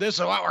Jim Herd, this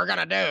is what we're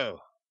going to do.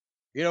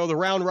 You know, the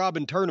round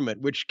robin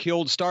tournament, which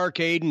killed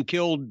Starrcade and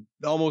killed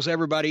almost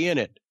everybody in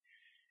it.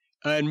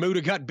 And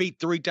Muta got beat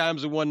 3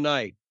 times in one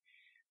night.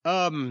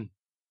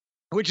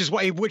 Which is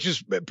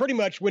pretty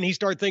much when he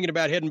started thinking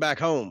about heading back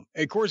home.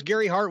 Of course,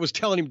 Gary Hart was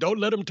telling him, don't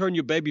let him turn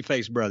you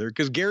babyface, brother,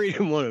 because Gary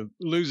didn't want to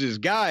lose his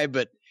guy.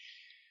 But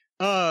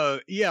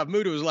yeah,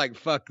 Muta was like,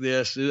 fuck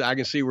this. I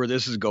can see where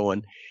this is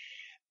going.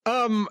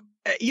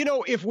 You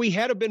know, if we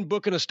had been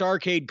booking a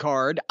Starrcade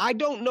card, I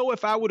don't know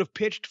if I would have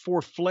pitched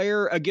for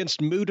Flair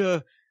against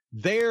Muta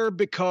there,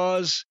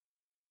 because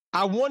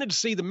I wanted to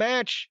see the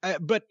match.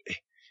 But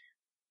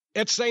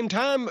at the same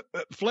time,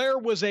 Flair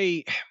was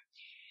a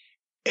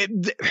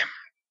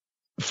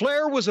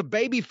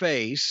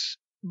babyface,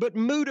 but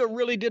Muta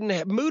really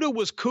Muta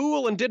was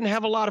cool and didn't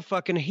have a lot of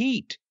fucking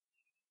heat.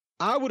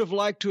 I would have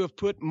liked to have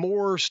put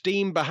more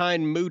steam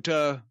behind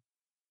Muta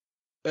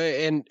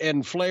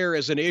and Flair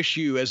as an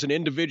issue, as an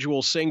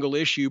individual single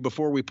issue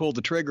before we pulled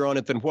the trigger on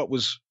it than what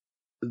was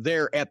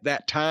there at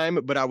that time.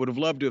 But I would have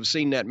loved to have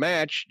seen that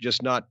match,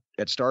 just not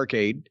at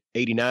Starrcade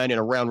 89 in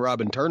a round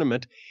robin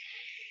tournament.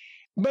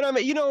 But I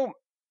mean, you know,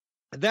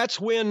 that's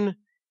when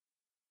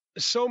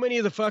so many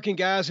of the fucking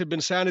guys had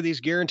been signed to these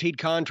guaranteed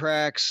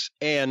contracts,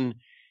 and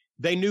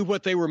they knew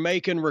what they were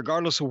making,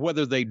 regardless of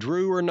whether they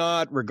drew or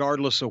not,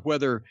 regardless of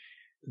whether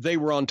they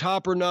were on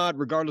top or not,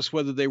 regardless of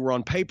whether they were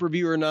on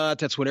pay-per-view or not.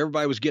 That's when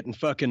everybody was getting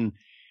fucking,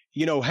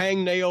 you know,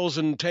 hangnails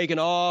and taken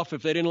off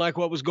if they didn't like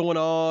what was going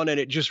on, and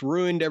it just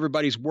ruined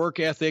everybody's work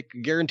ethic.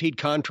 Guaranteed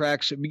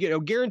contracts, you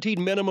know, guaranteed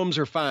minimums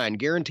are fine.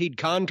 Guaranteed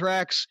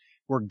contracts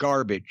were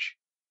garbage.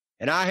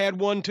 And I had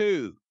one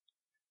too.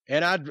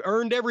 And I'd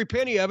earned every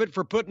penny of it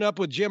for putting up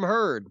with Jim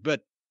Herd.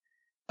 But,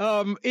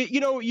 you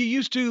know, you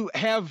used to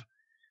have,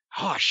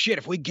 oh, shit,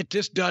 if we get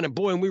this done and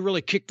boy, and we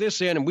really kick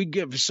this in and we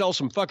sell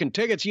some fucking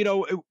tickets, you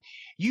know,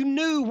 you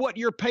knew what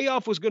your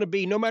payoff was going to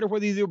be, no matter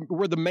whether you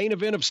were the main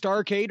event of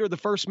Starrcade or the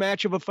first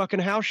match of a fucking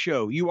house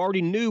show. You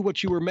already knew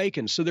what you were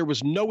making, so there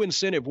was no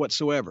incentive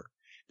whatsoever.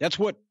 That's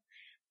what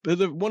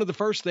one of the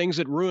first things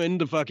that ruined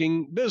the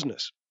fucking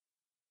business.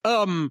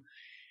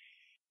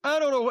 I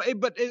don't know,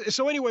 but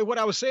so anyway, what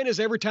I was saying is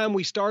every time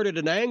we started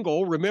an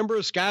angle, remember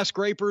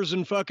skyscrapers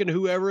and fucking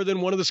whoever,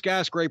 then one of the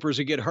skyscrapers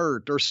would get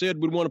hurt, or Sid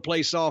would want to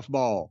play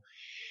softball,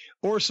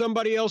 or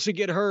somebody else would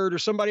get hurt, or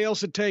somebody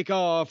else would take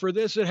off, or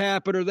this would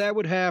happen, or that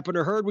would happen,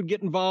 or Herd would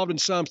get involved in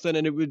something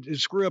and it would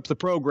screw up the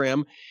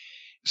program.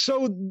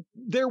 So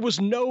there was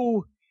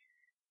no,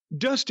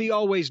 Dusty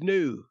always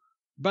knew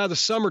by the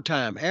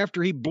summertime,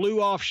 after he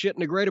blew off shit in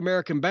the Great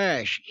American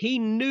Bash, he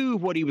knew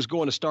what he was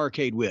going to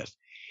Starrcade with.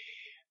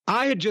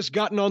 I had just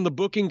gotten on the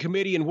booking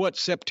committee in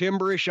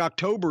September-ish,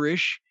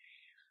 October-ish.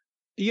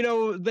 You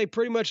know, they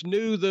pretty much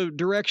knew the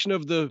direction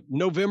of the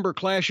November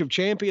Clash of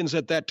Champions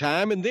at that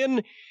time. And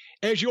then,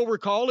 as you'll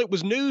recall, it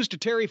was news to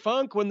Terry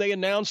Funk when they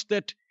announced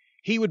that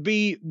he would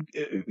be,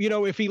 you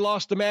know, if he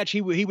lost the match,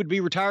 he would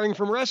be retiring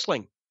from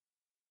wrestling.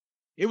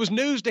 It was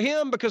news to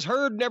him because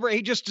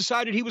he just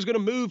decided he was going to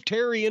move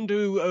Terry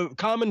into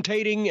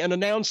commentating and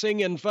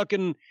announcing and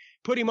fucking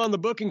put him on the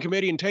booking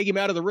committee and take him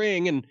out of the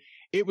ring. And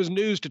it was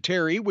news to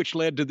Terry, which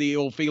led to the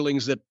ill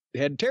feelings that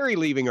had Terry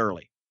leaving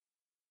early.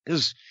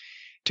 Because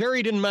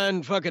Terry didn't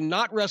mind fucking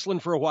not wrestling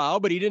for a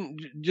while, but he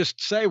didn't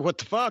just say, what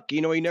the fuck?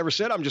 You know, he never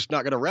said, I'm just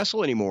not going to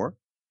wrestle anymore.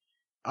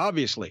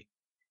 Obviously.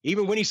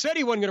 Even when he said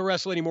he wasn't going to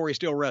wrestle anymore, he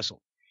still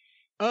wrestled.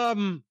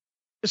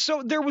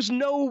 So there was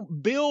no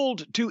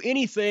build to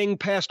anything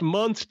past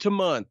month to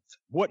month.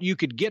 What you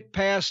could get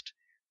past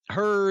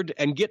Herd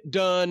and get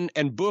done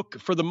and book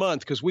for the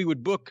month, because we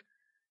would book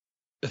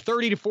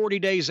 30 to 40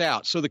 days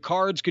out so the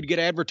cards could get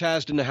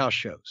advertised in the house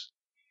shows.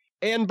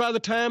 And by the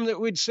time that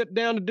we'd sit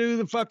down to do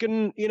the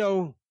fucking,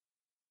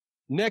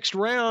 next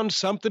round,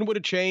 something would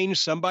have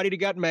changed. Somebody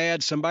got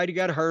mad. Somebody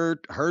got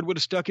hurt. Herd would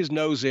have stuck his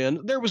nose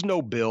in. There was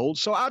no build.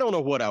 So I don't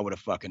know what I would have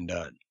fucking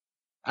done.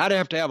 I'd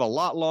have to have a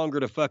lot longer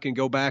to fucking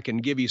go back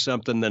and give you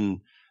something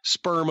than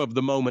sperm of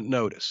the moment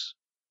notice.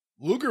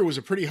 Luger was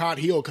a pretty hot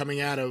heel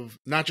coming out of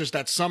not just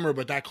that summer,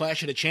 but that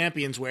Clash of the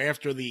Champions, where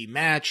after the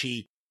match,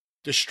 he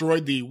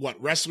destroyed the,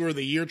 Wrestler of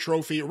the Year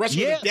trophy,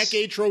 Wrestler of the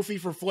Decade trophy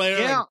for Flair,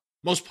 and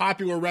most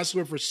popular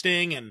wrestler for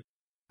Sting, and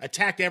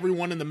attacked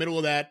everyone in the middle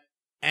of that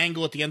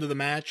angle at the end of the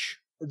match.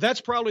 That's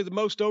probably the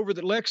most over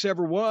that Lex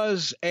ever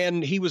was,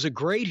 and he was a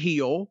great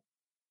heel.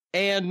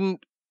 And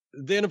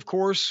then, of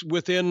course,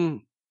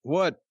 within,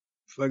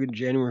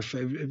 January,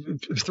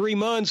 3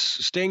 months,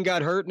 Sting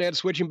got hurt and had to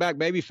switch him back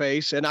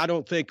babyface, and I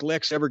don't think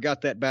Lex ever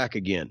got that back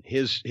again.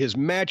 His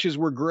matches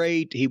were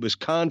great. He was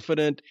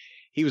confident.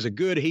 He was a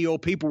good heel.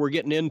 People were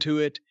getting into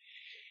it.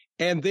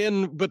 And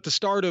then, but the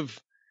start of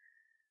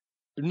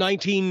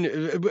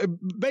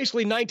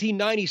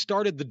 1990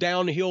 started the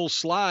downhill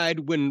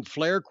slide when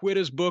Flair quit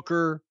as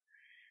Booker,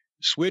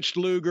 switched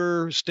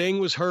Luger, Sting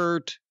was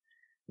hurt,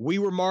 we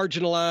were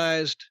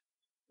marginalized.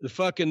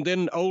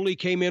 Then Ole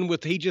came in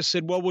with, he just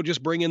said, well, we'll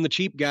just bring in the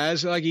cheap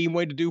guys. Like he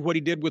wanted to do what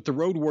he did with the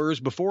Road Warriors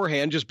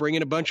beforehand, just bring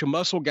in a bunch of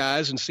muscle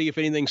guys and see if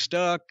anything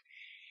stuck.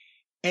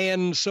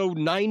 And so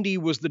 90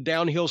 was the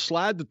downhill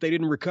slide that they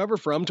didn't recover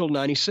from until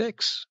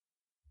 96.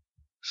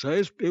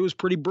 So it was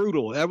pretty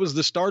brutal. That was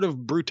the start of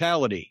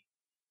brutality.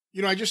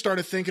 I just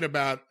started thinking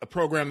about a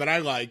program that I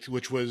liked,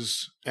 which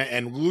was,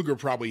 and Luger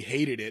probably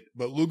hated it,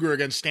 but Luger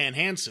against Stan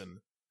Hansen.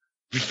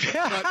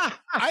 But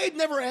I had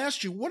never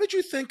asked you, what did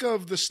you think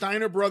of the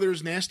Steiner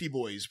Brothers Nasty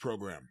Boys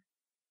program?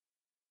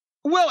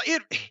 Well,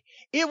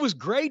 it was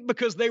great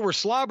because they were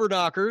slobber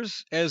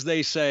knockers, as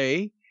they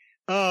say.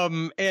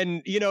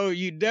 And,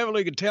 you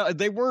definitely could tell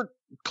they weren't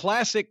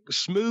classic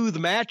smooth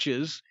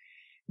matches,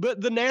 but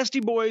the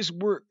Nasty Boys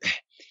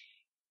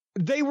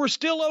they were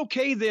still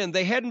okay then.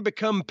 They hadn't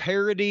become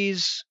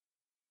parodies,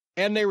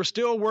 and they were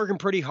still working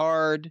pretty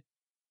hard.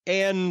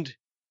 And,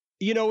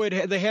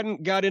 they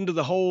hadn't got into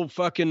the whole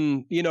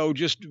fucking,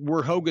 just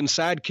we're Hogan's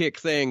sidekick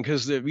thing,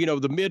 because the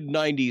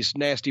mid-90s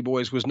Nasty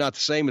Boys was not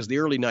the same as the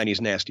early 90s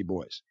Nasty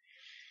Boys.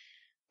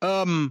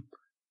 So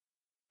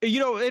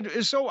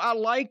I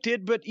liked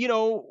it, but,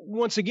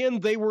 once again,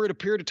 they were at a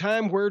period of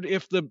time where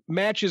if the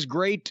match is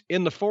great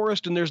in the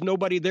forest and there's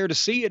nobody there to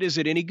see it, is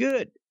it any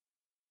good?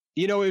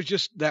 It was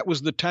just, that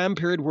was the time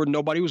period where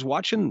nobody was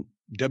watching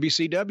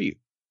WCW.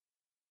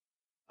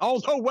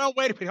 Although, well,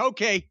 wait a minute.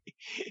 Okay.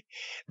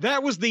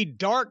 That was the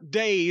dark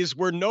days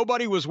where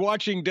nobody was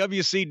watching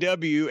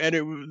WCW,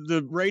 and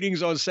the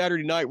ratings on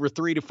Saturday night were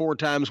 3 to 4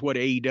 times what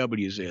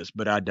AEW's is,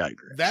 but I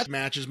digress. That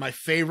match is my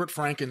favorite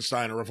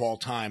Frankensteiner of all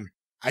time.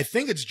 I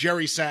think it's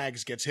Jerry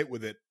Sags gets hit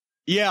with it.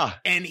 Yeah.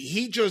 And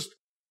he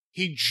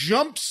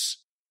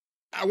jumps,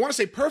 I want to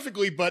say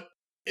perfectly, but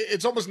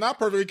it's almost not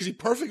perfectly because he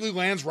perfectly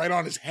lands right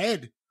on his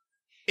head.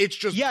 It's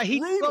just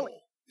brutal.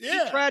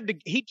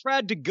 He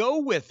tried to go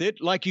with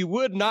it like you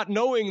would, not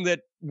knowing that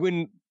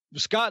when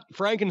Scott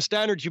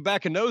Frankensteinered you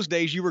back in those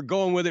days, you were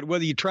going with it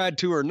whether you tried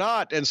to or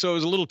not, and so it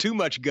was a little too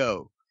much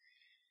go.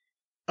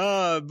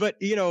 But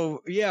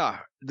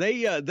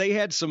they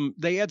had some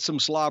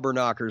slobber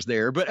knockers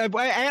there. But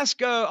I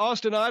ask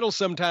Austin Idol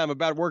sometime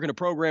about working a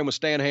program with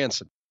Stan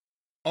Hansen.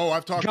 Oh,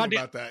 I've talked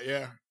about that.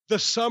 Yeah. The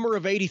summer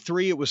of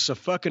 '83, it was so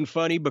fucking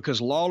funny because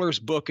Lawler's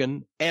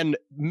booking, and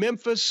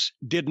Memphis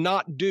did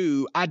not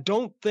do, I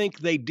don't think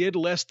they did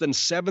less than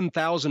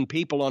 7,000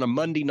 people on a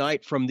Monday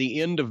night from the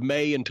end of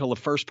May until the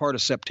first part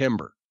of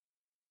September.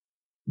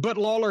 But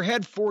Lawler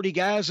had 40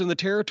 guys in the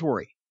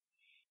territory.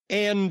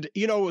 And,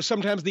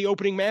 sometimes the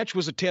opening match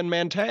was a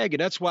 10-man tag. And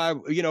that's why,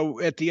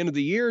 at the end of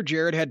the year,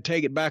 Jared had to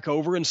take it back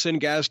over and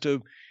send guys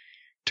to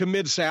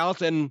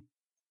Mid-South and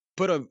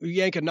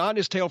yank a knot in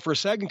his tail for a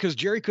second, because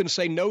Jerry couldn't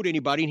say no to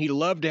anybody, and he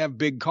loved to have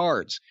big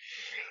cards.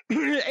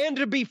 And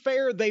to be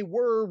fair, they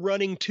were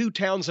running 2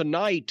 towns a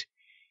night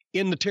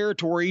in the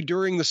territory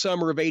during the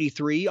summer of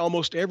 '83,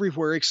 almost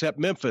everywhere except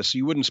Memphis.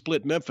 You wouldn't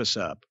split Memphis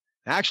up.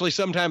 Actually,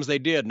 sometimes they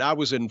did, and I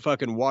was in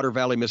fucking Water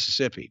Valley,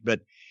 Mississippi. But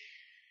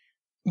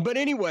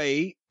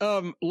anyway,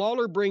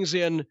 Lawler brings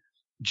in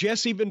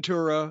Jesse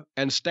Ventura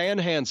and Stan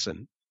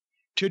Hansen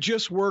to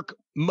just work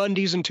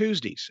Mondays and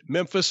Tuesdays,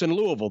 Memphis and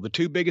Louisville, the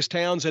 2 biggest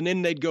towns, and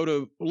then they'd go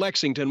to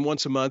Lexington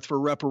once a month for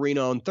Rupp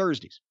Arena on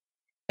Thursdays.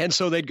 And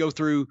so they'd go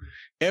through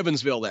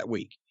Evansville that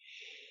week.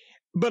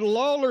 But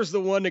Lawler's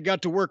the one that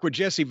got to work with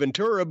Jesse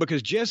Ventura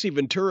because Jesse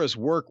Ventura's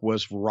work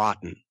was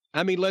rotten.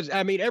 I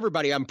mean,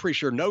 everybody, I'm pretty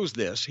sure, knows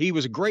this. He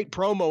was a great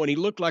promo and he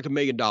looked like $1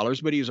 million,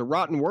 but he was a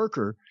rotten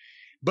worker,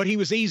 but he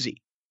was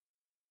easy.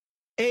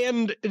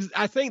 And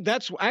I think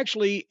that's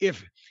actually,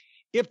 if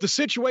the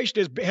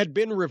situation had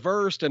been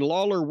reversed and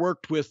Lawler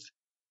worked with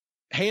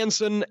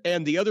Hansen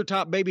and the other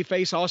top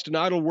babyface, Austin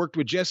Idol, worked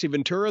with Jesse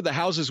Ventura, the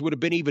houses would have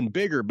been even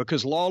bigger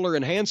because Lawler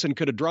and Hansen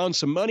could have drawn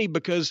some money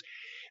because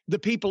the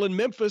people in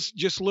Memphis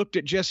just looked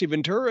at Jesse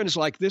Ventura and it's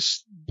like,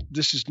 this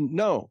is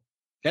no.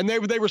 And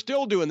they were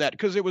still doing that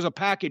because it was a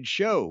package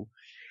show.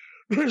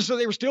 So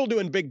they were still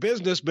doing big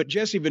business, but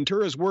Jesse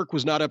Ventura's work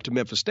was not up to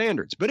Memphis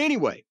standards. But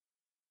anyway,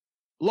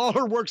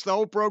 Lawler works the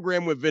whole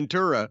program with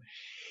Ventura.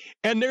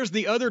 And there's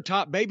the other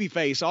top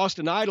babyface,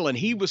 Austin Idol, and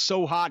he was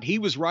so hot. He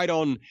was right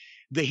on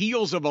the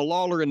heels of a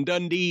Lawler and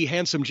Dundee,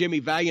 handsome Jimmy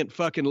Valiant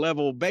fucking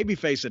level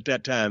babyface at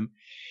that time.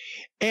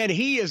 And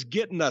he is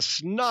getting the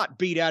snot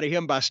beat out of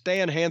him by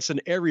Stan Hansen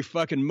every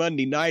fucking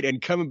Monday night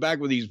and coming back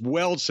with these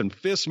welts and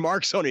fist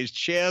marks on his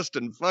chest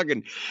and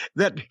fucking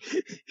that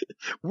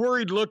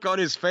worried look on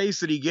his face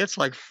that he gets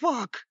like,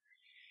 fuck.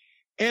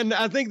 And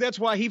I think that's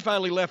why he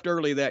finally left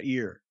early that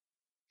year.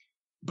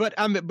 But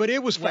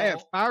it was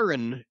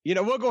firing. You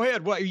know, well, go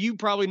ahead. Well, you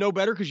probably know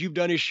better because you've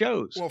done his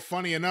shows. Well,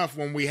 funny enough,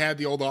 when we had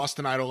the old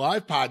Austin Idol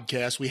Live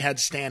podcast, we had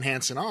Stan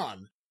Hansen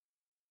on.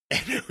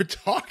 And they were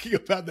talking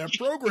about that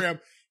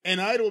program.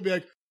 And Idol would be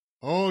like,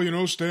 oh, you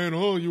know, Stan,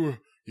 oh, you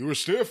were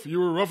stiff. You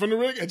were rough in the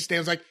ring. And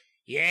Stan's like,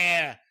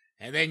 yeah.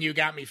 And then you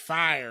got me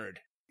fired.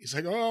 He's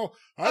like, oh,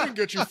 I didn't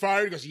get you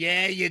fired. He goes,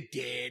 yeah, you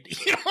did.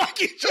 You know, like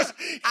he just,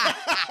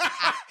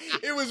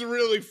 it was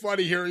really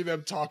funny hearing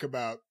them talk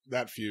about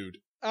that feud.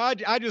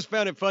 I just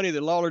found it funny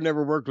that Lawler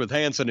never worked with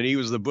Hansen and he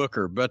was the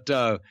booker. But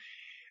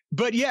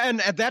yeah, and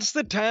that's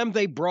the time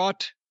they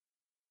brought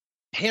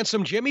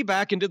Handsome Jimmy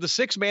back into the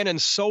 6-man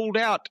and sold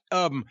out.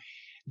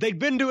 They'd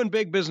been doing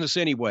big business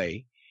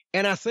anyway,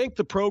 and I think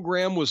the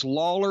program was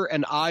Lawler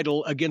and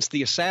Idol against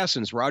the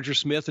Assassins, Roger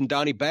Smith and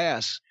Donnie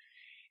Bass.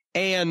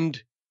 And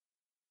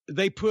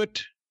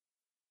it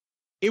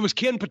was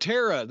Ken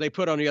Patera they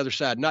put on the other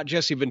side, not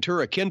Jesse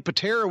Ventura. Ken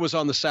Patera was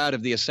on the side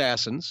of the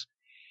Assassins.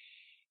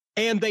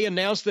 And they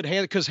announced that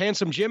because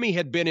Handsome Jimmy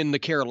had been in the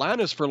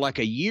Carolinas for like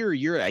a year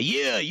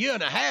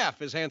and a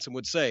half, as Handsome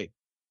would say.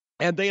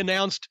 And they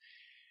announced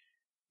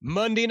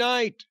Monday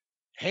night,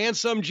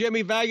 Handsome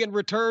Jimmy Valiant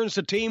returns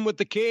to team with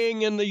the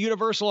King and the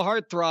Universal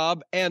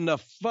Heartthrob, and the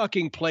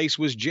fucking place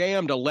was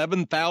jammed,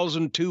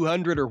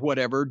 11,200 or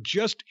whatever,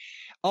 just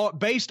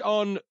based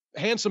on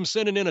Handsome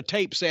sending in a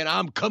tape saying,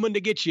 I'm coming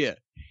to get you.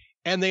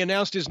 And they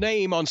announced his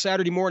name on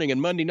Saturday morning,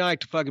 and Monday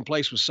night the fucking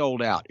place was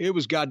sold out. It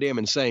was goddamn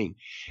insane.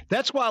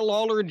 That's why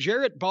Lawler and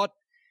Jarrett bought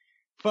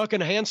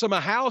fucking Handsome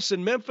a house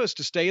in Memphis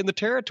to stay in the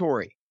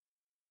territory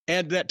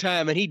at that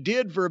time. And he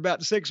did for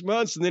about 6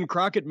 months, and then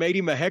Crockett made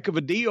him a heck of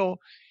a deal.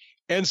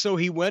 And so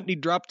he went and he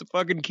dropped the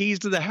fucking keys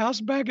to the house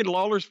back in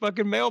Lawler's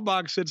fucking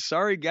mailbox, said,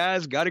 sorry,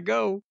 guys, got to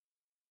go.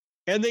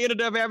 And they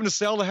ended up having to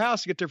sell the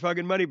house to get their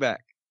fucking money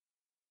back.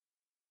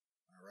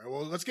 All right,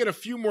 well, let's get a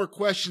few more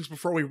questions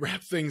before we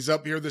wrap things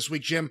up here this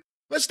week, Jim.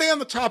 Let's stay on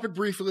the topic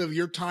briefly of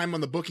your time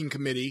on the booking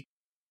committee.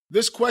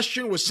 This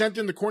question was sent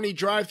in to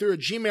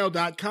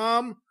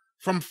CornyDriveThru@gmail.com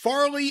from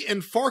Farley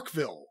in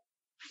Farkville.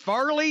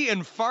 Farley in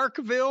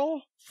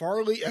Farkville?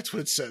 Farley, that's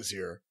what it says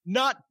here.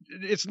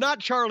 It's not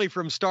Charlie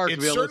from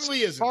Starkville. It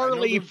certainly isn't.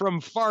 Farley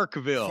from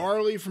Farkville.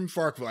 Farley from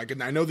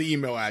Farkville. I know the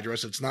email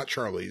address. It's not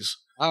Charlie's.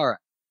 All right.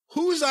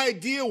 Whose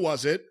idea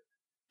was it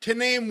to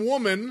name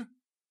woman?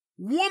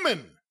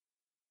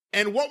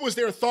 And what was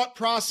their thought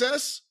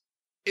process?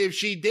 If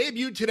she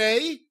debuted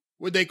today,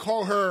 would they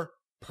call her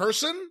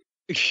person?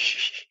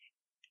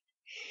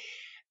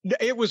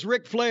 It was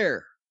Ric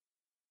Flair.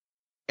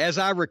 As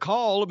I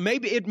recall,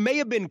 maybe it may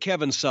have been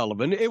Kevin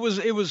Sullivan. It was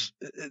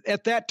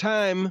at that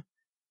time.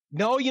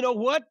 No, you know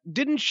what?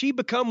 Didn't she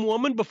become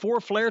woman before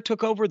Flair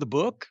took over the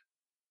book?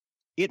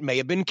 It may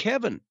have been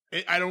Kevin.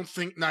 I don't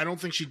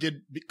think she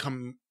did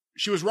become.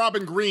 She was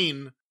Robin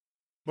Green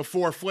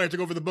before Flair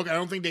took over the book. I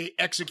don't think they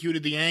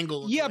executed the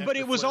angle. Yeah, but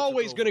it was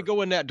always going to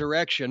go in that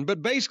direction.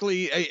 But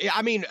basically,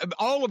 I mean,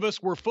 all of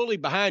us were fully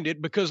behind it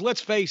because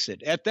let's face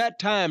it, at that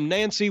time,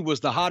 Nancy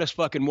was the hottest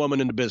fucking woman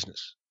in the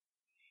business.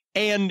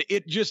 And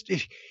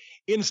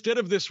instead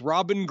of this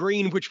Robin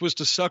Green, which was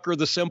to sucker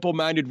the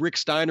simple-minded Rick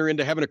Steiner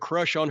into having a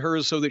crush on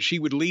her so that she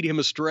would lead him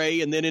astray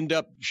and then end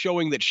up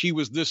showing that she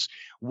was this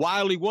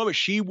wily woman.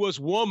 She was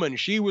woman.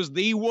 She was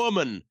the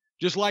woman,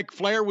 just like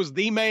Flair was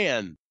the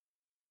man.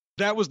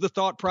 That was the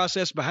thought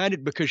process behind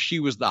it because she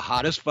was the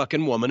hottest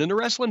fucking woman in the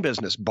wrestling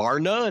business, bar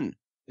none.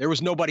 There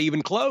was nobody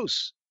even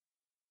close.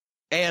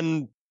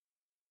 And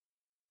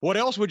what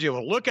else would you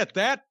look at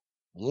that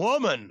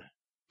woman?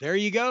 There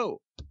you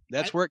go.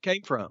 That's where it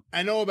came from.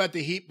 I know about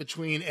the heat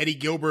between Eddie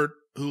Gilbert,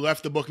 who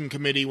left the booking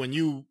committee when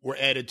you were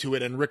added to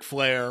it, and Ric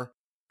Flair,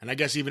 and I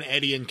guess even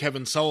Eddie and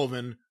Kevin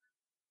Sullivan.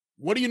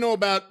 What do you know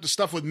about the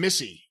stuff with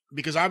Missy?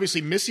 Because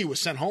obviously Missy was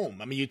sent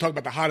home. I mean, you talk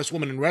about the hottest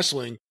woman in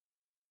wrestling.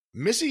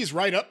 Missy's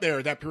right up there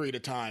at that period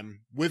of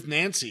time with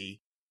Nancy,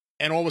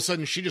 and all of a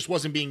sudden she just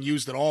wasn't being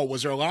used at all.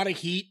 Was there a lot of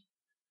heat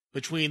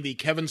between the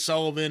Kevin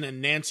Sullivan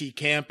and Nancy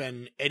camp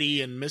and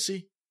Eddie and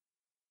Missy?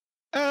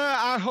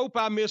 I hope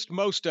I missed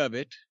most of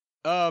it.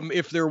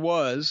 If there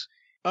was,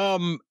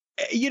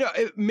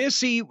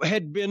 Missy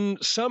had been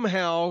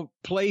somehow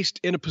placed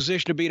in a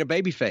position of being a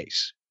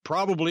babyface,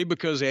 probably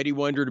because Eddie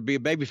wanted her to be a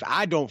babyface.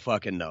 I don't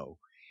fucking know,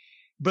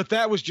 but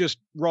that was just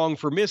wrong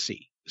for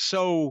Missy.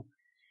 So,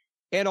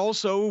 and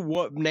also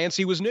what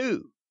Nancy was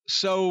new.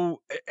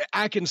 So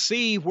I can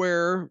see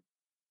where,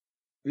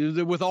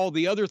 with all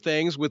the other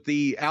things, with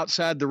the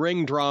outside the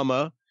ring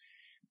drama,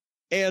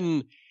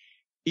 and,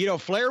 you know,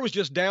 Flair was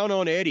just down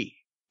on Eddie.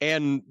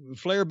 And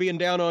Flair being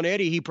down on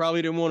Eddie, he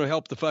probably didn't want to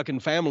help the fucking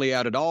family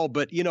out at all.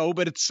 But, you know,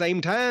 but at the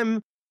same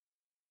time,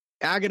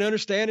 I can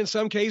understand in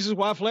some cases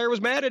why Flair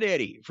was mad at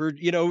Eddie for,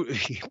 you know,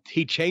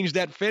 he changed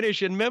that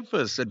finish in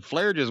Memphis, and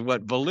Flair just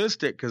went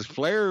ballistic because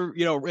Flair,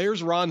 you know,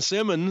 there's Ron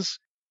Simmons,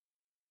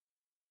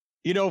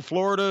 you know,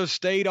 Florida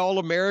State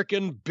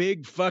All-American,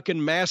 big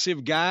fucking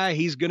massive guy.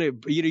 He's going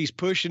to, you know, he's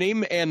pushing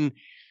him, and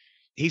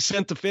he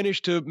sent the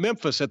finish to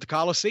Memphis at the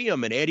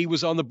Coliseum, and Eddie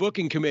was on the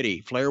booking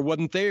committee. Flair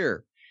wasn't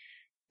there.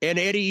 And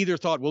Eddie either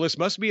thought, well, this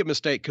must be a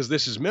mistake because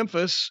this is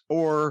Memphis,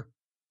 or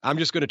I'm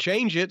just going to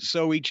change it.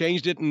 So he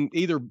changed it and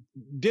either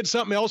did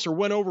something else or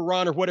went over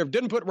Ron or whatever.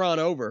 Didn't put Ron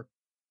over.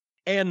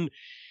 And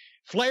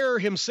Flair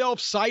himself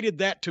cited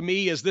that to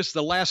me as this is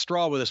the last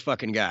straw with this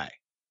fucking guy.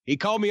 He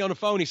called me on the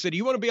phone. He said,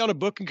 you want to be on a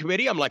booking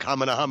committee? I'm like,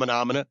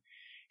 humana.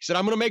 He said,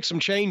 I'm going to make some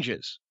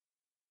changes.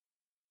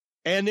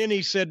 And then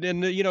he said,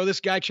 and you know, this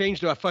guy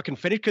changed to a fucking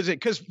finish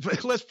because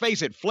let's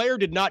face it, Flair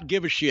did not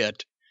give a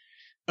shit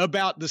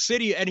about the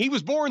city, and he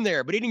was born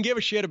there, but he didn't give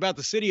a shit about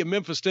the city of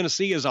Memphis,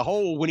 Tennessee as a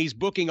whole when he's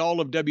booking all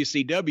of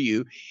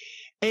WCW.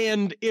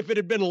 And if it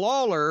had been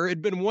Lawler,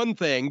 it'd been one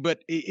thing,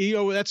 but, you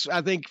know, that's,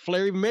 I think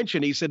Flair even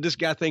mentioned, he said, this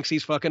guy thinks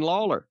he's fucking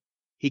Lawler.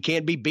 He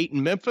can't be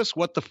beating Memphis.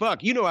 What the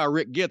fuck? You know how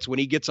Rick gets when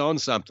he gets on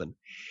something.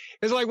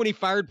 It's like when he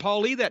fired Paul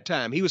Lee that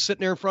time. He was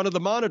sitting there in front of the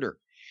monitor.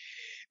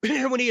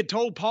 When he had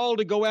told Paul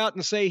to go out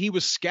and say he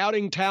was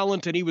scouting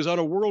talent and he was on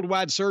a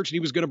worldwide search and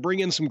he was going to bring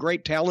in some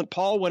great talent,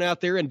 Paul went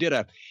out there and did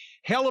a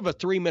hell of a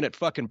 3-minute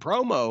fucking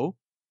promo,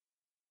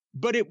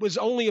 but it was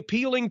only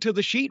appealing to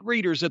the sheet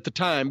readers at the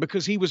time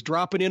because he was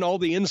dropping in all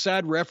the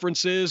inside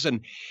references, and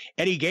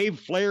he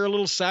gave Flair a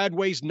little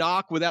sideways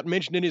knock without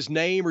mentioning his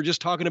name or just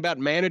talking about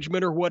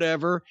management or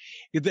whatever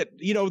that,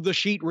 you know, the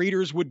sheet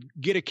readers would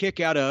get a kick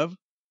out of,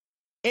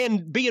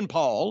 and being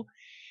Paul.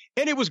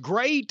 And it was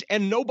great,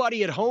 and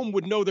nobody at home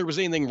would know there was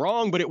anything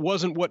wrong, but it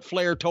wasn't what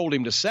Flair told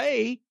him to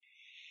say.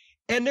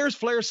 And there's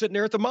Flair sitting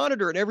there at the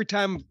monitor, and every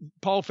time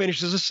Paul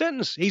finishes a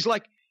sentence, he's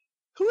like,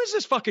 who is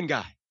this fucking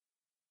guy?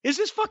 Is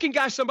this fucking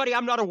guy somebody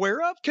I'm not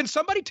aware of? Can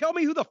somebody tell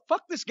me who the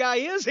fuck this guy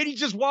is? And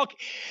he's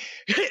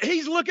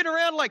looking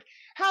around like,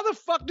 how the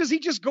fuck does he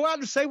just go out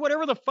and say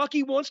whatever the fuck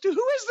he wants to?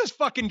 Who is this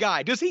fucking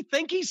guy? Does he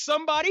think he's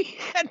somebody?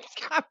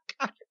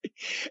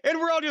 And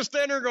we're all just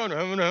standing there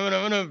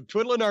going,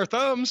 twiddling our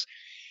thumbs.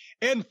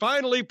 And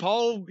finally,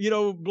 Paul, you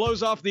know,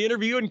 blows off the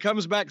interview and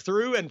comes back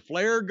through, and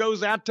Flair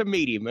goes out to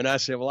meet him. And I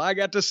said, well, I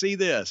got to see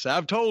this.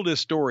 I've told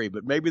this story,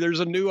 but maybe there's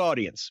a new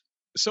audience.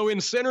 So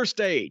in center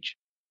stage,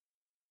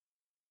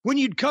 when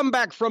you'd come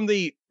back from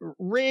the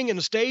ring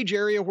and stage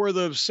area where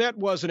the set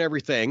was and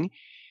everything,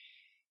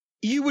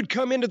 you would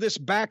come into this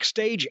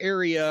backstage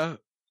area,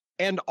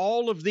 and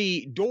all of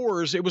the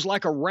doors, it was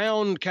like a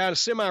round, kind of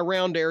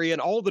semi-round area,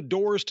 and all the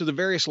doors to the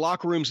various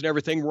locker rooms and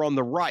everything were on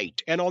the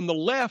right. And on the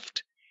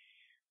left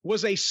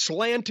was a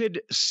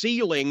slanted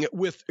ceiling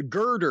with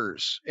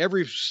girders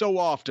every so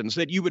often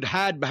so that you would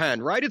hide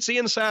behind, right? It's the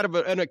inside of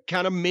a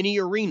kind of mini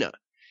arena.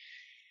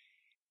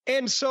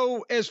 And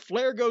so as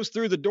Flair goes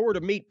through the door to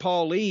meet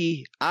Paul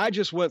Lee, I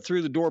just went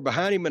through the door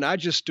behind him, and I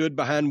just stood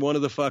behind one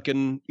of the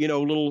fucking, you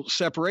know, little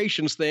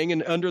separations thing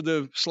and under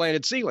the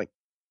slanted ceiling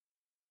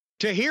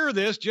to hear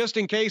this, just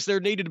in case there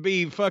needed to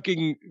be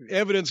fucking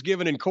evidence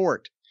given in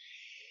court.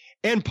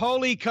 And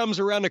Paul Lee comes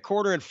around the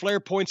corner, and Flair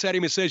points at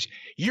him and says,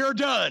 "You're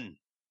done."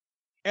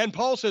 And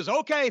Paul says,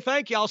 "Okay,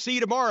 thank you. I'll see you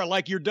tomorrow,"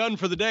 like you're done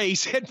for the day. He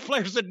said,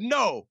 Flair said,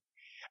 "No,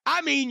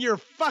 I mean, you're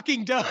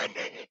fucking done.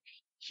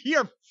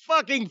 You're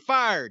fucking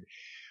fired.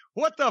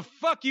 What the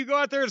fuck? You go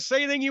out there and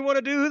say anything you want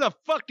to do? Who the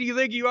fuck do you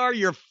think you are?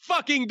 You're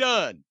fucking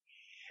done."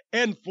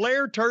 And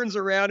Flair turns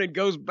around and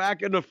goes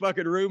back in the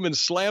fucking room and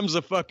slams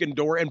the fucking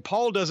door. And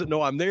Paul doesn't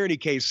know I'm there and he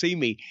can't see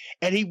me.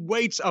 And he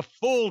waits a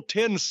full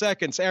 10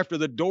 seconds after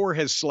the door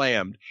has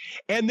slammed.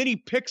 And then he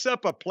picks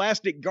up a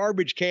plastic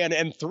garbage can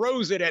and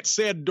throws it at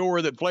said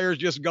door that Flair's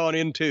just gone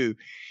into.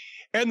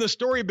 And the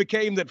story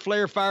became that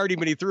Flair fired him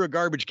and he threw a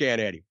garbage can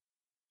at him.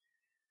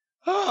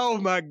 Oh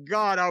my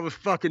God, I was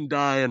fucking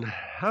dying.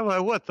 I'm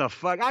like, what the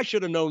fuck? I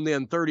should have known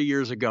then 30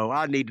 years ago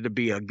I needed to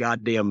be a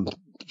goddamn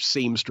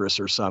seamstress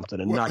or something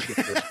and not get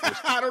this.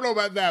 I don't know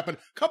about that, but a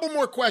couple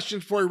more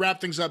questions before we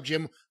wrap things up,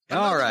 Jim.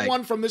 All right.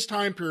 One from this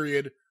time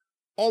period.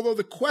 Although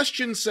the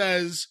question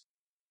says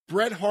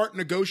Bret Hart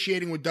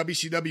negotiating with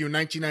WCW in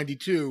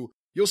 1992,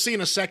 you'll see in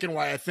a second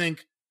why I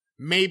think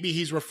maybe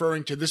he's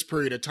referring to this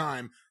period of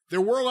time. There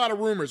were a lot of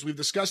rumors. We've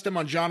discussed them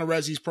on John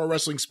Arezzi's Pro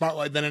Wrestling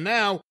Spotlight Then and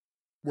Now.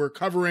 We're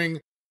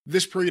covering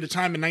this period of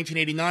time in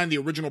 1989, the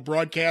original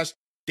broadcast.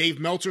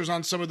 Dave Meltzer's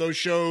on some of those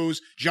shows.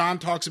 John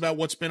talks about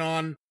what's been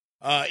on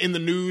in the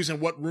news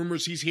and what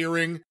rumors he's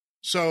hearing.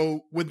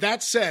 So with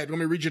that said, let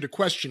me read you the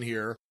question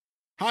here.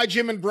 Hi,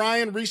 Jim and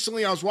Brian.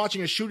 Recently, I was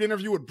watching a shoot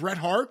interview with Bret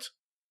Hart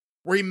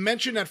where he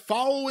mentioned that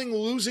following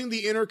losing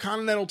the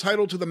Intercontinental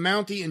title to the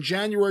Mountie in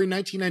January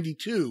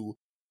 1992,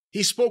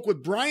 he spoke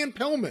with Brian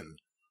Pillman,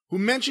 who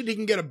mentioned he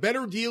can get a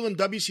better deal in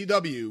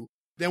WCW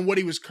than what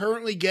he was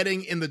currently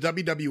getting in the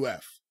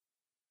WWF.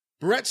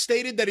 Bret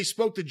stated that he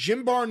spoke to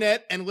Jim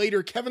Barnett and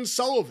later Kevin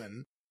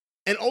Sullivan,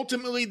 and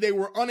ultimately they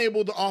were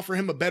unable to offer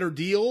him a better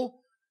deal.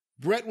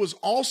 Bret was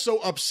also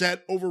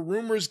upset over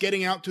rumors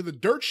getting out to the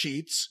dirt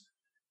sheets,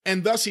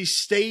 and thus he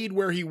stayed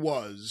where he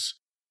was.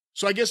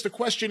 So I guess the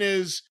question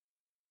is,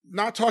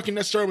 not talking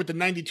necessarily with the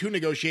 92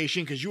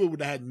 negotiation, because you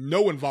would have had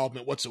no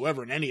involvement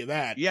whatsoever in any of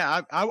that.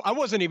 Yeah, I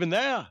wasn't even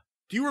there.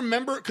 Do you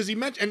remember, because he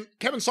mentioned, and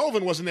Kevin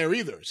Sullivan wasn't there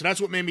either, so that's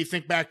what made me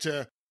think back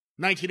to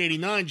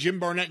 1989, Jim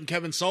Barnett and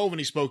Kevin Sullivan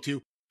he spoke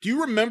to. Do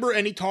you remember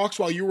any talks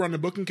while you were on the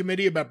booking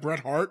committee about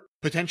Bret Hart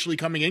potentially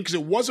coming in? Because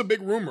it was a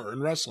big rumor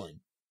in wrestling.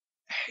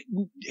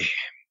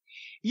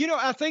 You know,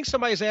 I think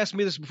somebody's asked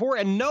me this before,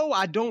 and no,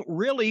 I don't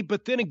really.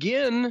 But then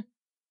again,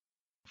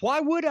 why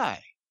would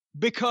I?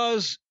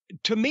 Because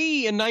to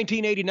me, in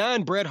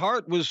 1989, Bret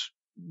Hart was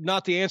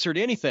not the answer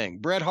to anything.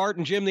 Bret Hart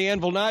and Jim the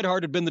Anvil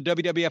Neidhart had been the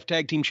WWF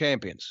Tag Team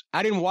Champions.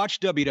 I didn't watch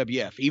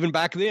WWF. Even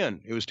back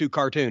then, it was too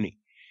cartoony.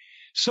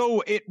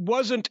 So it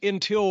wasn't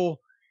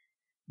until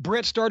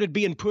Bret started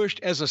being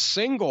pushed as a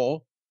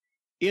single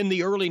in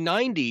the early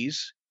 90s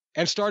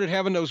and started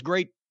having those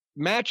great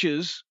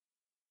matches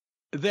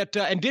that,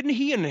 and didn't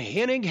he and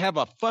Hennig have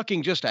a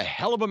fucking just a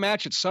hell of a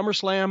match at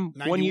SummerSlam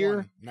 91, one year?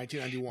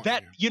 1991.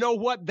 That, you know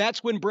what?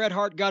 That's when Bret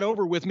Hart got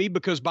over with me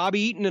because Bobby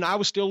Eaton and I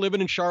was still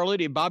living in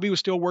Charlotte. Bobby was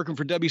still working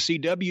for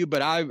WCW,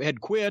 but I had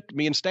quit,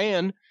 me and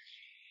Stan.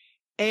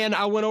 And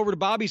I went over to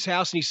Bobby's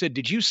house and he said,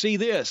 "Did you see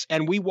this?"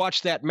 And we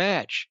watched that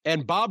match.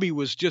 And Bobby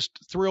was just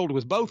thrilled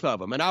with both of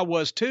them. And I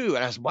was too.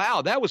 And I said,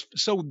 wow,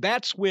 so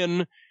that's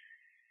when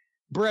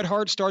Bret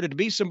Hart started to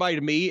be somebody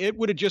to me. It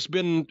would have just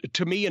been,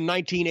 to me in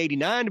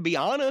 1989, to be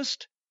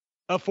honest,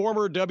 a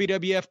former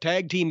WWF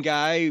tag team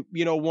guy,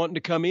 you know, wanting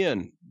to come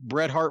in.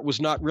 Bret Hart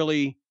was not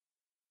really,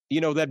 you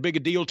know, that big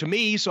a deal to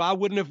me, so I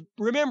wouldn't have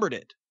remembered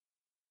it.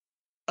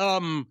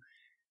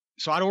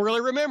 So I don't really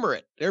remember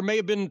it. There may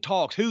have been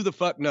talks. Who the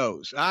fuck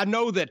knows? I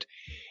know that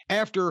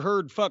after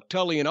Herd fucked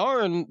Tully and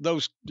Arn,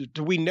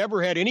 we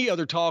never had any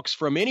other talks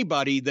from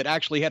anybody that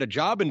actually had a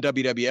job in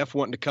WWF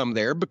wanting to come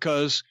there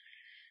because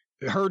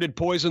Herd had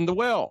poisoned the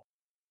well.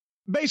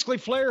 Basically,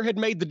 Flair had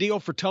made the deal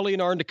for Tully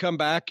and Arn to come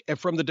back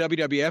from the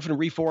WWF and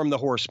reform the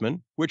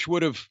Horsemen, which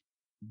would have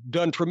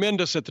done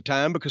tremendous at the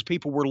time because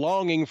people were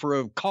longing for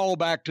a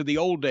callback to the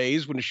old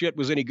days when the shit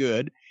was any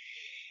good.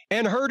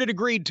 And Herd had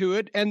agreed to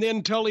it, and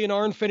then Tully and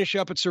Arn finish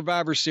up at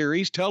Survivor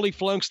Series. Tully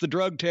flunks the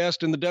drug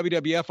test in the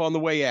WWF on the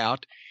way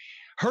out.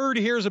 Herd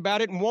hears about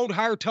it and won't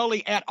hire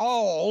Tully at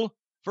all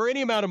for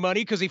any amount of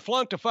money because he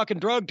flunked a fucking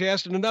drug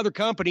test in another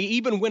company,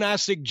 even when I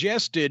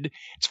suggested,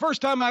 it's the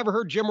first time I ever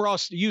heard Jim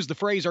Ross use the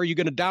phrase, "Are you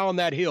going to die on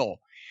that hill?"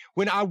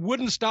 When I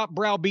wouldn't stop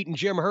browbeating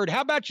Jim Herd.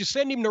 How about you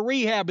send him to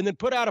rehab and then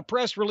put out a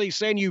press release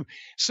saying you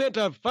sent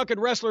a fucking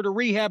wrestler to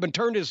rehab and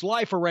turned his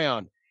life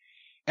around?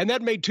 And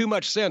that made too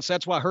much sense.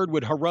 That's why Herd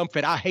would harumph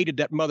it. I hated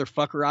that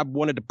motherfucker. I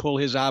wanted to pull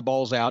his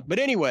eyeballs out. But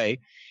anyway,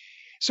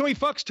 so he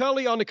fucks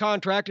Tully on the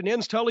contract and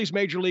ends Tully's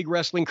Major League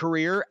Wrestling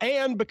career.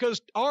 And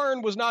because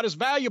Arn was not as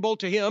valuable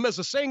to him as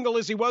a single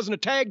as he was in a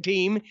tag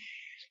team,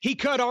 he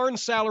cut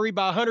Arn's salary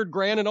by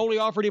 $100,000 and only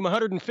offered him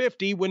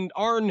 $150 when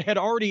Arn had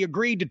already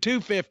agreed to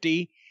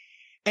 $250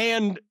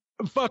 and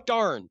fucked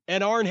Arn.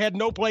 And Arn had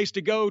no place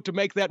to go to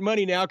make that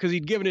money now because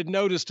he'd given it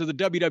notice to the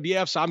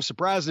WWF. So I'm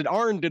surprised that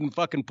Arn didn't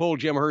fucking pull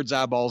Jim Herd's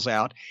eyeballs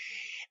out.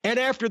 And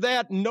after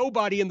that,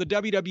 nobody in the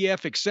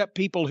WWF except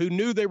people who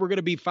knew they were going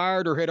to be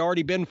fired or had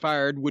already been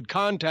fired would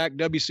contact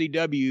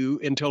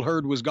WCW until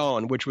Herd was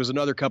gone, which was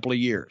another couple of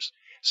years.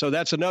 So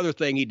that's another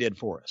thing he did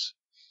for us.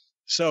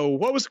 So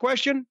what was the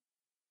question?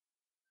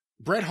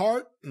 Bret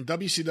Hart and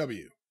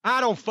WCW.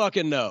 I don't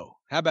fucking know.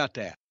 How about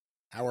that?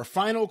 Our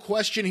final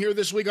question here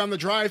this week on the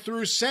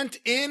Drive-Thru, sent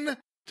in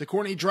to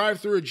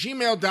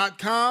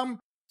CornyDriveThru@gmail.com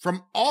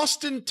from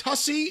Austin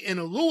Tussey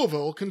in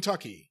Louisville,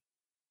 Kentucky.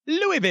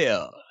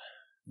 Louisville.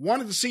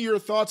 Wanted to see your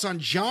thoughts on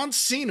John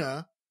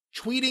Cena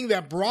tweeting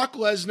that Brock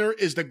Lesnar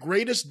is the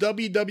greatest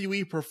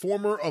WWE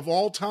performer of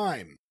all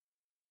time.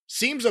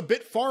 Seems a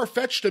bit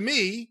far-fetched to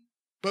me,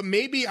 but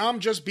maybe I'm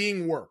just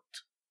being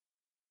worked.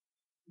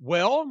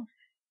 Well,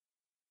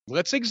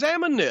 let's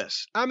examine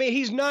this. I mean,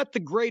 he's not the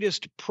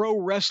greatest pro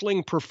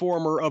wrestling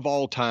performer of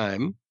all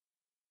time.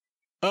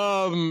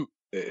 You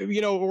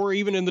know, or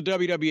even in the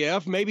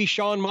WWF, maybe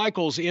Shawn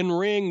Michaels in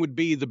ring would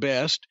be the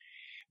best.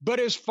 But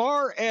as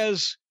far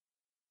as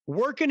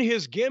working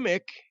his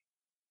gimmick,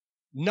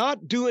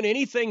 not doing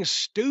anything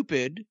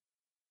stupid,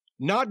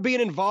 not being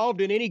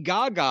involved in any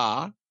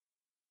gaga,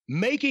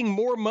 making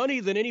more money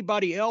than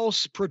anybody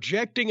else,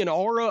 projecting an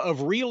aura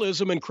of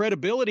realism and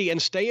credibility,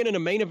 and staying in a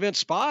main event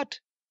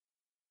spot,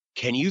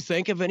 can you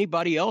think of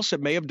anybody else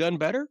that may have done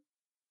better?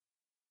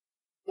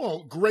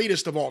 Well,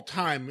 greatest of all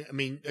time. I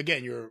mean,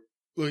 again, you're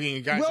looking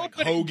at guys like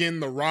Hogan,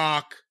 The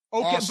Rock,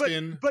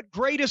 Austin. But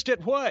greatest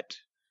at what?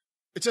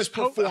 It says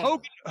performer.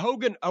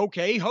 Hogan,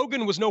 okay.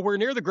 Hogan was nowhere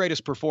near the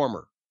greatest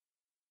performer.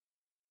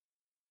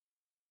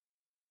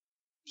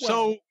 Well,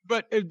 so,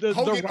 but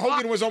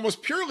Hogan was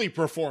almost purely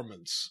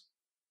performance.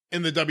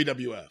 in the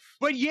WWF.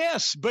 But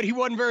yes, but he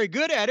wasn't very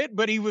good at it,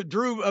 but he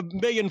drew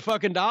 $1 million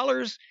fucking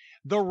dollars.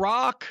 The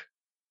Rock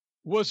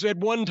was at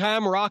one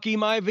time Rocky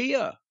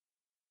Maivia.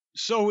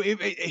 So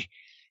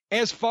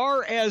as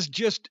far as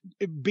just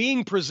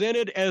being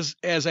presented as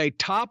a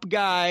top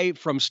guy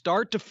from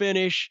start to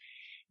finish,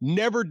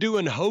 never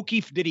doing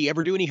hokey, did he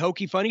ever do any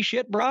hokey funny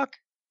shit, Brock?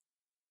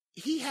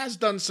 He has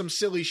done some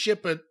silly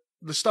shit, but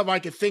the stuff I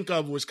could think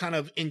of was kind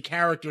of in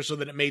character so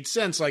that it made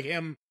sense, like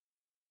him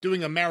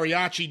doing a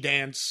mariachi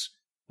dance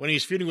when he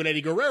was feuding with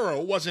Eddie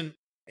Guerrero. It wasn't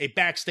a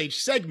backstage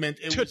segment.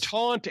 It was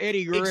taunt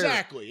Eddie Guerrero.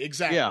 Exactly.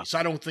 Yeah. So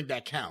I don't think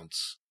that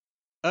counts.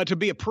 To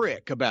be a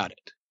prick about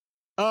it.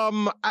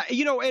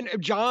 And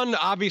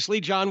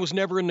John was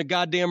never in the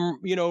goddamn,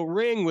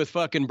 ring with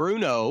fucking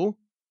Bruno,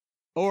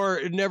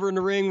 or never in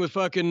the ring with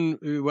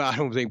fucking, well, I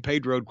don't think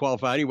Pedro would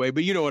qualify anyway,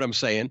 but you know what I'm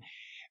saying.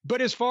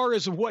 But as far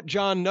as what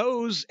John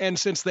knows, and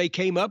since they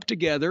came up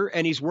together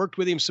and he's worked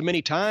with him so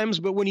many times,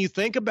 but when you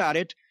think about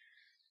it,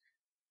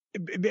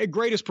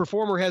 greatest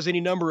performer has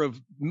any number of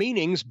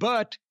meanings,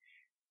 but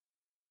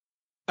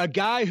a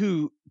guy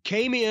who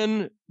came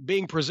in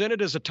being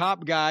presented as a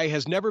top guy,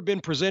 has never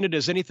been presented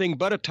as anything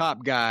but a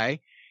top guy,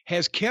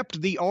 has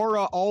kept the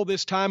aura all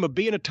this time of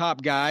being a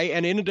top guy,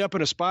 and ended up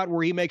in a spot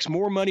where he makes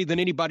more money than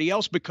anybody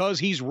else because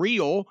he's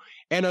real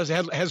and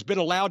has been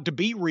allowed to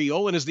be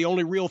real and is the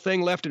only real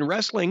thing left in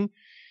wrestling,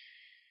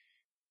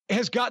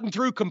 has gotten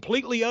through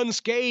completely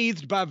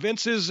unscathed by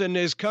Vince's and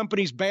his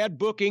company's bad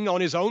booking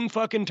on his own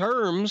fucking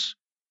terms.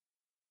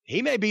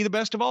 He may be the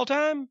best of all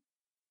time.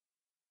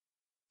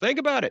 Think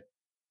about it.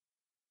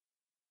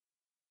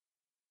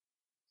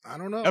 I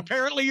don't know.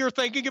 Apparently you're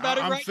thinking about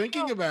it right now. I'm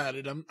thinking about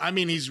it. I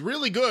mean, he's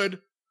really good.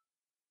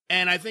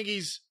 And I think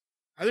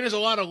there's a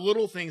lot of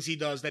little things he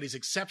does that he's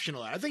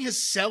exceptional at. I think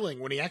his selling,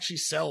 when he actually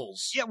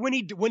sells. Yeah, when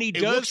he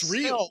does looks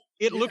real.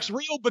 It looks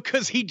real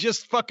because he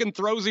just fucking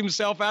throws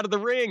himself out of the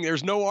ring.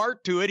 There's no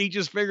art to it. He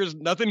just figures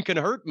nothing can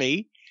hurt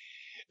me.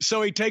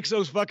 So he takes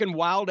those fucking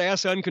wild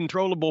ass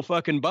uncontrollable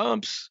fucking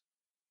bumps.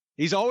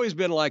 He's always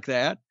been like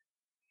that.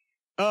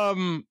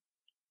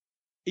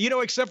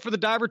 Except for the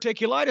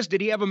diverticulitis, did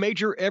he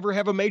ever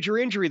have a major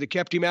injury that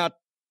kept him out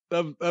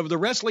of the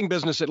wrestling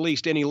business at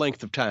least any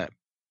length of time?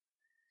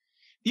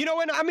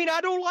 And I mean,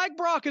 I don't like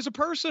Brock as a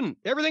person.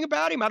 Everything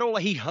about him, I don't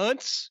like. He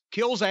hunts,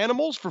 kills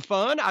animals for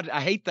fun.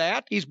 I hate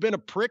that. He's been a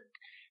prick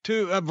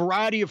to a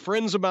variety of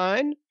friends of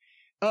mine.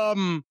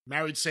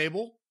 Married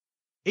Sable.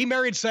 He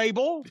married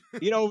Sable.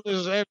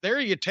 There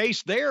you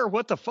taste there.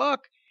 What the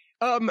fuck?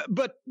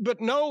 But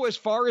no, as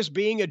far as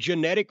being a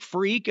genetic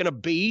freak and a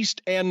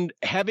beast and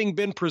having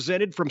been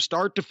presented from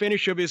start to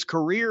finish of his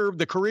career,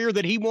 the career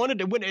that he wanted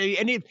to win,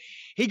 and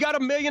he got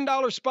 $1 million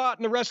spot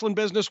in the wrestling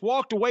business,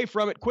 walked away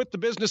from it, quit the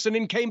business, and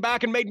then came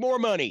back and made more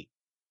money.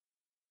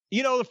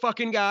 The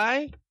fucking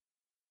guy,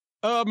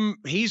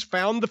 he's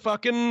found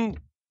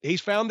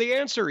the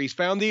answer. He's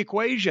found the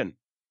equation.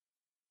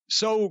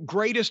 So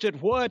greatest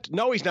at what?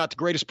 No, he's not the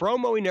greatest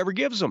promo. He never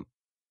gives them.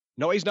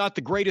 No, he's not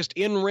the greatest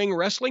in-ring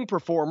wrestling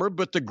performer,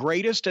 but the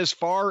greatest as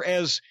far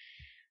as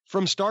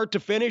from start to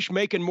finish,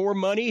 making more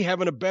money,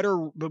 having a better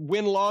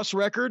win-loss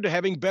record,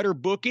 having better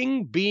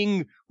booking,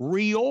 being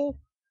real,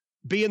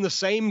 being the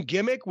same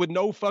gimmick with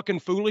no fucking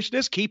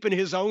foolishness, keeping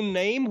his own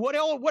name. What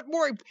else? What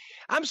more?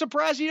 I'm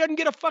surprised he doesn't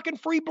get a fucking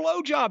free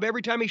blowjob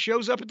every time he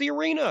shows up at the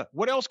arena.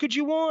 What else could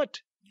you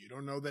want? You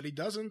don't know that he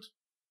doesn't.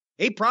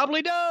 He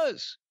probably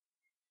does.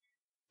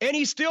 And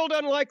he still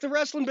doesn't like the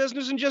wrestling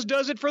business and just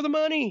does it for the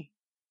money.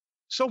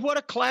 So what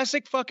a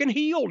classic fucking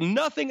heel.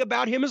 Nothing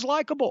about him is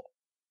likable.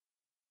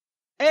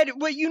 And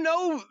well, you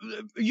know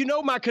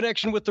my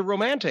connection with the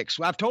Romantics.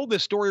 I've told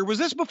this story. Or was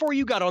this before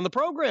you got on the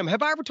program?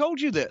 Have I ever told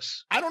you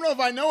this? I don't know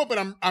if I know it,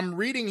 but I'm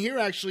reading here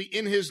actually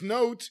in his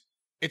note.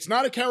 It's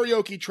not a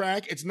karaoke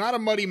track. It's not a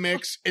muddy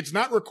mix. It's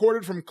not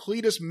recorded from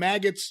Cletus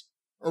Maggard's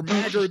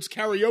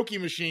karaoke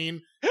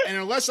machine. And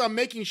unless I'm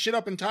making shit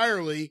up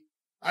entirely,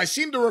 I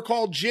seem to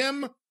recall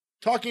Jim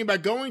talking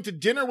about going to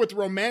dinner with the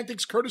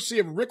Romantics courtesy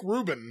of Rick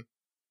Rubin,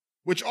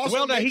 which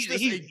also makes this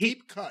a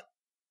deep cut.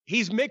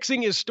 He's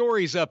mixing his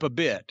stories up a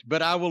bit,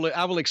 but I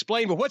will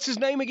explain. But what's his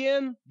name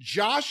again?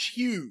 Josh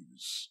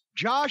Hughes.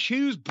 Josh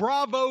Hughes.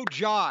 Bravo,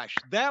 Josh.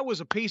 That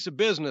was a piece of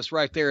business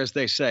right there, as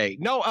they say.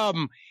 No,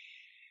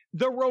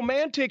 the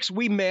Romantics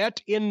we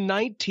met in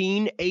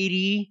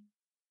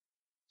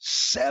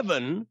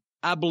 1987,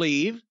 I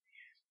believe.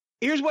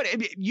 Here's what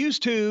it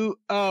used to,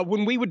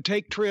 when we would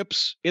take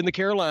trips in the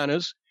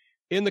Carolinas,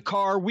 in the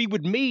car,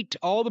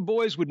 all the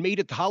boys would meet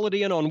at the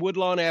Holiday Inn on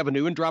Woodlawn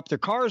Avenue and drop their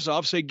cars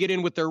off so they'd get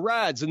in with their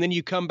rides. And then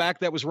you come back,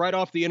 that was right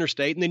off the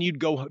interstate, and then you'd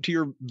go to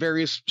your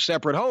various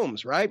separate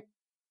homes, right?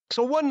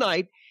 So one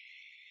night,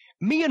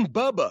 me and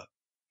Bubba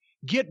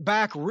get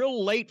back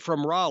real late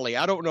from Raleigh.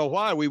 I don't know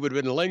why we would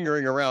have been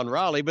lingering around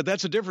Raleigh, but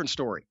that's a different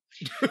story.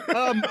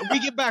 We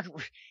get back,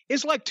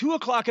 it's like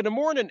 2:00 in the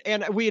morning,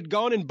 and we had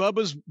gone in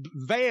Bubba's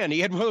van. He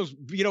had one of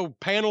those,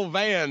 panel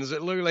vans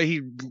that looked like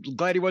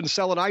glad he wasn't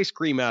selling ice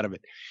cream out of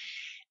it.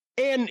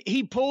 And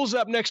he pulls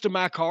up next to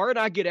my car, and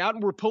I get out,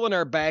 and we're pulling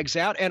our bags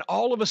out, and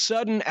all of a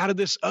sudden, out of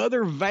this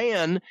other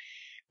van,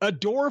 a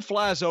door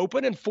flies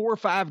open, and 4 or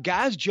 5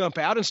 guys jump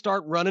out and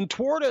start running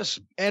toward us.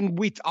 And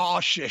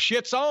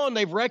shit's on.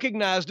 They've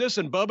recognized us,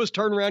 and Bubba's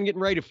turning around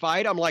getting ready to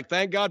fight. I'm like,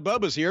 thank God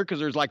Bubba's here, because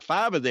there's like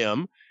 5 of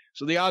them,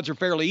 so the odds are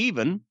fairly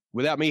even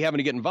without me having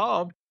to get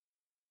involved.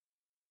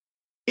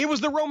 It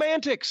was the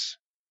Romantics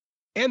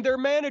and their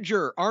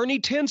manager,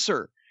 Arnie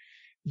Tenser.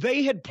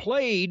 They had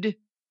played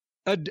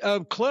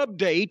a club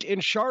date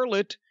in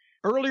Charlotte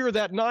earlier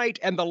that night,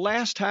 and the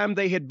last time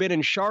they had been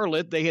in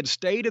Charlotte, they had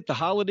stayed at the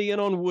Holiday Inn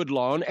on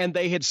Woodlawn, and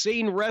they had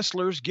seen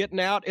wrestlers getting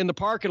out in the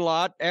parking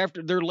lot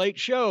after their late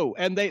show,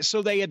 and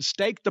they had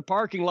staked the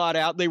parking lot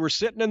out. They were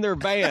sitting in their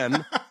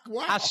van.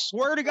 Wow. I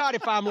swear to God,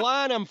 if I'm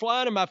lying, I'm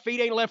flying, and my feet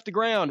ain't left the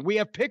ground. We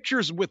have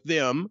pictures with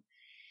them.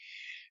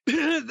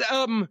 This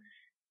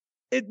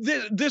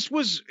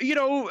was,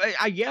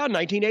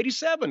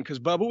 1987, because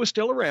Bubba was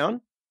still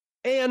around,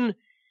 and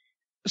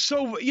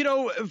so,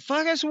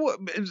 fuck us.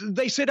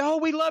 They said, oh,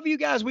 we love you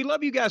guys. We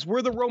love you guys.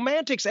 We're the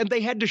Romantics. And they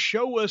had to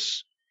show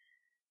us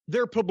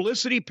their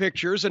publicity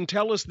pictures and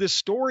tell us this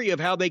story of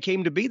how they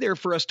came to be there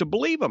for us to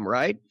believe them,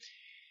 right?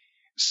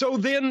 So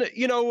then,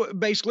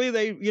 basically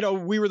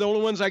we were the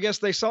only ones I guess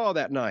they saw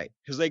that night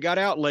because they got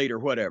out late or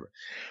whatever.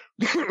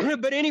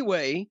 But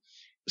anyway,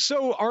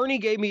 so Arnie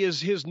gave me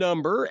his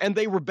number, and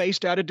they were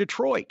based out of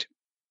Detroit.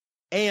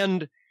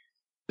 And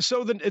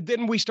so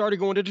then we started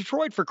going to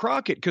Detroit for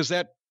Crockett, because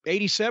that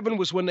 87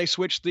 was when they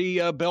switched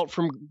the belt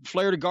from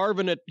Flair to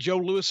Garvin at Joe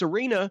Louis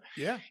Arena.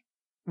 Yeah.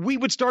 We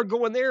would start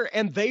going there,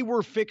 and they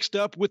were fixed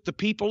up with the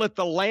people at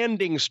the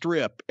landing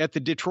strip at the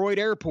Detroit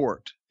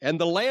airport. And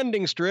the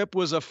landing strip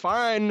was a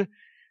fine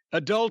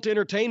adult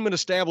entertainment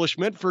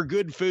establishment for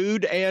good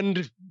food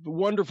and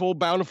wonderful,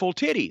 bountiful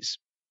titties.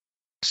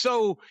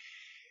 So,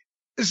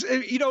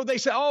 they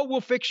say, oh,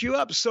 we'll fix you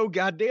up. So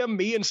goddamn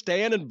me and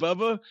Stan and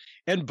Bubba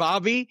and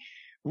Bobby,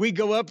 we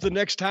go up the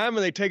next time,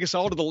 and they take us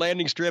all to the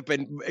landing strip,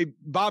 and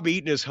Bob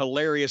Eaton is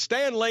hilarious.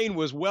 Stan Lane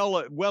was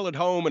well at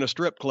home in a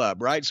strip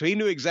club, right? So he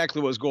knew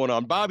exactly what was going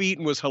on. Bob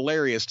Eaton was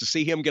hilarious to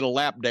see him get a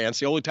lap dance.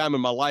 The only time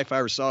in my life I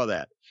ever saw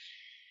that.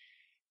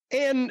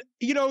 And,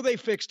 they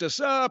fixed us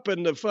up,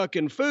 and the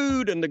fucking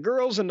food and the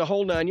girls and the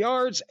whole 9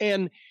 yards.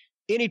 And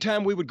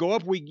anytime we would go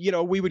up,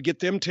 we would get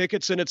them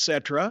tickets and et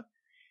cetera.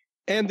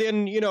 And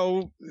then,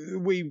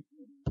 we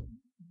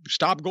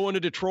stopped going to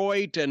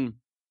Detroit, and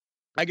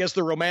I guess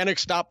the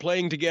Romantics stopped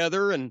playing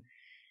together. And,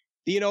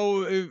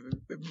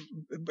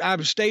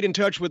 I've stayed in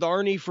touch with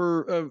Arnie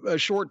for a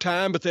short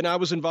time, but then I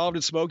was involved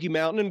in Smoky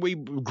Mountain, and we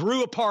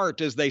grew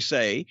apart, as they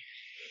say.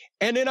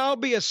 And then I'll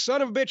be a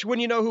son of a bitch when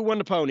you know who won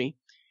the pony.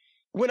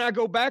 When I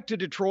go back to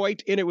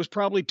Detroit, and it was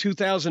probably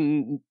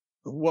 2000,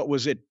 what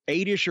was it,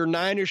 8-ish or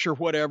 9-ish or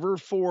whatever,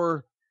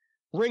 for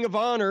Ring of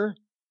Honor,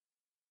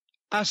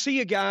 I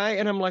see a guy,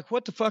 and I'm like,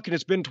 what the fuck? And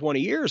it's been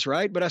 20 years,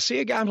 right? But I see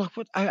a guy, I'm like,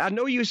 what? I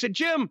know you. He said,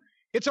 Jim,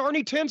 it's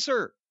Arnie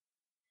Tenser.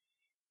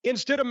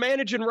 Instead of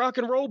managing rock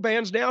and roll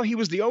bands now, he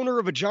was the owner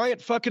of a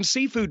giant fucking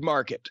seafood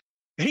market.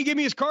 And he gave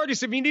me his card. He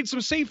said, if you need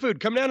some seafood,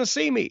 come down and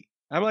see me.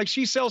 I'm like,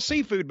 she sells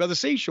seafood by the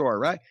seashore,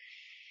 right?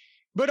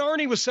 But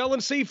Arnie was selling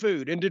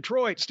seafood in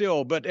Detroit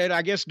still, and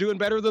I guess doing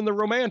better than the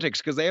Romantics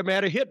because they haven't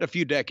had a hit in a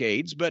few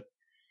decades. But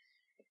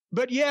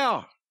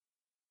yeah,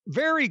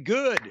 very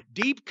good.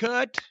 Deep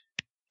cut,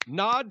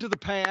 nod to the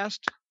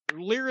past,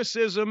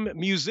 lyricism,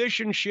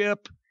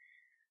 musicianship.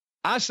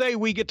 I say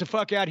we get the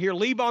fuck out here.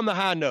 Leave on the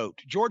high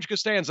note. George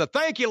Costanza.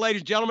 Thank you,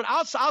 ladies and gentlemen.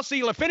 I'll see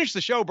you. Finish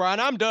the show,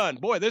 Brian. I'm done.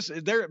 Boy, this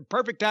is their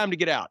perfect time to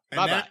get out.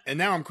 Bye-bye. And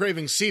now I'm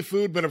craving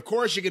seafood, but of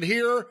course you can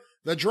hear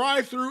the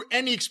drive-thru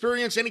any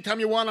experience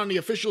anytime you want on the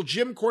official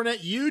Jim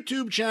Cornette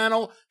YouTube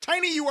channel,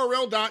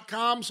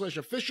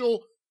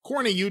 tinyurl.com/official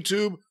Corny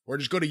YouTube, or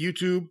just go to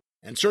YouTube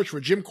and search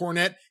for Jim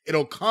Cornette.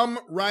 It'll come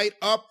right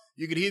up.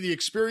 You can hear the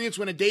experience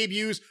when it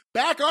debuts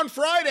back on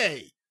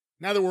Friday.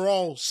 Now that we're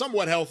all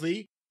somewhat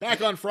healthy.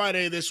 Back on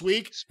Friday this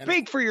week.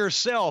 Speak for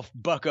yourself,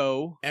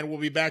 bucko. And we'll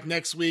be back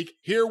next week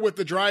here with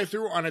the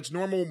drive-thru on its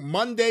normal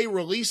Monday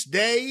release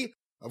day.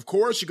 Of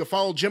course, you can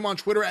follow Jim on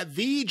Twitter at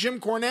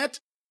 @TheJimCornette.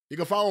 You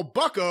can follow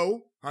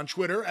Bucko on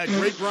Twitter at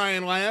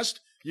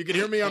GreatBrianLast. You can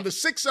hear me on the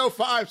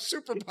 605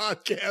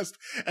 Superpodcast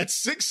at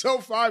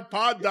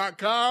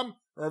 605pod.com,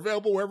 or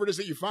available wherever it is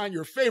that you find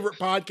your favorite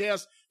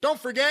podcast. Don't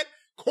forget,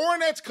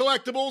 Cornette's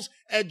Collectibles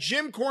at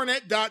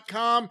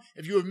JimCornette.com.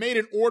 If you have made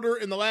an order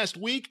in the last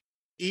week,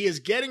 he is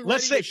getting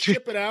ready to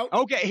ship it out.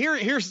 Okay,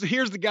 here's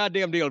the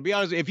goddamn deal. To be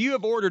honest, if you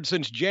have ordered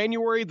since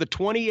January the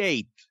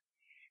 28th,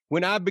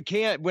 when I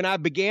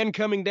began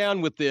coming down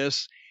with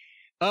this,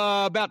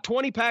 about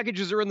 20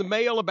 packages are in the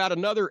mail. About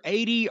another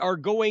 80 are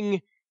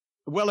going.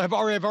 Well, have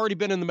already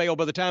been in the mail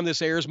by the time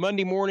this airs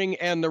Monday morning,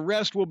 and the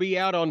rest will be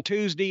out on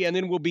Tuesday, and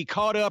then we'll be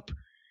caught up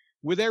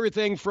with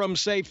everything from,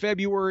 say,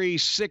 February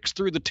 6th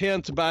through the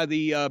 10th by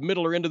the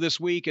middle or end of this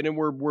week, and then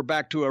we're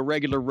back to a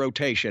regular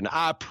rotation.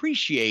 I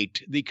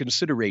appreciate the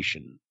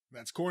consideration.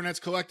 That's Cornette's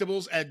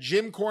Collectibles at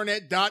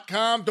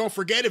JimCornette.com. Don't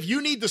forget, if you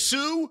need to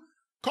sue,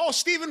 call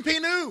Stephen P.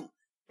 New,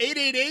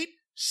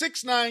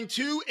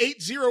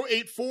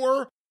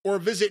 692-8084 or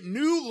visit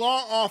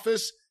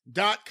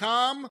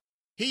newlawoffice.com.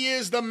 He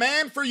is the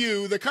man for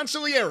you, the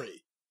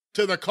consigliere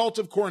to the cult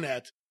of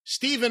Cornette,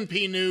 Stephen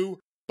P. New.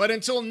 But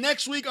until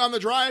next week on the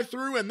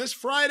Drive-Thru and this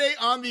Friday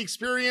on The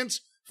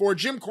Experience, for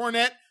Jim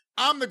Cornette,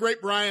 I'm the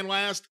great Brian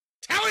Last.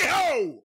 Tally-ho!